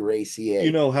lose your ACA.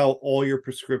 You know how all your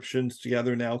prescriptions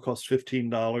together now cost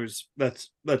 $15? That's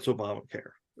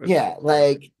Obamacare.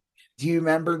 Do you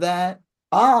remember that?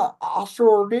 I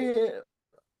sure did.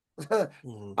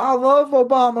 I love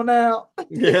Obama now.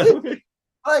 Yeah.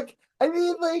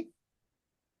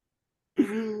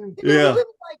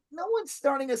 No one's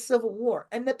starting a civil war,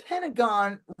 and the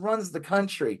Pentagon runs the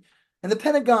country. And the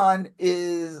Pentagon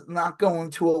is not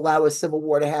going to allow a civil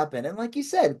war to happen. And like you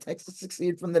said, Texas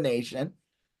seceded from the nation.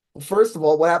 Well, first of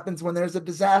all, what happens when there's a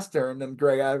disaster? And then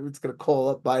Greg Abbott going to call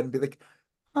up Biden and be like,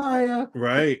 hi.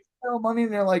 Right. no money,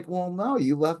 and they're like, well, no,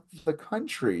 you left the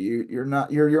country. You're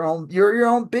not. You're your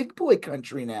own big boy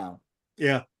country now.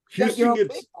 Yeah, You got your Houston own big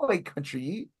gets boy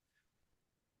country.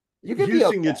 You could be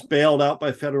Houston okay. gets bailed out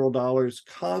by federal dollars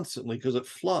constantly because it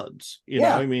floods. You know,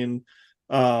 Yeah. I mean,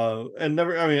 and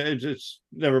never. I mean, it's just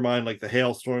never mind like the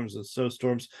hailstorms and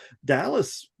snowstorms.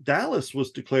 Dallas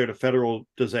was declared a federal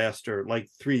disaster like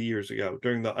 3 years ago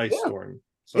during the ice Yeah. storm.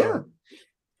 So, Yeah.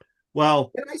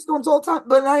 well, And ice storms all the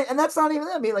time, and that's not even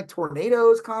that. I mean, like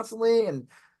tornadoes constantly, and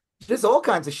just all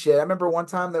kinds of shit. I remember one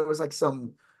time there was like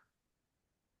some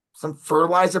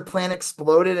fertilizer plant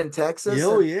exploded in Texas.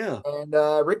 oh yeah, And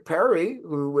Rick Perry,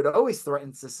 who would always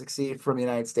threaten to secede from the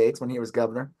United States when he was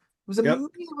governor, was Yep.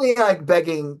 immediately like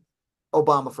begging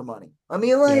Obama for money. I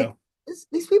mean, like Yeah.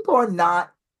 these people are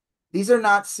not. These are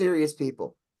not serious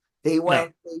people. They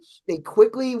went. They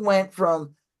quickly went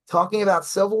from talking about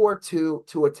Civil War II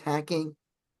to attacking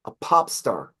a pop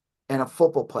star and a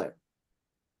football player.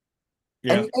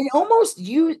 yeah, And almost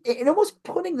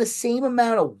putting the same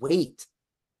amount of weight.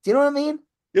 Do you know what I mean?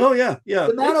 oh yeah, yeah.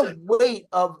 The amount of weight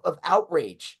of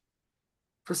outrage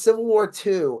for Civil War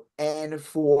II and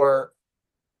for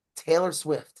Taylor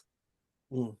Swift.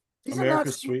 These America's are not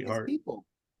sweetheart people.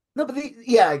 No, but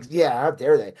how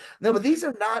dare they? No, but these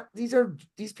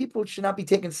people should not be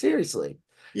taken seriously.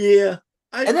 Yeah.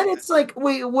 And then it's like,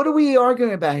 wait, what are we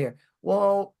arguing about here?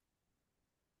 Well,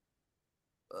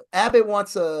 Abbott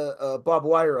wants a barbed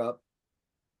wire up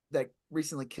that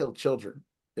recently killed children.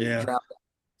 Yeah. Drowned.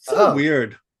 So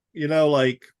weird. You know,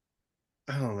 like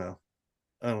I don't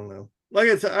know. Like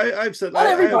I said, I've said not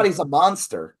everybody's a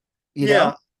monster. You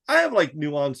know? I have like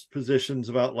nuanced positions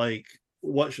about like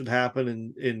what should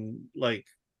happen in like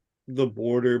the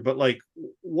border, but like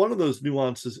one of those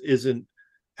nuances isn't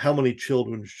how many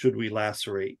children should we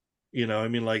lacerate. You know, I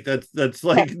mean, like that's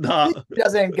like not it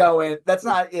doesn't go in. That's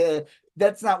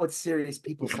not what serious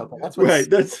people talk about. That's what right.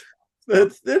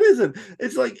 That isn't.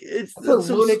 It's like it's so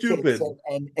stupid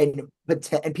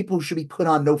and people who should be put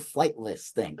on no-flight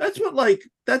list thing.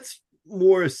 That's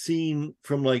more a scene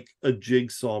from like a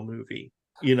Jigsaw movie,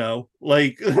 you know,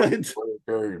 like it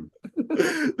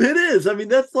is. I mean,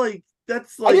 that's like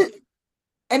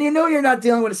and you know you're not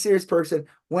dealing with a serious person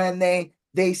when they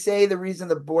say the reason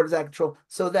the border's out of control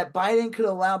so that Biden could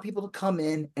allow people to come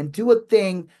in and do a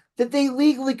thing that they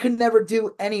legally could never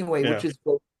do anyway, which is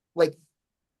like.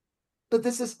 But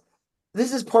this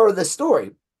is part of the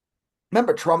story.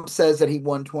 Remember, Trump says that he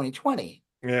won 2020.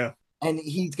 Yeah. And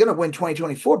he's going to win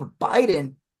 2024. But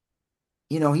Biden,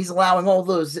 he's allowing all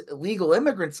those illegal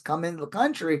immigrants come into the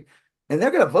country, and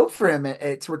they're going to vote for him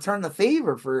to return the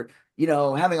favor for,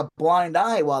 having a blind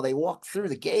eye while they walk through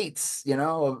the gates,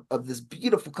 of this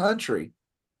beautiful country.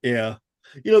 Yeah.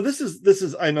 This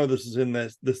is I know this is in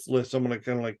this list. I'm going to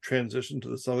kind of like transition to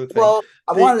this other thing. Well,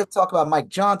 I wanted to talk about Mike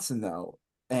Johnson, though.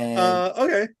 And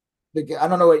okay. I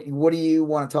don't know what do you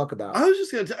want to talk about? I was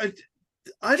just going to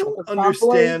I don't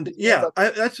understand. Convoy? Yeah,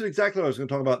 that's exactly what I was going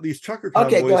to talk about. These trucker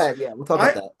convoys. Okay, go ahead. Yeah, we'll talk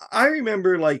about that. I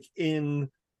remember like in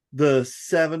the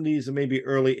 70s and maybe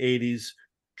early 80s,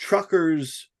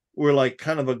 truckers were like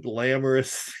kind of a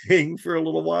glamorous thing for a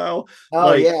little while.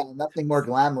 Oh yeah, nothing more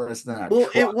glamorous than a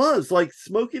truck. It was like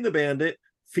Smokey the Bandit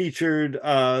featured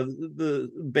the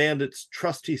Bandit's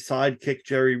trusty sidekick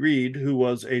Jerry Reed, who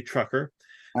was a trucker.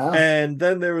 Oh. And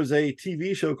then there was a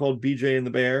TV show called BJ and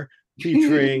the Bear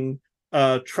featuring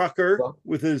trucker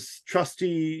with his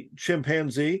trusty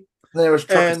chimpanzee. There was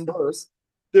Truckosaurus.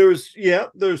 There's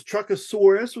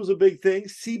Truckosaurus was a big thing.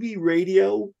 CB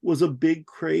radio was a big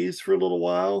craze for a little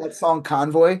while. That song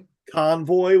Convoy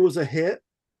was a hit.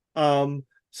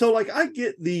 So like I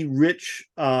get the rich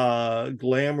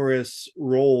glamorous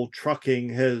role trucking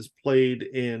has played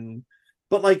in,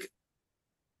 but like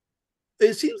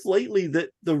it seems lately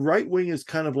that the right wing is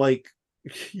kind of like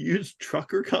used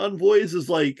trucker convoys as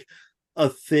like a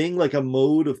thing, like a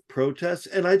mode of protest,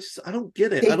 and I don't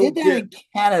get it. They did that in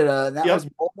Canada, and that was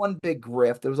one big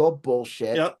grift. It was all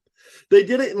bullshit. Yep. They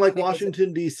did it in like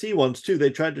Washington D.C. once too. They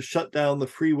tried to shut down the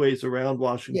freeways around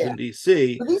Washington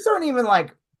D.C. But these aren't even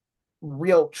like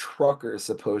real truckers,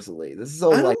 supposedly. This is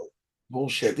all like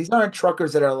bullshit. These aren't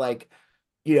truckers that are like,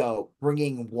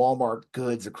 bringing Walmart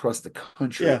goods across the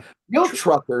country. Yeah. The real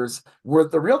truckers were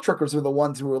the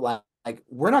ones who were like,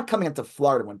 we're not coming into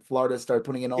Florida when Florida started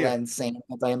putting in all that insane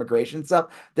anti-immigration stuff.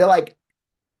 They're like,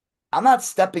 I'm not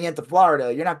stepping into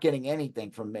Florida. You're not getting anything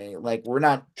from me. Like, we're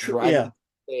not driving.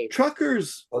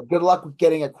 Truckers. Well, good luck with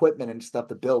getting equipment and stuff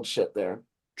to build shit there.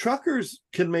 Truckers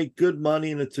can make good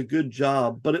money and it's a good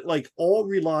job, but it like all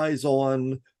relies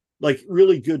on like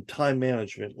really good time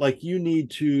management. Like you need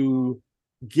to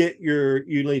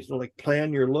like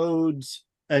plan your loads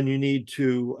and you need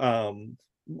to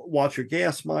watch your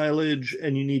gas mileage,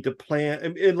 and you need to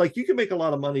plan, and like you can make a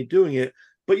lot of money doing it,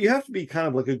 but you have to be kind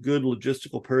of like a good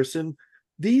logistical person.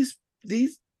 These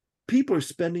people are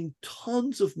spending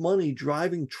tons of money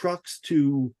driving trucks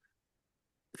to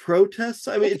protests.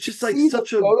 I mean, it's just like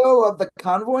such a photo of the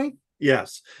convoy.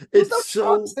 Yes, There's it's no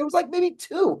so trucks. There was like maybe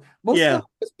two. Most of them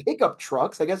was pickup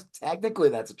trucks. I guess technically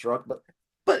that's a truck,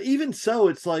 but even so,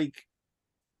 it's like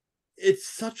it's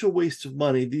such a waste of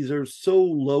money. These are so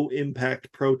low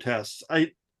impact protests.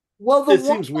 It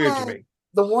seems weird to me.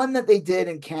 The one that they did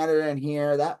in Canada and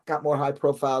here, that got more high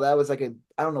profile. That was like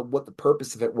I don't know what the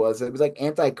purpose of it was. It was like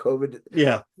anti-COVID.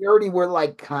 Yeah. We already were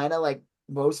like kind of like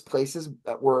most places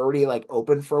that were already like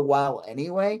open for a while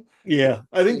anyway. Yeah.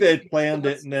 I think they had planned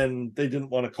it and then they didn't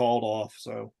want to call it off.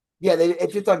 So yeah,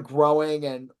 it just on growing.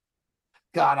 And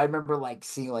God, I remember like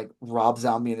seeing like Rob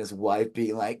Zombie and his wife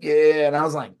being like, yeah, and I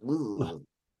was like, ooh.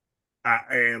 I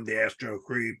am the Astro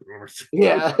Creep.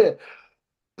 Yeah.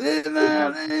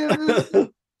 Yeah,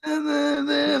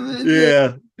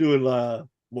 doing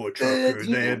more trucker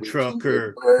than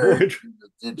trucker.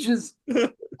 Just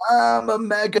I'm a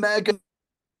mega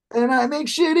and I make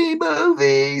shitty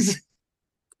movies.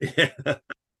 Yeah.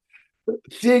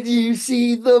 Did you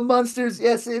see the Monsters?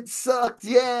 Yes, it sucked.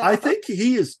 Yeah. I think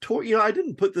he is I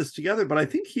didn't put this together, but I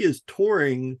think he is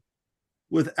touring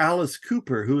with Alice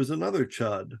Cooper, who is another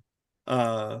chud.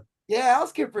 Yeah,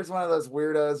 Alice Cooper is one of those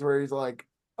weirdos where he's like,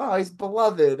 oh, he's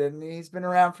beloved and he's been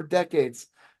around for decades.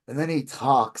 And then he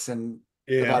talks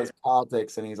about his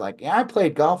politics, and he's like, yeah, I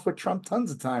played golf with Trump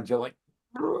tons of times. You're like,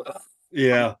 ugh.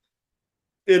 Yeah,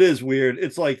 it is weird.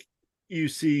 It's like you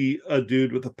see a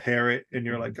dude with a parrot and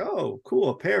you're like, oh, cool,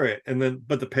 a parrot. And then,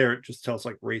 but the parrot just tells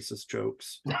like racist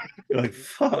jokes. You're like,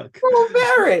 fuck. Cool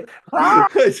parrot.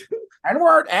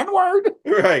 N-word.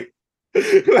 Right.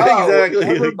 Exactly.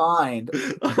 Never mind.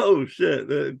 Oh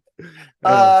shit.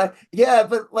 Yeah,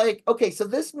 but like, okay, so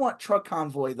this one truck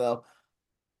convoy though,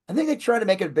 I think they try to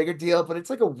make it a bigger deal, but it's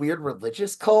like a weird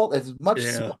religious cult. It's much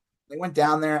smaller. They went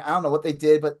down there. I don't know what they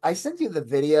did, but I sent you the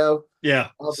video. Yeah,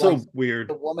 so like, weird.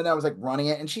 The woman that was like running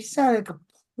it, and she sounded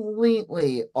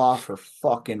completely off her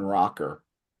fucking rocker.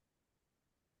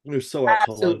 They're so out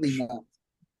to lunch.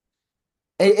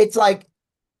 It's like,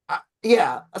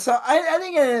 yeah. So I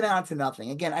think it amounted to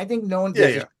nothing. Again, I think no one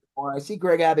gives a shit more. I see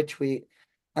Greg Abbott tweet.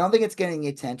 I don't think it's getting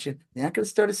attention. They're not going to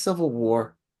start a civil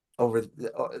war over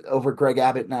Greg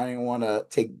Abbott not even want to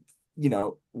take,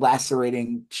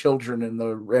 lacerating children in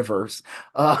the rivers.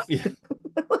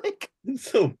 Like,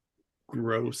 so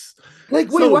gross.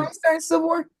 Like, wait, why are you starting a civil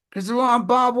war? Because they want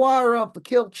Bob Wire up to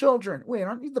kill children. Wait,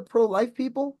 aren't you the pro-life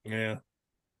people? Yeah.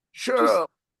 Shut up.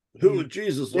 Who would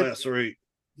Jesus lacerate?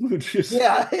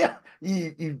 Yeah.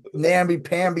 You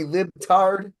namby-pamby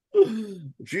libtard.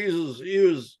 Jesus,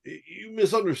 you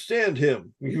misunderstand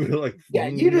him. You were like, yeah,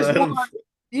 you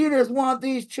just want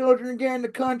these children to get in the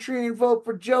country and vote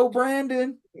for Joe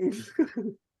Brandon.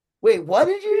 Wait, what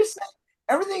did you just say?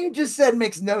 Everything you just said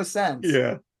makes no sense.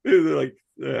 Yeah. They're like,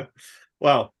 yeah.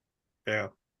 Wow. Yeah.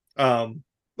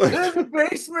 There's a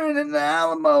basement in the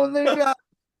Alamo, and they got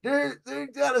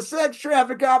a sex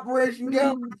traffic operation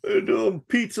going. They're doing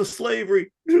pizza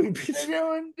slavery. They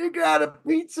got a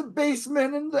pizza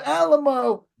basement in the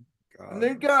Alamo. God. And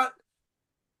they got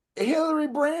Hillary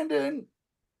Brandon.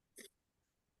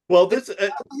 Well, these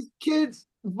kids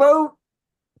vote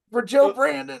for Joe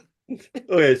Brandon.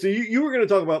 Okay, so you were going to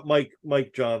talk about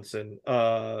Mike Johnson.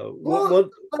 The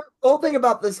whole thing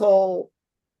about this whole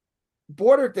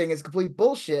border thing is complete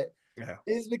bullshit. Yeah.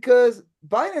 Is because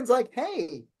Biden's like,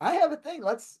 hey, I have a thing.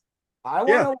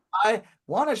 I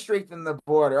want to strengthen the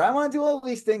border. I want to do all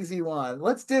these things you want.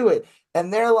 Let's do it.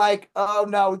 And they're like, oh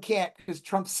no, we can't, because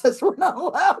Trump says we're not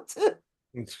allowed to.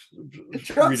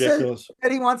 Trump ridiculous. Says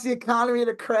that he wants the economy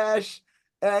to crash,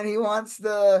 and he wants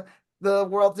the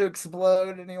world to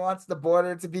explode, and he wants the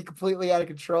border to be completely out of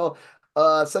control,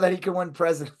 so that he can win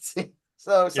presidency.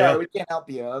 So sorry, we can't help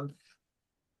you.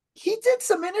 He did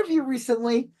some interview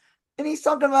recently, and he's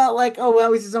talking about like, oh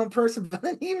well, he's his own person, but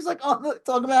then he was like talking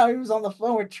about how he was on the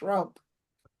phone with Trump.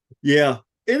 Yeah,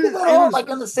 it is like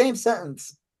in the same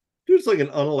sentence. He's like an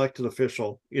unelected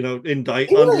official, under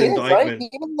indictment. Right?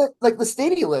 Even the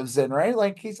state he lives in, right?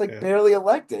 Like he's like barely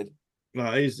elected. No,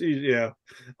 he's yeah.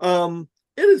 It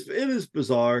is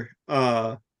bizarre.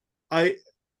 I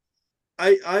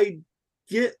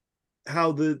get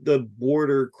how the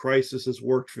border crisis has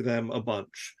worked for them a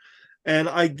bunch, and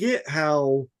I get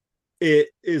how it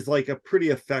is like a pretty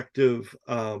effective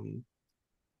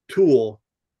tool,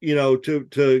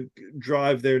 to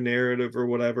drive their narrative or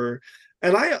whatever.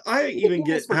 And I even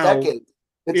get how decades.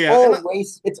 It's all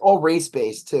race. It's all race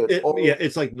based too.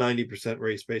 It's like 90%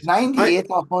 race based. 90. It's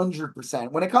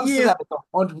 100%. When it comes to that, it's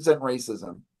 100%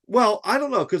 racism. Well, I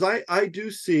don't know, because I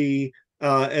do see,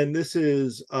 and this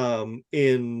is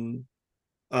in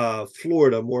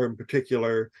Florida more in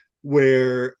particular,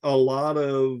 where a lot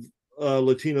of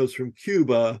Latinos from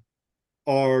Cuba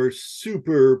are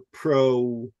super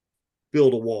pro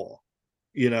build a wall,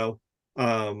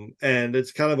 and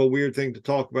it's kind of a weird thing to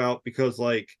talk about because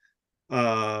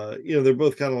they're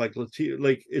both kind of like Latino,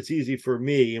 like it's easy for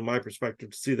me in my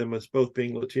perspective to see them as both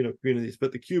being Latino communities,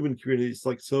 but the Cuban community is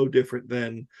like so different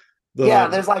than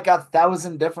there's like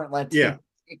 1,000 different Latino.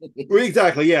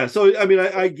 Exactly. Yeah. So I mean,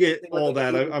 I get all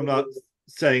that. I'm not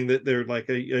saying that they're like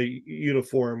a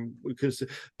uniform,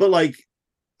 but like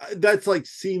that's like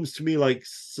seems to me like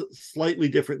slightly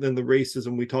different than the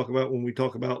racism we talk about when we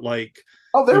talk about like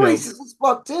they're racist as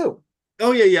fuck too.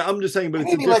 Oh yeah. I'm just saying, but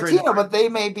it's a different Latino, but they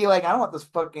may be like, I don't want this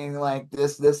fucking like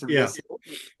this or this. The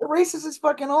racist is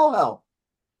fucking all hell.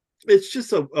 It's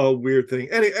just a weird thing.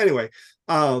 Anyway,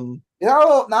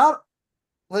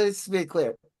 let's be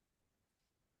clear.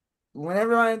 When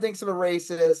everyone thinks of a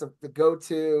racist, the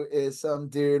go-to is some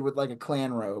dude with like a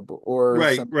Klan robe or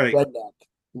some redneck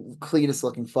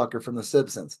Cletus-looking fucker from The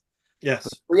Simpsons. Yes.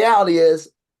 But the reality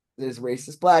is, there's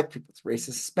racist black people, it's racist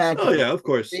Hispanic people, of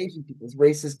course, Asian people, it's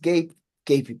racist gay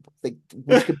people, like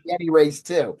which could be any race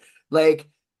too. Like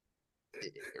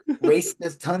there's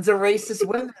tons of racist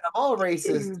women of all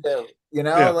races too.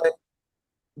 Like.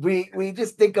 We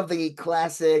just think of the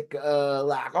classic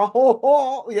like dumbass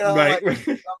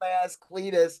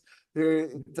Cletus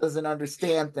who doesn't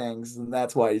understand things, and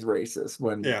that's why he's racist.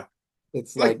 When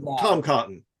it's like Tom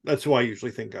Cotton. That's who I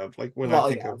usually think of. Like when I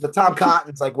think of the Tom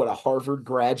Cotton's like what, a Harvard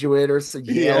graduate or some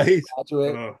Yale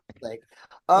graduate.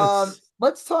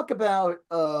 Let's talk about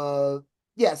so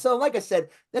like I said,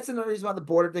 that's another reason why the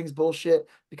border thing's bullshit,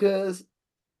 because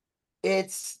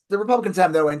it's the Republicans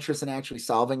have no interest in actually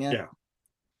solving it. Yeah.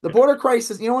 The border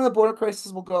crisis, when the border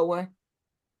crisis will go away?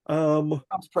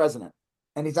 Trump's president,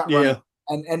 and he's not running,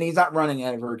 and he's not running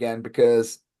ever again,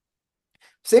 because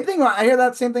same thing. I hear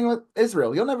that same thing with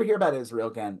Israel. You'll never hear about Israel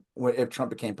again if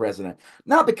Trump became president.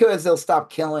 Not because they'll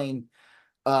stop killing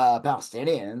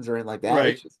Palestinians or anything like that.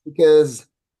 It's just because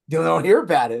you don't hear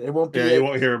about it. It won't be. You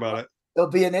won't hear about it. It'll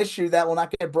be an issue that will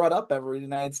not get brought up ever in the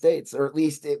United States, or at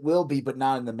least it will be, but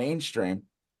not in the mainstream.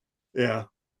 Yeah,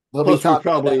 they'll be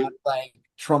talking about like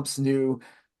Trump's new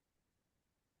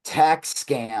tax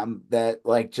scam that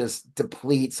like just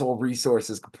depletes all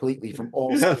resources completely from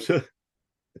all.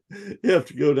 You have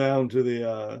to go down to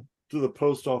the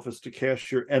post office to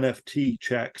cash your NFT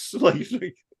checks.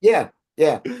 Yeah.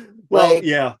 Well,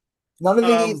 none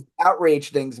of these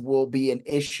outrage things will be an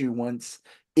issue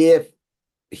if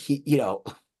he,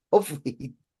 hopefully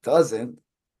he doesn't.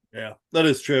 Yeah, that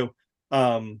is true.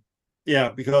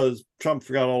 Because Trump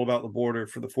forgot all about the border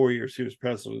for the 4 years he was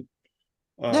president.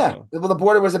 Well, the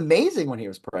border was amazing when he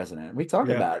was president. We talked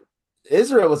about it.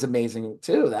 Israel was amazing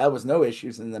too. That was no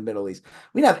issues in the Middle East.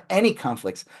 We didn't have any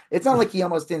conflicts. It's not like he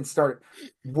almost didn't start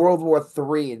World War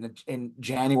III in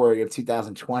January of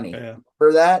 2020.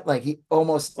 For that, like he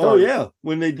almost started.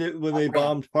 When they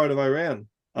bombed part of Iran.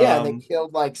 They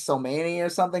killed like Soleimani or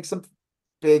something, some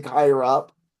big higher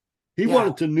up. He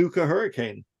wanted to nuke a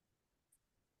hurricane.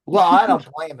 Well, I don't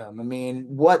blame him. I mean,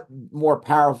 what more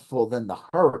powerful than the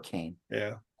hurricane?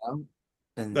 Yeah.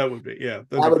 And that would be that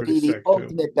would be the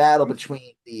ultimate battle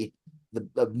between the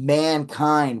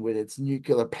mankind with its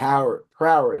nuclear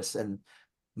prowess and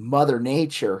Mother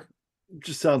Nature. It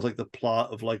just sounds like the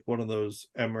plot of like one of those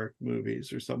Emmerich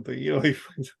movies or something.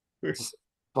 It's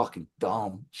fucking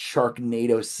dumb.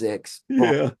 Sharknado 6.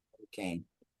 Hurricane.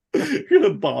 You're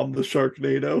gonna bomb the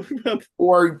Sharknado.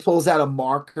 Or he pulls out a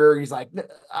marker. He's like,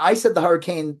 I said the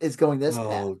hurricane is going this path.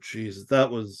 Oh, Jesus.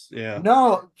 That was,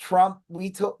 No, Trump,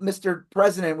 Mr.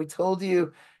 President, we told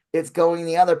you it's going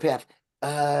the other path.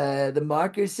 The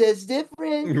marker says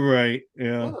different. Right,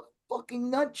 yeah. What a fucking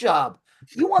nut job.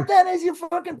 You want that as your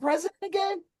fucking president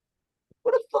again?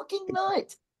 What a fucking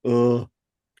nut.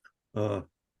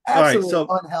 Absolutely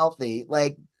unhealthy,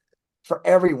 like, for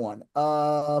everyone.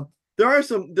 There are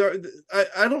some.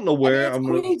 I don't know where I'm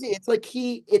crazy. It's like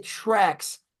he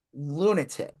attracts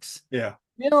lunatics. Yeah.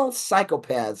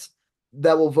 Psychopaths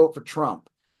that will vote for Trump.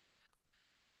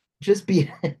 Just be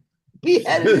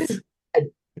edited.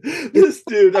 This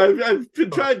dude, I've been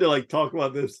trying to like talk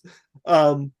about this.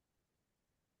 I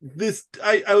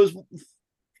was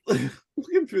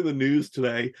looking through the news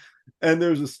today, and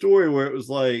there's a story where it was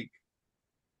like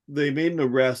they made an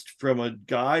arrest from a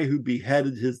guy who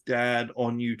beheaded his dad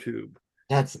on YouTube.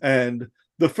 And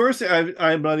The first thing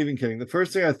I'm not even kidding. The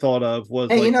first thing I thought of was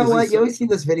Hey, like, you know what? You always see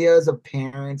those videos of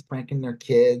parents pranking their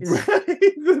kids,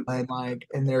 right?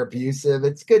 and they're abusive.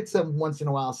 It's good to once in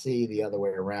a while see the other way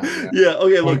around. You know? Yeah.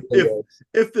 Okay. Look, Prank videos.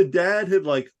 if the dad had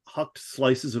like hucked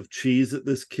slices of cheese at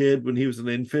this kid when he was an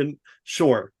infant,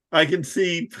 sure, I can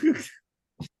see.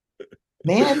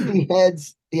 Man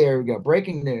beheads. Here we go.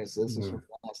 Breaking news. This was from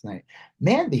last night.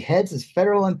 Man beheads his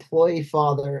federal employee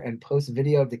father and posts a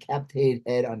video of decapitated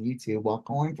head on YouTube while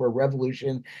calling for a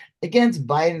revolution against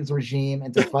Biden's regime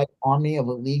and to fight army of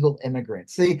illegal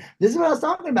immigrants. See, this is what I was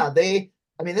talking about.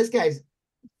 This guy's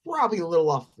probably a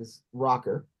little off his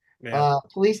rocker. Yeah.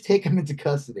 Police take him into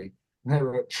custody. And I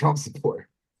wrote Trump support.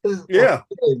 Yeah.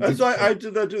 That's why I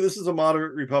did that too. This is a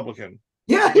moderate Republican.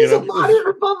 Yeah, he's a moderate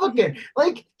Republican.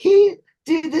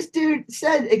 This dude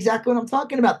said exactly what I'm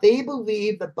talking about. They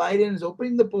believe that Biden is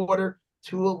opening the border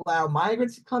to allow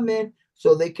migrants to come in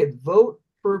so they could vote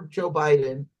for Joe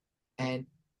Biden, and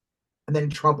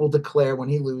then Trump will declare when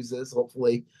he loses.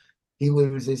 Hopefully, he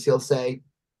loses. He'll say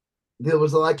there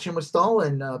was election was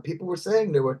stolen. People were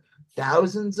saying there were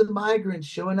thousands of migrants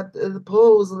showing up to the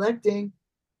polls electing,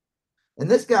 and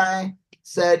this guy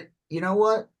said, "You know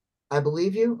what? I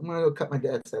believe you. I'm gonna go cut my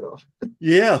dad's head off."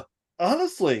 Yeah.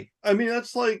 Honestly, I mean,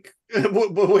 that's like,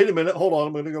 but wait a minute, hold on,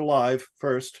 I'm going to go live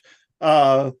first.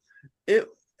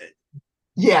 This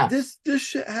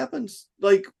shit happens.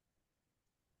 Like,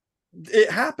 it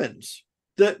happens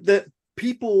that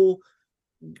people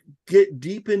get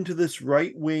deep into this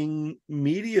right wing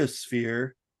media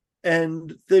sphere,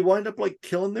 and they wind up like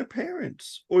killing their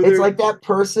parents. Or it's like that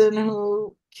person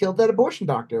who killed that abortion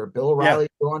doctor, Bill O'Reilly,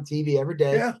 go on TV every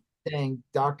day saying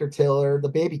Dr. Tiller, the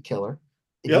baby killer.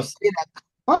 If you say that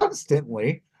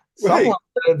constantly, someone's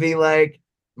gonna be like,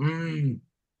 I'm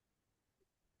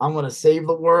gonna save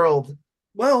the world.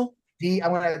 Well, I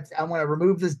wanna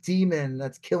remove this demon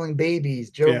that's killing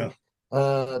babies. Bill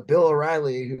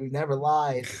O'Reilly, who never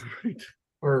lies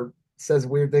or says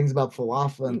weird things about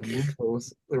falafel and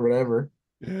noodles or whatever.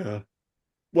 Yeah.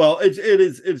 Well,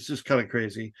 it's just kind of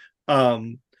crazy.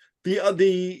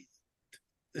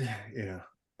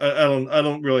 I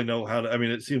don't really know how to. I mean,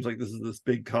 it seems like this is this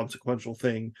big consequential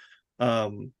thing,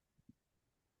 and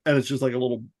it's just like a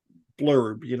little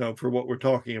blurb, for what we're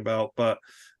talking about. But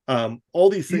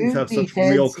all these things have such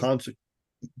real consequences.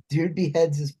 Dude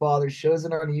beheads his father, shows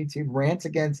it on YouTube, rants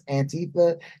against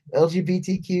Antifa,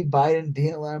 LGBTQ, Biden,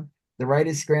 BLM. The right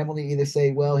is scrambling to either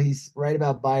say, well, he's right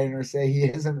about Biden, or say he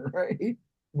isn't right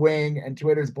wing, and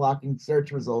Twitter's blocking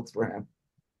search results for him.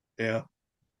 Yeah.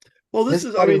 Well, he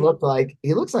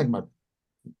looks like my.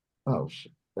 Oh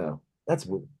shit! Oh, that's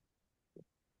weird.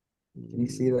 Can you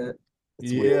see that?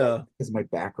 It's weird because my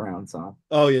background's on.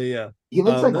 Oh yeah. He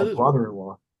looks like my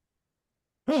brother-in-law.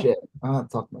 Huh. Shit! I'll have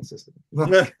to talk to my sister.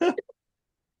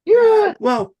 Yeah.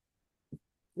 Well,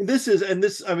 this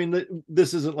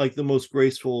isn't like the most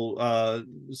graceful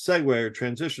segue or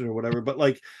transition or whatever, but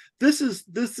like this is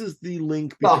the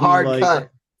link between the hard cut.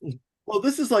 Well,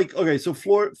 this is like, okay, so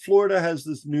Florida has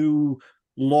this new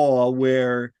law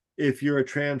where if you're a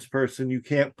trans person, you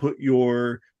can't put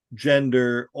your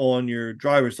gender on your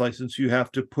driver's license. You have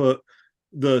to put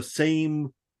the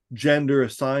same gender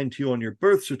assigned to you on your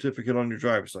birth certificate on your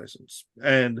driver's license.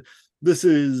 And this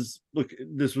was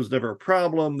never a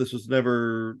problem. This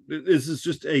is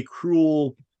just a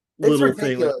cruel little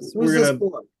thing. Like, who's this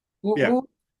for?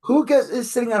 Who is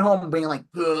sitting at home being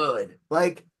like, good?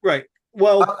 Like, right.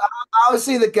 Well,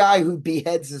 obviously the guy who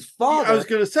beheads his father. I was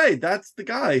going to say, that's the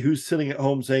guy who's sitting at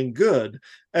home saying good.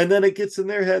 And then it gets in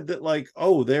their head that like,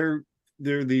 oh, they're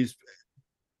these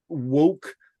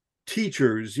woke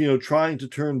teachers, trying to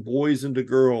turn boys into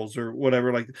girls or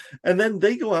whatever. Like, and then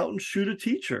they go out and shoot a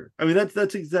teacher. I mean,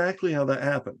 that's exactly how that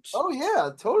happens. Oh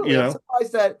yeah, totally.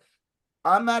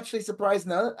 I'm actually surprised.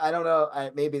 No, I don't know.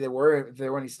 Maybe if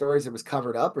there were any stories, it was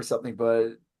covered up or something,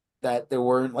 but that there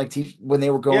weren't like when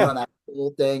they were going on that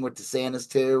whole thing with DeSantis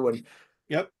too, and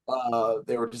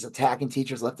they were just attacking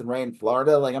teachers left and right in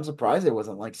Florida. Like, I'm surprised it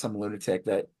wasn't like some lunatic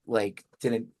that like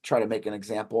didn't try to make an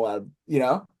example out of,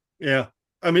 Yeah,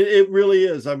 I mean, it really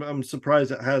is. I'm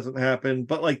surprised it hasn't happened,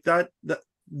 but like that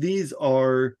these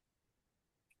are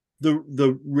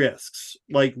the risks.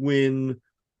 Like when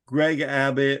Greg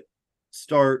Abbott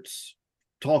starts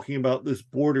talking about this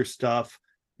border stuff,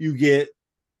 you get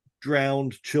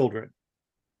drowned children.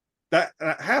 That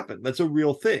happened. That's a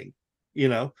real thing,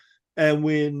 And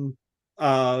when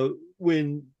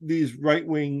these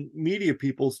right-wing media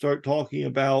people start talking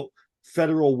about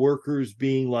federal workers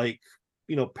being like,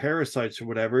 parasites or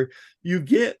whatever, you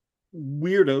get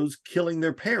weirdos killing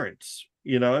their parents.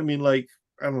 I mean, like,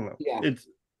 I don't know. Yeah.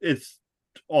 It's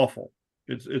awful.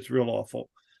 It's real awful.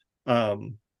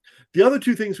 The other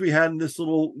two things we had in this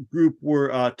little group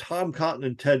were Tom Cotton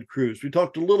and Ted Cruz. We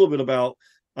talked a little bit about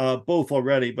both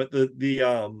already, but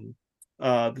the So Tom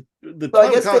I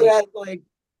guess Cotton, they had like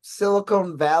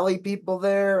Silicon Valley people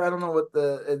there. I don't know what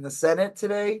in the Senate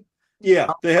today. yeah,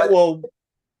 they had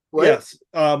What? yes,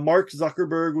 Mark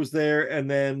Zuckerberg was there, and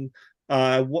then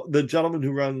the gentleman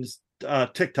who runs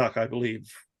TikTok, I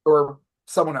believe, Or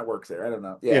someone that works there. I don't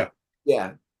know. yeah.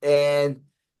 Yeah. And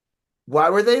why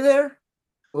were they there?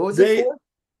 What was it for?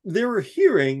 There were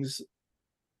hearings,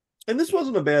 and this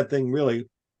wasn't a bad thing, really.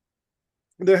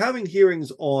 They're having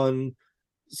hearings on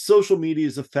social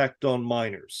media's effect on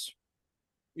minors,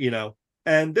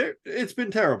 and it's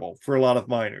been terrible for a lot of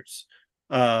minors.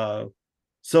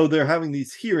 So they're having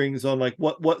these hearings on like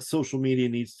what social media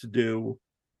needs to do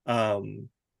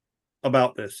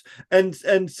about this, and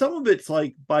some of it's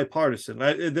like bipartisan.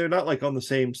 They're not like on the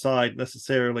same side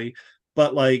necessarily,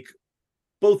 but like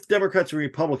both Democrats and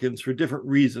Republicans, for different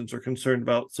reasons, are concerned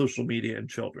about social media and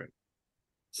children.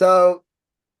 So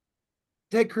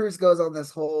Ted Cruz goes on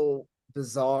this whole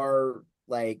bizarre,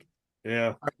 like,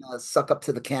 suck up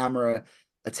to the camera,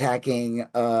 attacking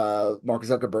Mark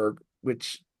Zuckerberg,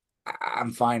 which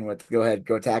I'm fine with. Go ahead,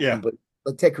 go attack him.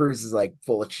 But Ted Cruz is like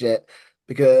full of shit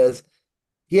because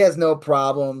he has no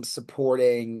problem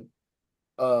supporting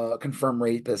confirmed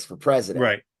rapists for president.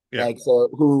 Right. Yeah. Like, so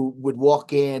who would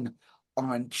walk in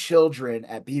on children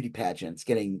at beauty pageants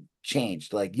getting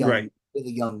changed, like young,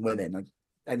 really young women. Like,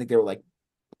 I think they were like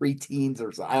preteens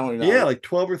or something. I don't know. Yeah, like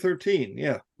 12 or 13.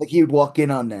 Yeah. Like he would walk in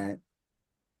on that.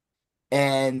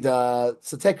 And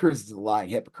so Ted Cruz is a lying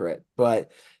hypocrite,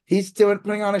 but he's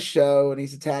putting on a show and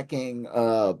he's attacking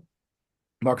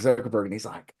Mark Zuckerberg, and he's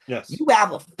like, yes, you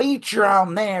have a feature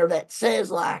on there that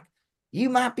says like you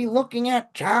might be looking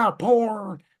at child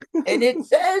porn, and it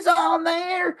says on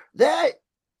there that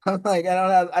I'm like,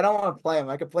 I don't want to play him.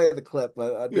 I could play the clip,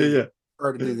 but I'd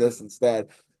prefer to do this instead.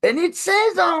 And it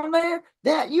says on there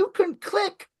that you can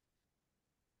click,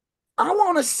 I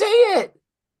want to see it.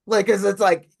 Like, cause it's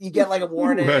like you get like a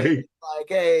warning, like,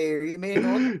 hey, you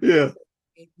mean yeah,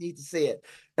 you need to see it.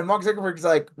 And Mark Zuckerberg's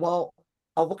like, well,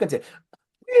 I'll look into it.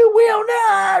 You will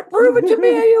not prove it to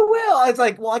me, or you will. It's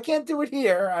like, well, I can't do it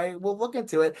here. I will look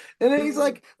into it. And then he's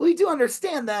like, well, you do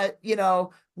understand that,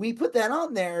 we put that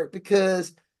on there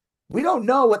because we don't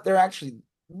know what they're actually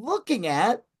looking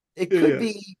at. It could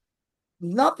be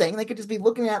nothing. They could just be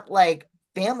looking at like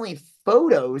family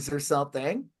photos or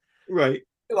something. Right.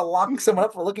 Gonna lock someone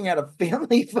up for looking at a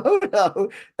family photo.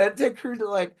 And Ted Cruz are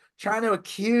like trying to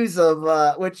accuse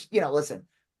of which, listen,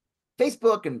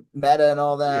 Facebook and Meta and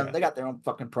all them, they got their own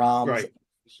fucking problems.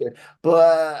 Right.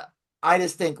 But I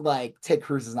just think like Ted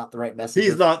Cruz is not the right messenger.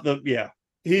 He's not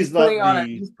he's putting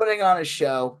on a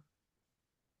show.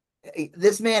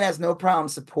 This man has no problem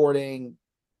supporting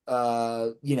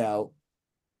pedophiles,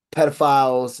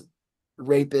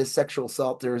 rapists, sexual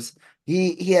assaulters.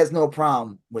 He has no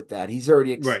problem with that. He's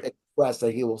already expressed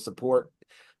that he will support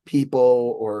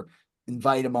people or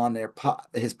invite him on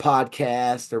his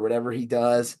podcast or whatever he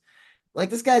does. Like,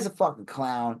 this guy's a fucking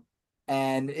clown.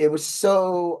 And it was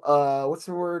so what's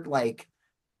the word? Like,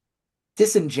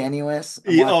 disingenuous.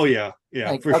 Yeah,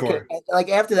 like, for sure. Like,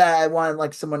 after that, I wanted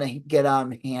like someone to get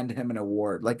on and hand him an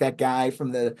award. Like that guy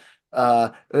from that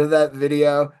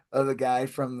video of the guy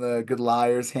from the Good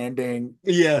Liars handing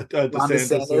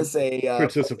DeSantis a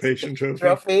participation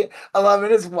trophy. I love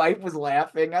it. His wife was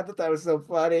laughing. I thought that was so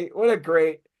funny.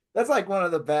 That's like one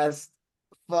of the best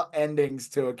endings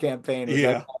to a campaign.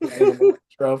 Yeah.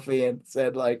 Trophy and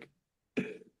said like,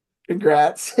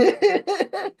 congrats.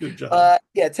 Good job.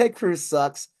 Ted Cruz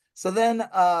sucks. So then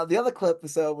the other clip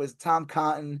was Tom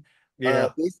Cotton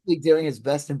basically doing his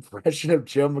best impression of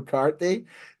Joe McCarthy.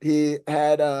 He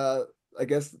had I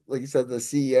guess, like you said, the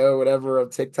CEO, whatever,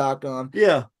 of TikTok on.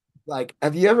 Yeah. Like,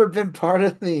 have you ever been part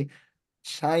of the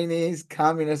Chinese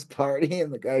Communist Party?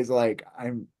 And the guy's like,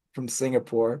 I'm from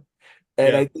Singapore.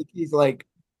 And I think he's like,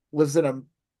 lives in a,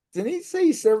 didn't he say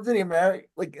he served in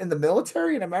in the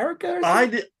military in America?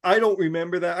 I don't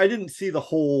remember that. I didn't see the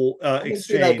whole exchange. Let me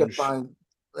see if I can find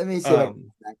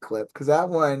that clip, because that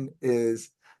one is,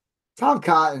 Tom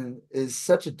Cotton is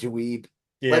such a dweeb.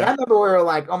 Yeah. Like, I remember we were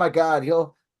like, oh my God,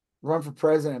 he'll run for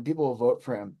president. People will vote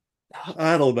for him.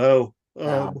 I don't know.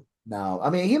 No. I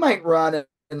mean, he might run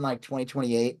in like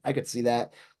 2028. I could see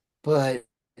that. But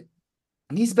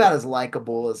he's about as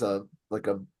likable as a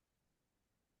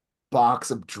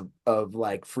box of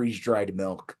like freeze-dried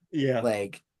milk. Yeah.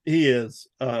 Like, he is.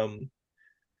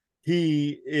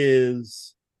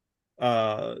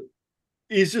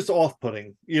 he's just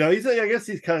off-putting. I guess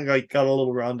he's kind of like got a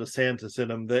little Ron DeSantis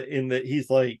in him, that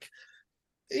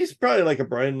he's probably like a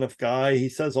bright enough guy. He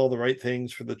says all the right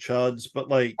things for the chuds, but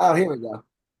like, oh, here we go.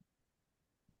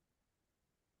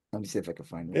 Let me see if I can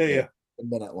find it. Yeah. A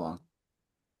minute long.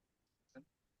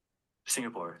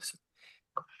 Singapore.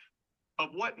 Of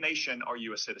what nation are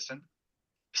you a citizen?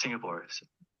 Singapore.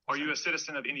 Are you a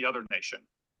citizen of any other nation?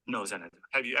 No, Senator.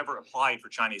 Have you ever applied for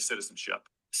Chinese citizenship?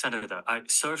 Senator, I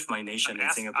served my nation in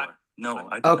Singapore. No,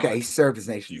 I did Okay, not. he served his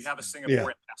Do nation. you have a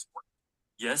Singaporean passport?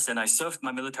 Yes, and I served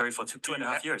my military for two and a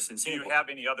half years in Do you Singapore. have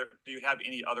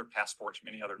any other passports from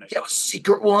any other nation? You have a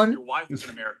secret one? Your wife is an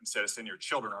American citizen. Your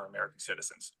children are American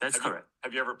citizens. That's correct.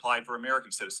 Have you ever applied for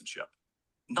American citizenship?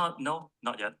 No,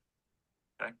 not yet.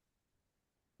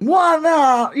 Why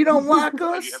not? You don't like Have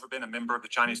us? you ever been a member of the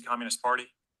Chinese Communist Party?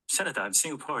 Senator, I'm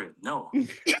Singaporean. No.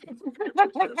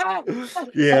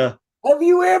 yeah. Have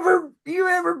you ever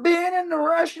been in the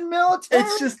Russian military?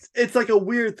 It's like a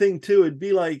weird thing too. It'd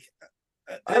be like,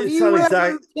 have it's you not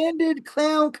ever attended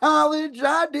clown college?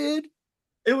 I did.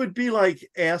 It would be like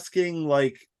asking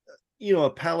like, a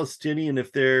Palestinian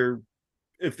if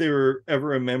they were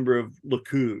ever a member of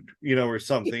Likud, or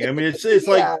something. I mean, it's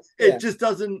like it just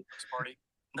doesn't. Party?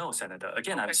 No, Senator.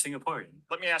 Again, I'm Singaporean.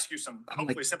 Let me ask you some Oh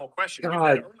hopefully simple questions. You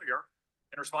God. said earlier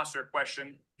in response to a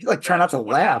question. You like try not to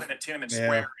what laugh. happened at Tiananmen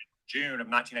Square in June of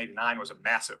 1989 was a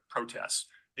massive protest.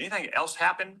 Did anything else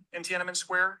happen in Tiananmen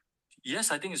Square? Yes,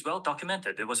 I think it's well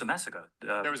documented. It was a massacre.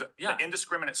 There was an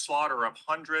indiscriminate slaughter of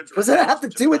hundreds. What does that have to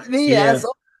do with me, Yeah.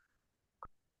 asshole?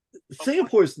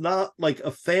 Singapore's not like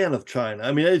a fan of China.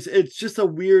 I mean, it's just a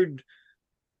weird.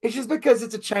 It's just because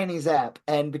it's a Chinese app,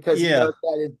 and because he knows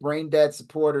that his brain dead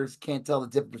supporters can't tell the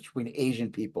difference between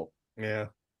Asian people. Yeah.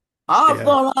 I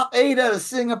thought I ate at a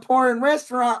Singaporean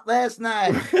restaurant last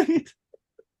night. Right?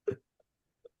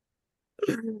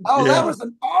 Oh, that was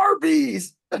an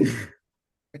Arby's.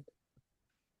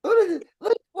 What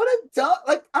a dumb,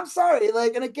 like, I'm sorry,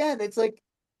 like, and again, it's like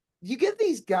you get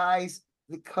these guys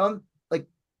that come like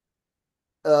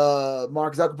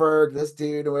Mark Zuckerberg, this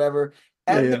dude or whatever,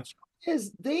 and the truth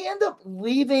is they end up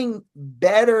leaving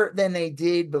better than they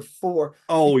did before.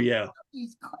 Oh yeah.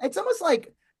 It's almost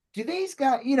like, do these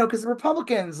guys, because the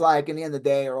Republicans, like, in the end of the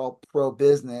day, are all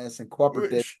pro-business and corporate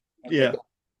business. Yeah.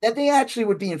 That they actually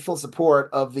would be in full support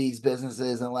of these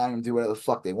businesses and allowing them to do whatever the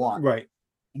fuck they want. Right.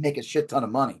 And make a shit ton of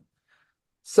money.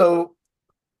 So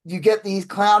you get these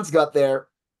clowns got there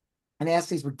and ask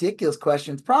these ridiculous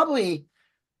questions, probably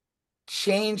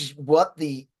change what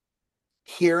the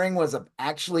hearing was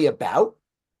actually about.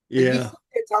 Yeah.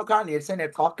 Tom Cotton, you're sitting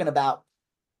there talking about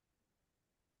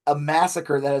a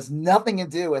massacre that has nothing to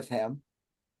do with him.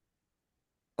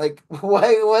 Like,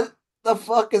 what the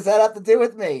fuck does that have to do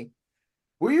with me?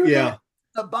 Were you in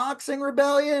the boxing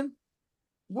rebellion?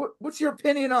 What's your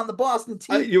opinion on the Boston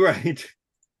team? You're right.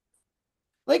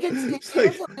 Like, it's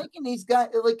like, making these guys,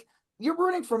 like, you're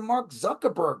rooting for Mark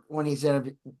Zuckerberg when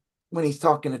he's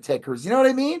talking to Ted Cruz. You know what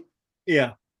I mean?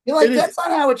 Yeah. You're like, that's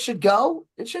not how it should go.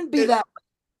 It shouldn't be that way.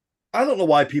 I don't know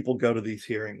why people go to these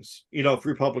hearings, if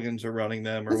Republicans are running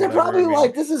them or they're whatever. probably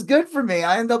like, this is good for me.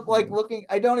 I end up like looking,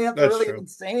 I don't have to really even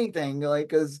say anything, like,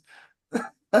 because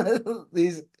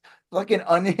these fucking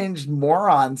unhinged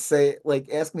morons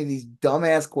ask me these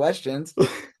dumbass questions. It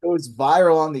was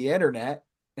viral on the internet,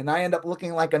 and I end up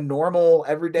looking like a normal,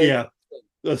 everyday person.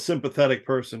 A sympathetic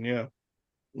person. Yeah.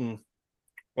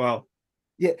 Wow.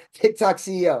 Yeah. TikTok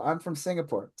CEO. I'm from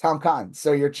Singapore. Tom Cotton.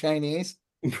 So you're Chinese?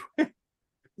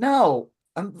 No,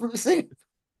 I'm from Singapore.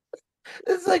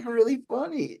 It's like really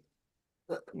funny.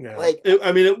 Yeah. Like,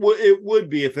 it would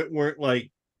be if it weren't like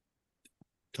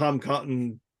Tom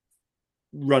Cotton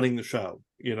running the show,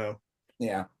 Yeah.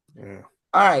 Yeah.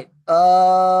 All right.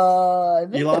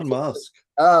 Elon Musk.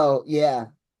 Oh, yeah.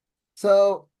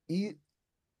 So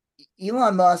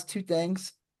Elon Musk, two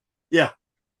things. Yeah.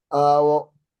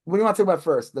 Well, what do you want to talk about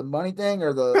first? The money thing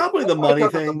or probably the money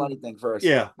thing? The money thing first.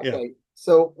 Yeah. Okay. Yeah.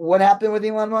 So what happened with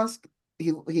Elon Musk?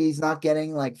 He's not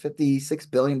getting like $56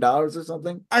 billion or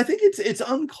something. I think it's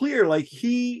unclear. Like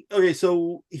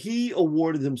so he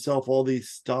awarded himself all these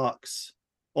stock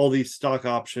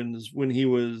options when he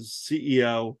was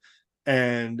CEO,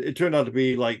 and it turned out to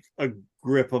be like a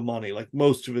grip of money, like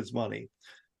most of his money.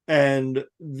 And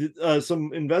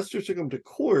some investors took him to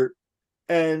court,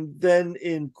 and then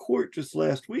in court just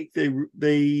last week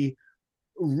they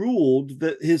ruled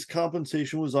that his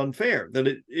compensation was unfair, that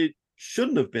it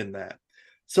shouldn't have been that.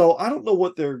 So I don't know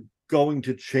what they're going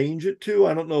to change it to.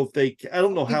 I don't know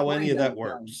how any of that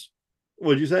works.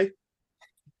 What'd you say?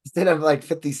 Instead of like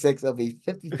 56, it'll be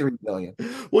 53 billion.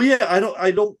 Well, yeah,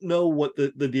 I don't know what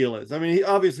the deal is. I mean,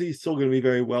 obviously he's still going to be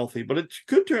very wealthy, but it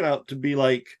could turn out to be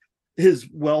like his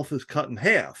wealth is cut in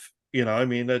half. I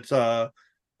mean, it's unclear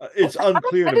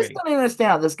I to just me. don't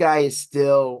understand how this guy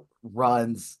still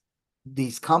runs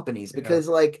these companies because,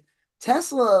 like,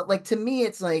 Tesla, like, to me,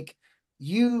 it's like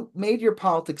you made your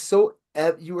politics so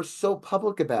you were so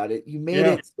public about it. You made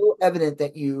Yeah. it so evident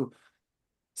that you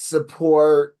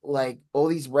support like all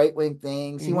these right wing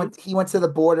things. He went to the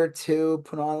border too,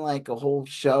 put on like a whole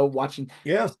show watching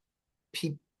Yeah.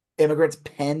 immigrants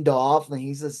penned off, and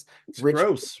he's this It's rich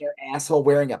gross. asshole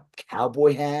wearing a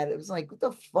cowboy hat. It was like, what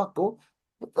the fuck?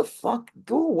 What the fuck?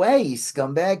 Go away, you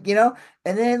scumbag,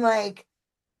 And then like,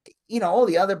 all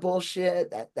the other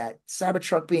bullshit, that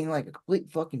Cybertruck being like a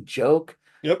complete fucking joke.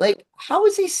 Yep. Like, how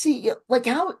is he see like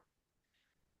how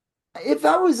if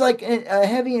I was like a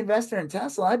heavy investor in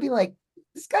Tesla, I'd be like,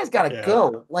 this guy's got to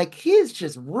go. Like, he is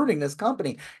just rooting this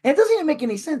company. And it doesn't even make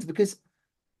any sense because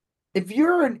if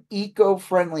you're an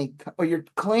eco-friendly or you're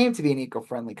claimed to be an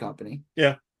eco-friendly company,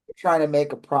 yeah, you're trying to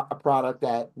make a product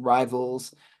that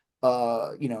rivals,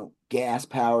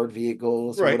 gas-powered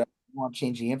vehicles or whatever, you want to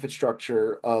change the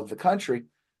infrastructure of the country.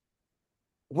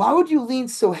 Why would you lean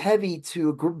so heavy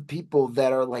to a group of people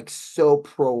that are like so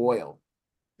pro-oil?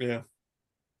 Yeah.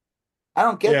 I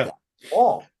don't get that at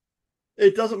all.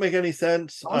 It doesn't make any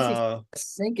sense.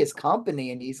 Sink his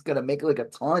company and he's gonna make like a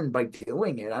ton by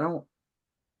doing it. I don't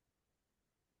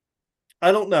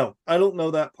know. I don't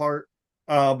know that part.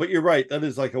 But you're right. That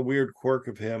is like a weird quirk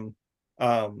of him.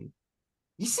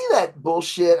 You see that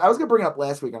bullshit? I was gonna bring it up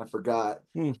last week and I forgot.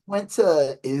 Went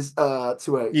to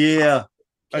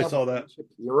I saw that.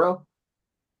 Hero.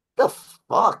 The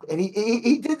fuck? And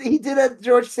he did a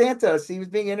George Santos. He was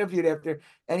being interviewed after,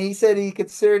 and he said he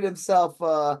considered himself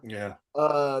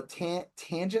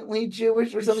tangentially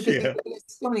Jewish or something. He has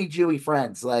so many Jewy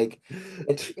friends. Like,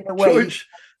 in a way,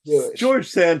 George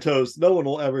Santos. No one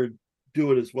will ever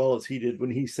do it as well as he did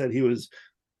when he said he was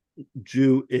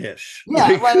Jewish.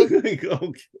 Yeah,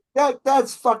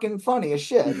 that's fucking funny as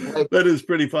shit. Like, that is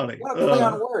pretty funny. What a play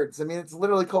on words. I mean, it's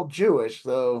literally called Jewish.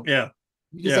 So yeah.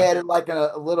 You just added like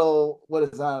a little, what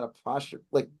is that, an apostrophe?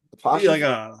 Like apostrophe? Like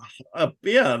an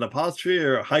apostrophe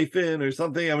or a hyphen or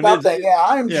something. I mean,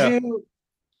 I'm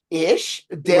Jew-ish,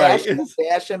 dash in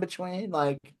between,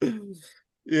 like.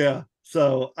 Yeah.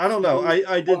 So I don't know.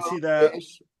 I did see that.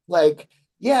 Like,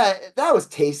 yeah, that was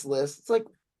tasteless. It's like,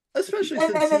 especially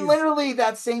and then literally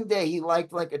that same day he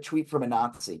liked like a tweet from a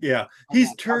Nazi. Yeah,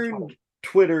 he's turned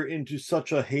Twitter into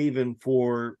such a haven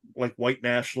for like white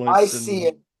nationalists. I see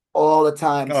it all the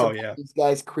time. Oh, yeah. These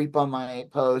guys creep on my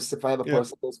posts. If I have a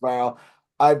post that goes viral,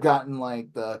 I've gotten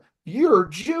like the "you're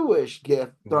Jewish"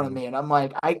 gift thrown at me, and I'm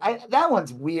like, I that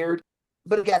one's weird.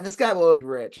 But again, this guy will be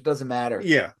rich. It doesn't matter.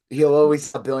 Yeah, he'll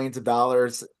always have billions of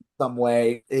dollars some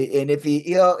way, and if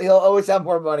he'll always have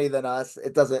more money than us.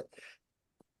 It doesn't.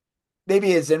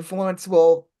 Maybe his influence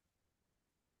will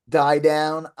die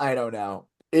down. I don't know.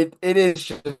 It is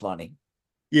just funny.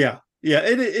 Yeah.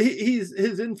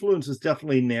 His influence is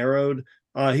definitely narrowed.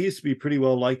 He used to be pretty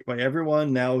well liked by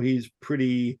everyone. Now he's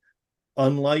pretty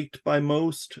unliked by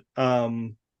most. But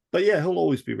yeah, he'll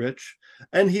always be rich,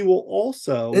 and he will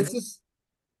also. It's just.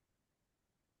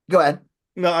 Go ahead.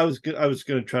 No, I was going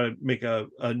to try to make a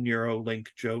Neuralink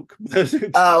joke.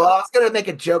 I was going to make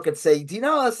a joke and say, do you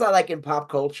know that's not like in pop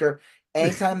culture?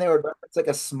 Anytime they would reference like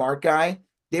a smart guy,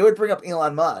 they would bring up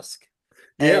Elon Musk.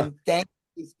 And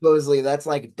supposedly that's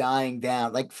like dying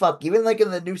down. Like, fuck, even like in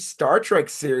the new Star Trek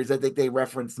series, I think they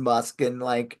referenced Musk, and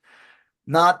like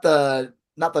not the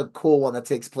cool one that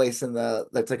takes place in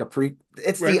that's like a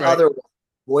it's the other one.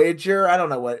 Voyager. I don't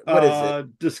know what is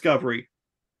it? Discovery,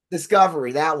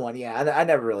 that one. Yeah, I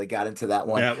never really got into that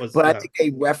one. I think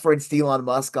they referenced Elon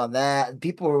Musk on that, and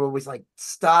people were always like,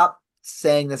 stop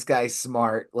saying this guy's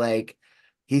smart. Like,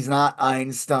 he's not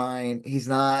Einstein. He's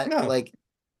not like,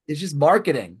 it's just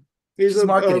marketing. He's just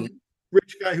marketing.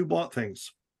 Rich guy who bought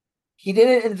things. He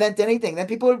didn't invent anything. Then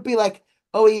people would be like,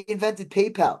 oh, he invented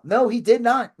PayPal. No, he did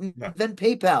not invent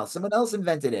PayPal. Someone else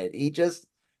invented it. He just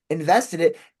invested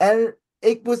it. And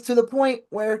it was to the point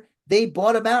where they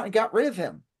bought him out and got rid of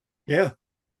him. Yeah.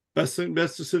 Best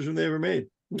decision they ever made.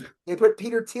 They put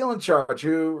Peter Thiel in charge,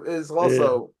 who is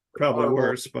also probably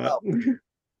worse, but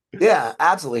yeah,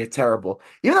 absolutely terrible.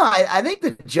 I think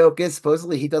the joke is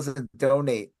supposedly he doesn't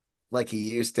donate like he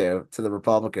used to the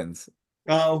Republicans.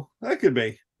 Oh, that could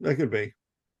be.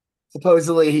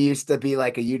 Supposedly he used to be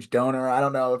like a huge donor. I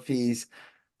don't know if he's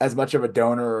as much of a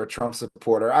donor or a Trump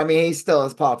supporter. I mean, his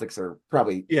politics are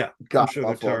probably I'm sure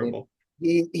they're terrible. I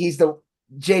mean, he's the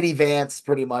JD Vance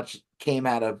pretty much came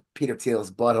out of Peter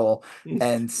Thiel's butthole,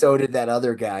 and so did that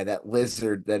other guy, that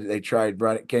lizard that they tried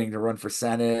getting to run for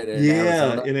Senate in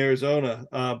Arizona. In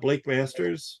Arizona. Blake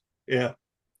Masters. Yeah.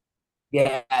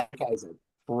 Yeah, that guy's a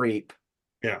creep.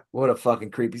 Yeah. What a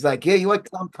fucking creep. He's like, yeah, you like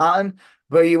Tom Cotton,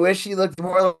 but you wish he looked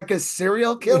more like a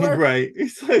serial killer? Right.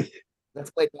 It's like,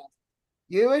 that's like,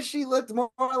 you wish he looked more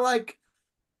like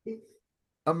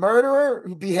a murderer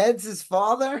who beheads his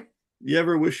father? You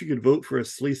ever wish you could vote for a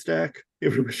slee stack?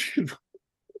 You ever wish you could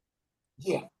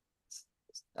Yeah.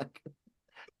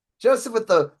 Joseph with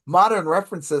the modern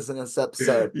references in this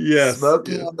episode. Yes.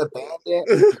 Smokey and the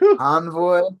Bandit,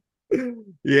 Convoy.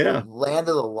 Yeah. Land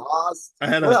of the Lost.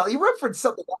 Well, you referenced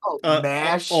something else.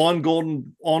 MASH. On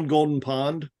Golden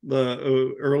Pond,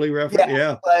 the early reference.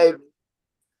 Yeah. Like,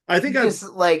 I think just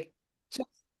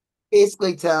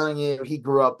basically telling you he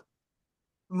grew up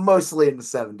mostly in the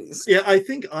 70s. Yeah, I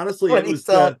think honestly it was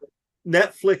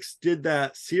Netflix did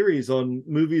that series on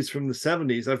movies from the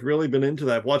 70s. I've really been into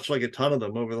that. I've watched like a ton of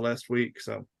them over the last week.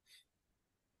 So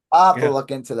I'll have to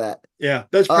look into that. Yeah,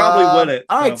 that's probably what it.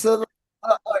 All right, so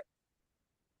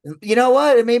you know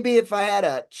what? Maybe if I had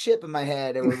a chip in my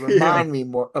head, it would remind me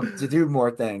more to do more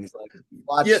things, like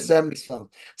watch 70s films.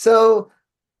 So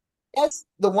that's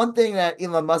the one thing that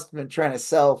Elon Musk has been trying to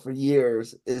sell for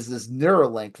years is this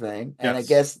Neuralink thing. And I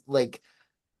guess like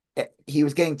he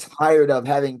was getting tired of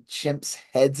having chimps'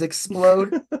 heads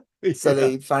explode. So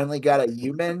they finally got a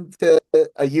human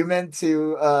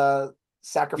to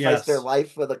sacrifice their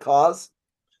life for the cause.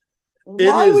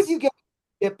 Why would you get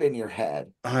a chip in your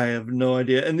head? I have no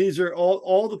idea. And these are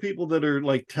all the people that are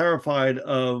like terrified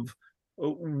of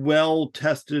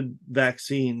well-tested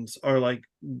vaccines are like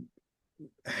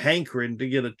hankering to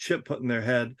get a chip put in their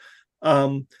head.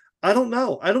 I don't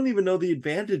know. I don't even know the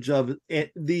advantage of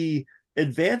it. The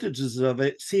advantages of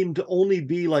it seem to only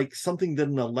be like something that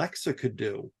an Alexa could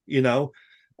do, you know?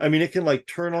 I mean, it can like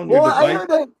turn on your device. I heard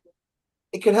that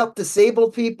it could help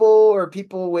disabled people or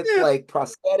people with like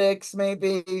prosthetics,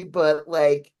 maybe, but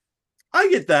like I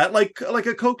get that. Like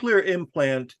a cochlear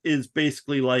implant is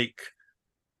basically like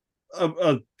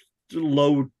a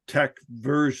low tech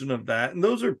version of that, and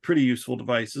those are pretty useful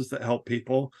devices that help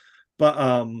people. But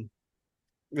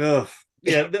you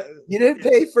didn't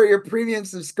pay for your premium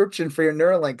subscription for your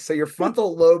Neuralink, so your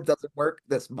frontal lobe doesn't work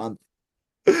this month.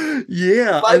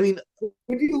 Yeah, I mean,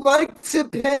 would you like to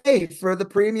pay for the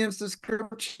premium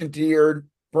subscription to your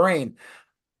brain?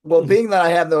 Well, being that I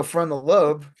have no frontal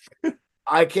lobe,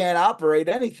 I can't operate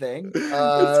anything. It's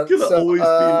gonna always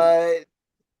be.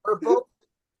 We're both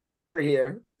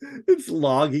here. It's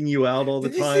logging you out all the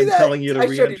time, telling you to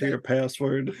re-enter your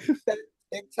password. That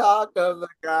TikTok of the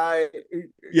guy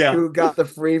who got the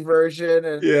free version,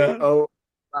 and the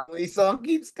song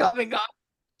keeps coming up.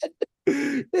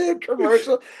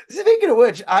 Commercial. Speaking of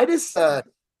which, I just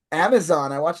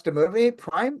Amazon. I watched a movie,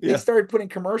 Prime. They started putting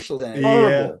commercials in.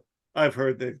 Horrible. I've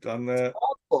heard they've done that. It's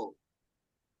awful.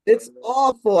 It's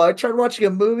awful. I tried watching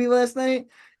a movie last night.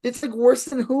 It's like worse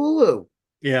than Hulu.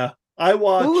 Yeah, I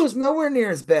watched. Hulu's nowhere near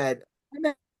as bad.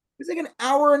 It's like an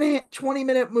hour and a half,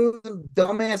 20-minute movie,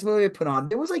 dumbass movie I put on.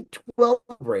 There was like 12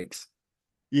 breaks.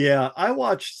 Yeah, I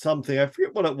watched something. I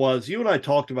forget what it was. You and I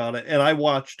talked about it, and I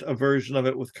watched a version of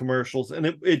it with commercials, and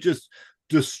it just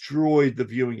destroyed the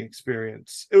viewing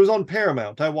experience. It was on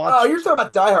Paramount. I watched. Oh, you're talking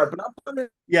about Die Hard, but I'm talking.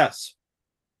 Yes,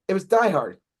 it was Die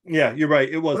Hard. Yeah, you're right.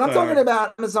 It was. But I'm talking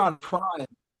about Amazon Prime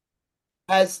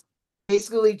has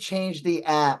basically changed the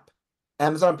app.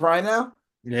 Amazon Prime now.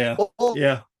 Yeah.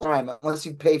 Prime, unless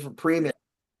you pay for premium,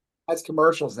 has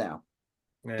commercials now.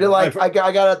 Yeah. They're like,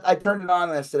 I turned it on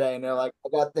yesterday, and they're like, I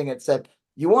got a thing that said,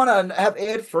 you want to have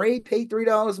ad free? Pay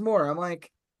 $3 more. I'm like,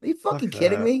 are you fucking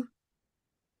kidding me?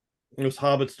 Those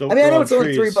hobbits don't. I mean, I know it's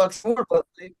only $3 more, but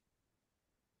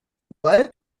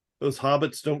what? Those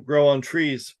hobbits don't grow on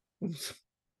trees.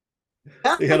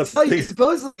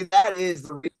 Supposedly that is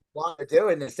the reason why they're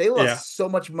doing this. They lost so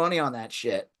much money on that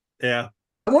shit. Yeah.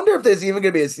 I wonder if there's even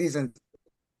going to be a season.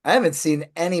 I haven't seen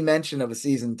any mention of a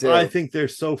season 2. I think they're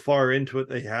so far into it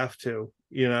they have to,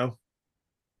 you know.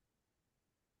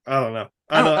 I don't know.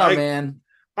 I don't know, man.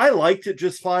 I liked it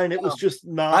just fine. It was just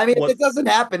not. I mean, if it doesn't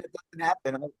happen, it doesn't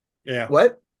happen. Yeah.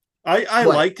 What? I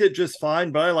liked it just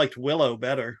fine, but I liked Willow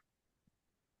better.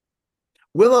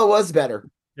 Willow was better.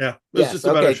 Yeah. It was just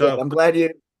a better show. Good. I'm glad you.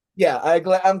 Yeah,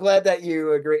 I'm glad that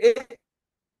you agree.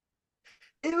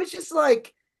 It was just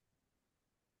like.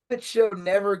 That show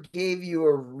never gave you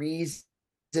a reason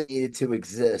to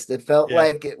exist. It felt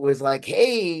like it was like,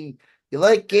 hey, you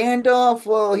like Gandalf?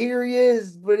 Well, here he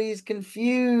is, but he's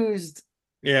confused.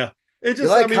 Yeah. It just, you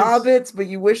like hobbits, but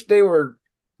you wish they were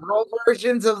girl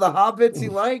versions of the Hobbits you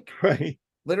like. Right.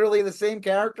 Literally the same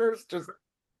characters, just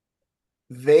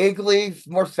vaguely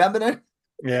more feminine.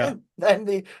 Yeah. Than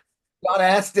the John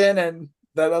Aston and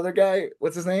that other guy.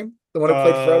 What's his name? The one who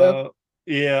played Frodo?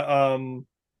 Yeah.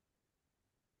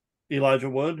 Elijah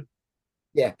Wood.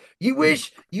 Yeah. You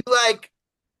wish you like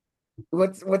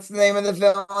what's the name of the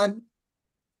villain?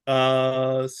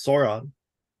 Sauron.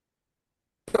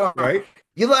 Right?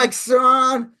 You like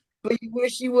Sauron, but you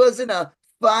wish he wasn't a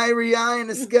fiery eye in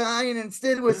the sky and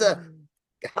instead was a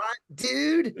hot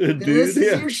dude. This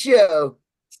is your show.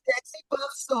 Sexy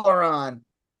buff Sauron.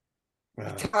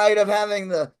 Wow. Tired of having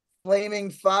the flaming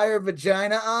fire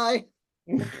vagina eye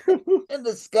in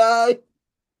the sky.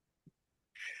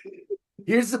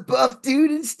 Here's a buff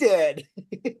dude instead.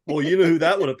 Well, you know who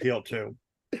that would appeal to.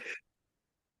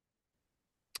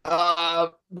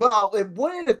 Well, it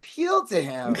wouldn't appeal to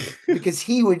him because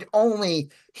he would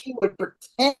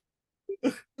pretend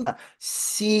a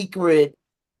secret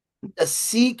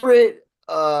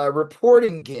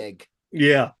reporting gig.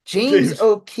 Yeah. James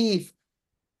O'Keefe,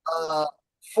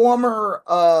 former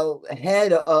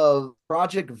head of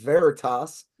Project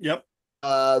Veritas. Yep.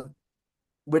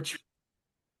 Which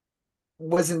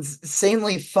was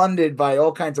insanely funded by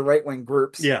all kinds of right-wing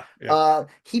groups. Yeah.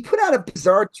 He put out a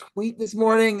bizarre tweet this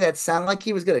morning that sounded like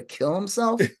he was going to kill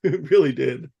himself. It really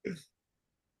did.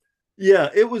 Yeah,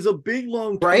 it was a big,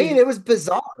 long tweet. Right? It was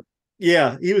bizarre.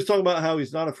 Yeah, he was talking about how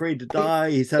he's not afraid to die.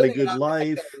 He's had a good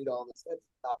life.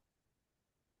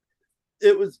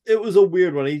 It was a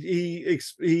weird one.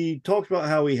 He talked about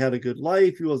how he had a good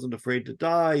life. He wasn't afraid to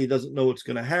die. He doesn't know what's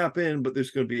going to happen, but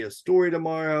there's going to be a story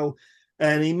tomorrow.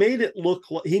 And he made it look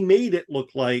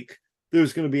like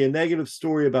there's going to be a negative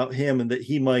story about him and that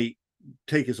he might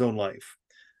take his own life.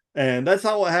 And that's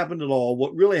not what happened at all.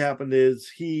 What really happened is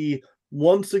he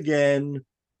once again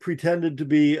pretended to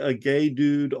be a gay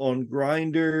dude on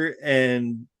Grindr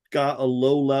and got a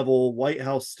low-level White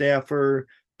House staffer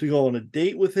to go on a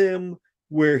date with him,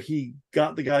 where he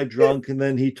got the guy drunk and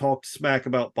then he talked smack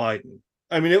about Biden.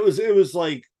 I mean, it was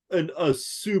like a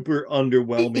super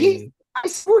underwhelming. I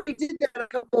swear he did that a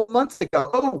couple of months ago.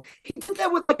 Oh, he did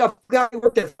that with like a guy who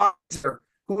worked at Pfizer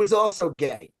who was also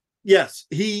gay. Yes,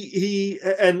 he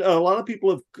and a lot of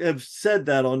people have said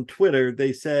that on Twitter.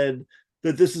 They said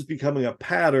that this is becoming a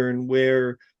pattern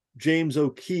where James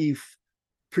O'Keefe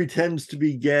pretends to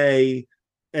be gay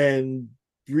and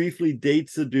briefly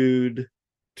dates a dude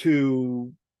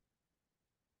to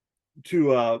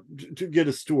get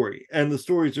a story, and the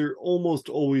stories are almost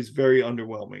always very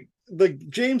underwhelming. The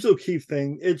James O'Keefe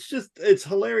thing, it's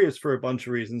hilarious for a bunch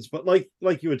of reasons, but like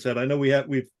you had said, I know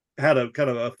we've had a kind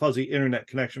of a fuzzy internet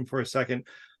connection for a second.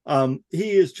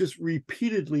 He has just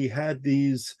repeatedly had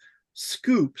these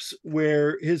scoops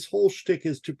where his whole shtick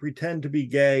is to pretend to be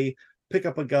gay, pick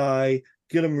up a guy,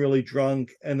 get him really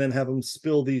drunk, and then have him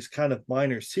spill these kind of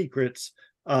minor secrets.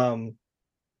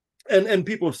 And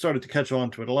people have started to catch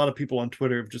on to it. A lot of people on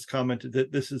Twitter have just commented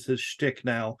that this is his shtick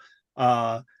now.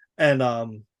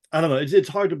 I don't know. It's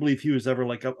hard to believe he was ever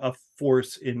like a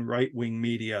force in right-wing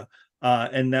media.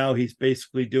 And now he's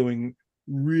basically doing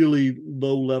really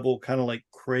low-level kind of like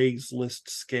Craigslist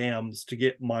scams to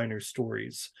get minor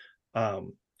stories.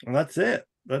 And that's it.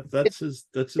 That's his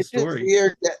story. It's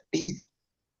weird that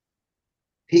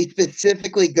he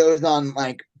specifically goes on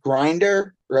like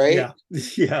Grindr, right? Yeah.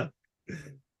 Yeah.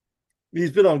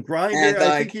 He's been on Grindr.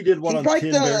 I think he did one on like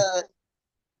Tinder.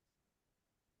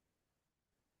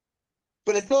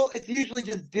 But it's usually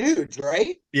just dudes,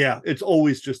 right? Yeah, it's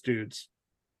always just dudes.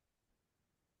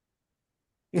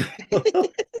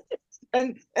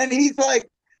 and he's like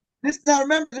this. Now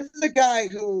remember, this is a guy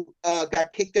who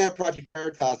got kicked out of Project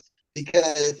Veritas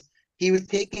because he was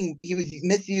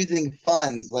misusing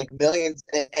funds, like millions,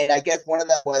 and I guess one of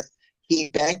them was he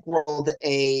bankrolled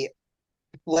a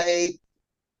play.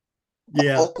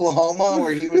 Yeah, Oklahoma,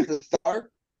 where he was the star.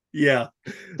 Yeah,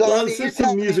 So well, this is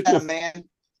some musical man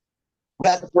who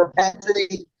has a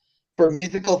propensity for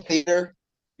musical theater.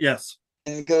 Yes,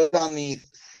 and goes on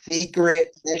these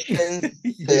secret missions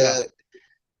to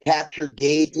capture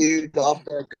gay dudes off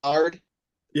their guard.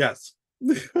 Yes,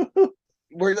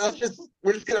 we're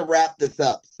just gonna wrap this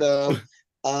up. So,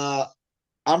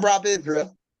 I'm Rob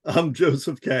Israel. I'm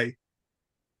Joseph K.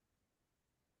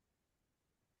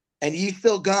 And you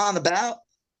still gone about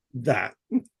that.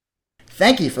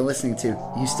 Thank you for listening to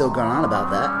You Still Going On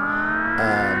About That.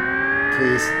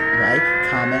 Please like,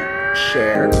 comment,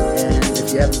 share, and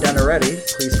if you haven't done already,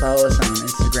 please follow us on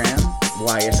Instagram,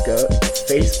 YSGOAT,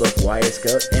 Facebook,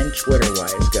 YSGOAT, and Twitter,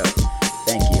 YSGOAT.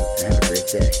 Thank you, and have a great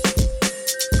day.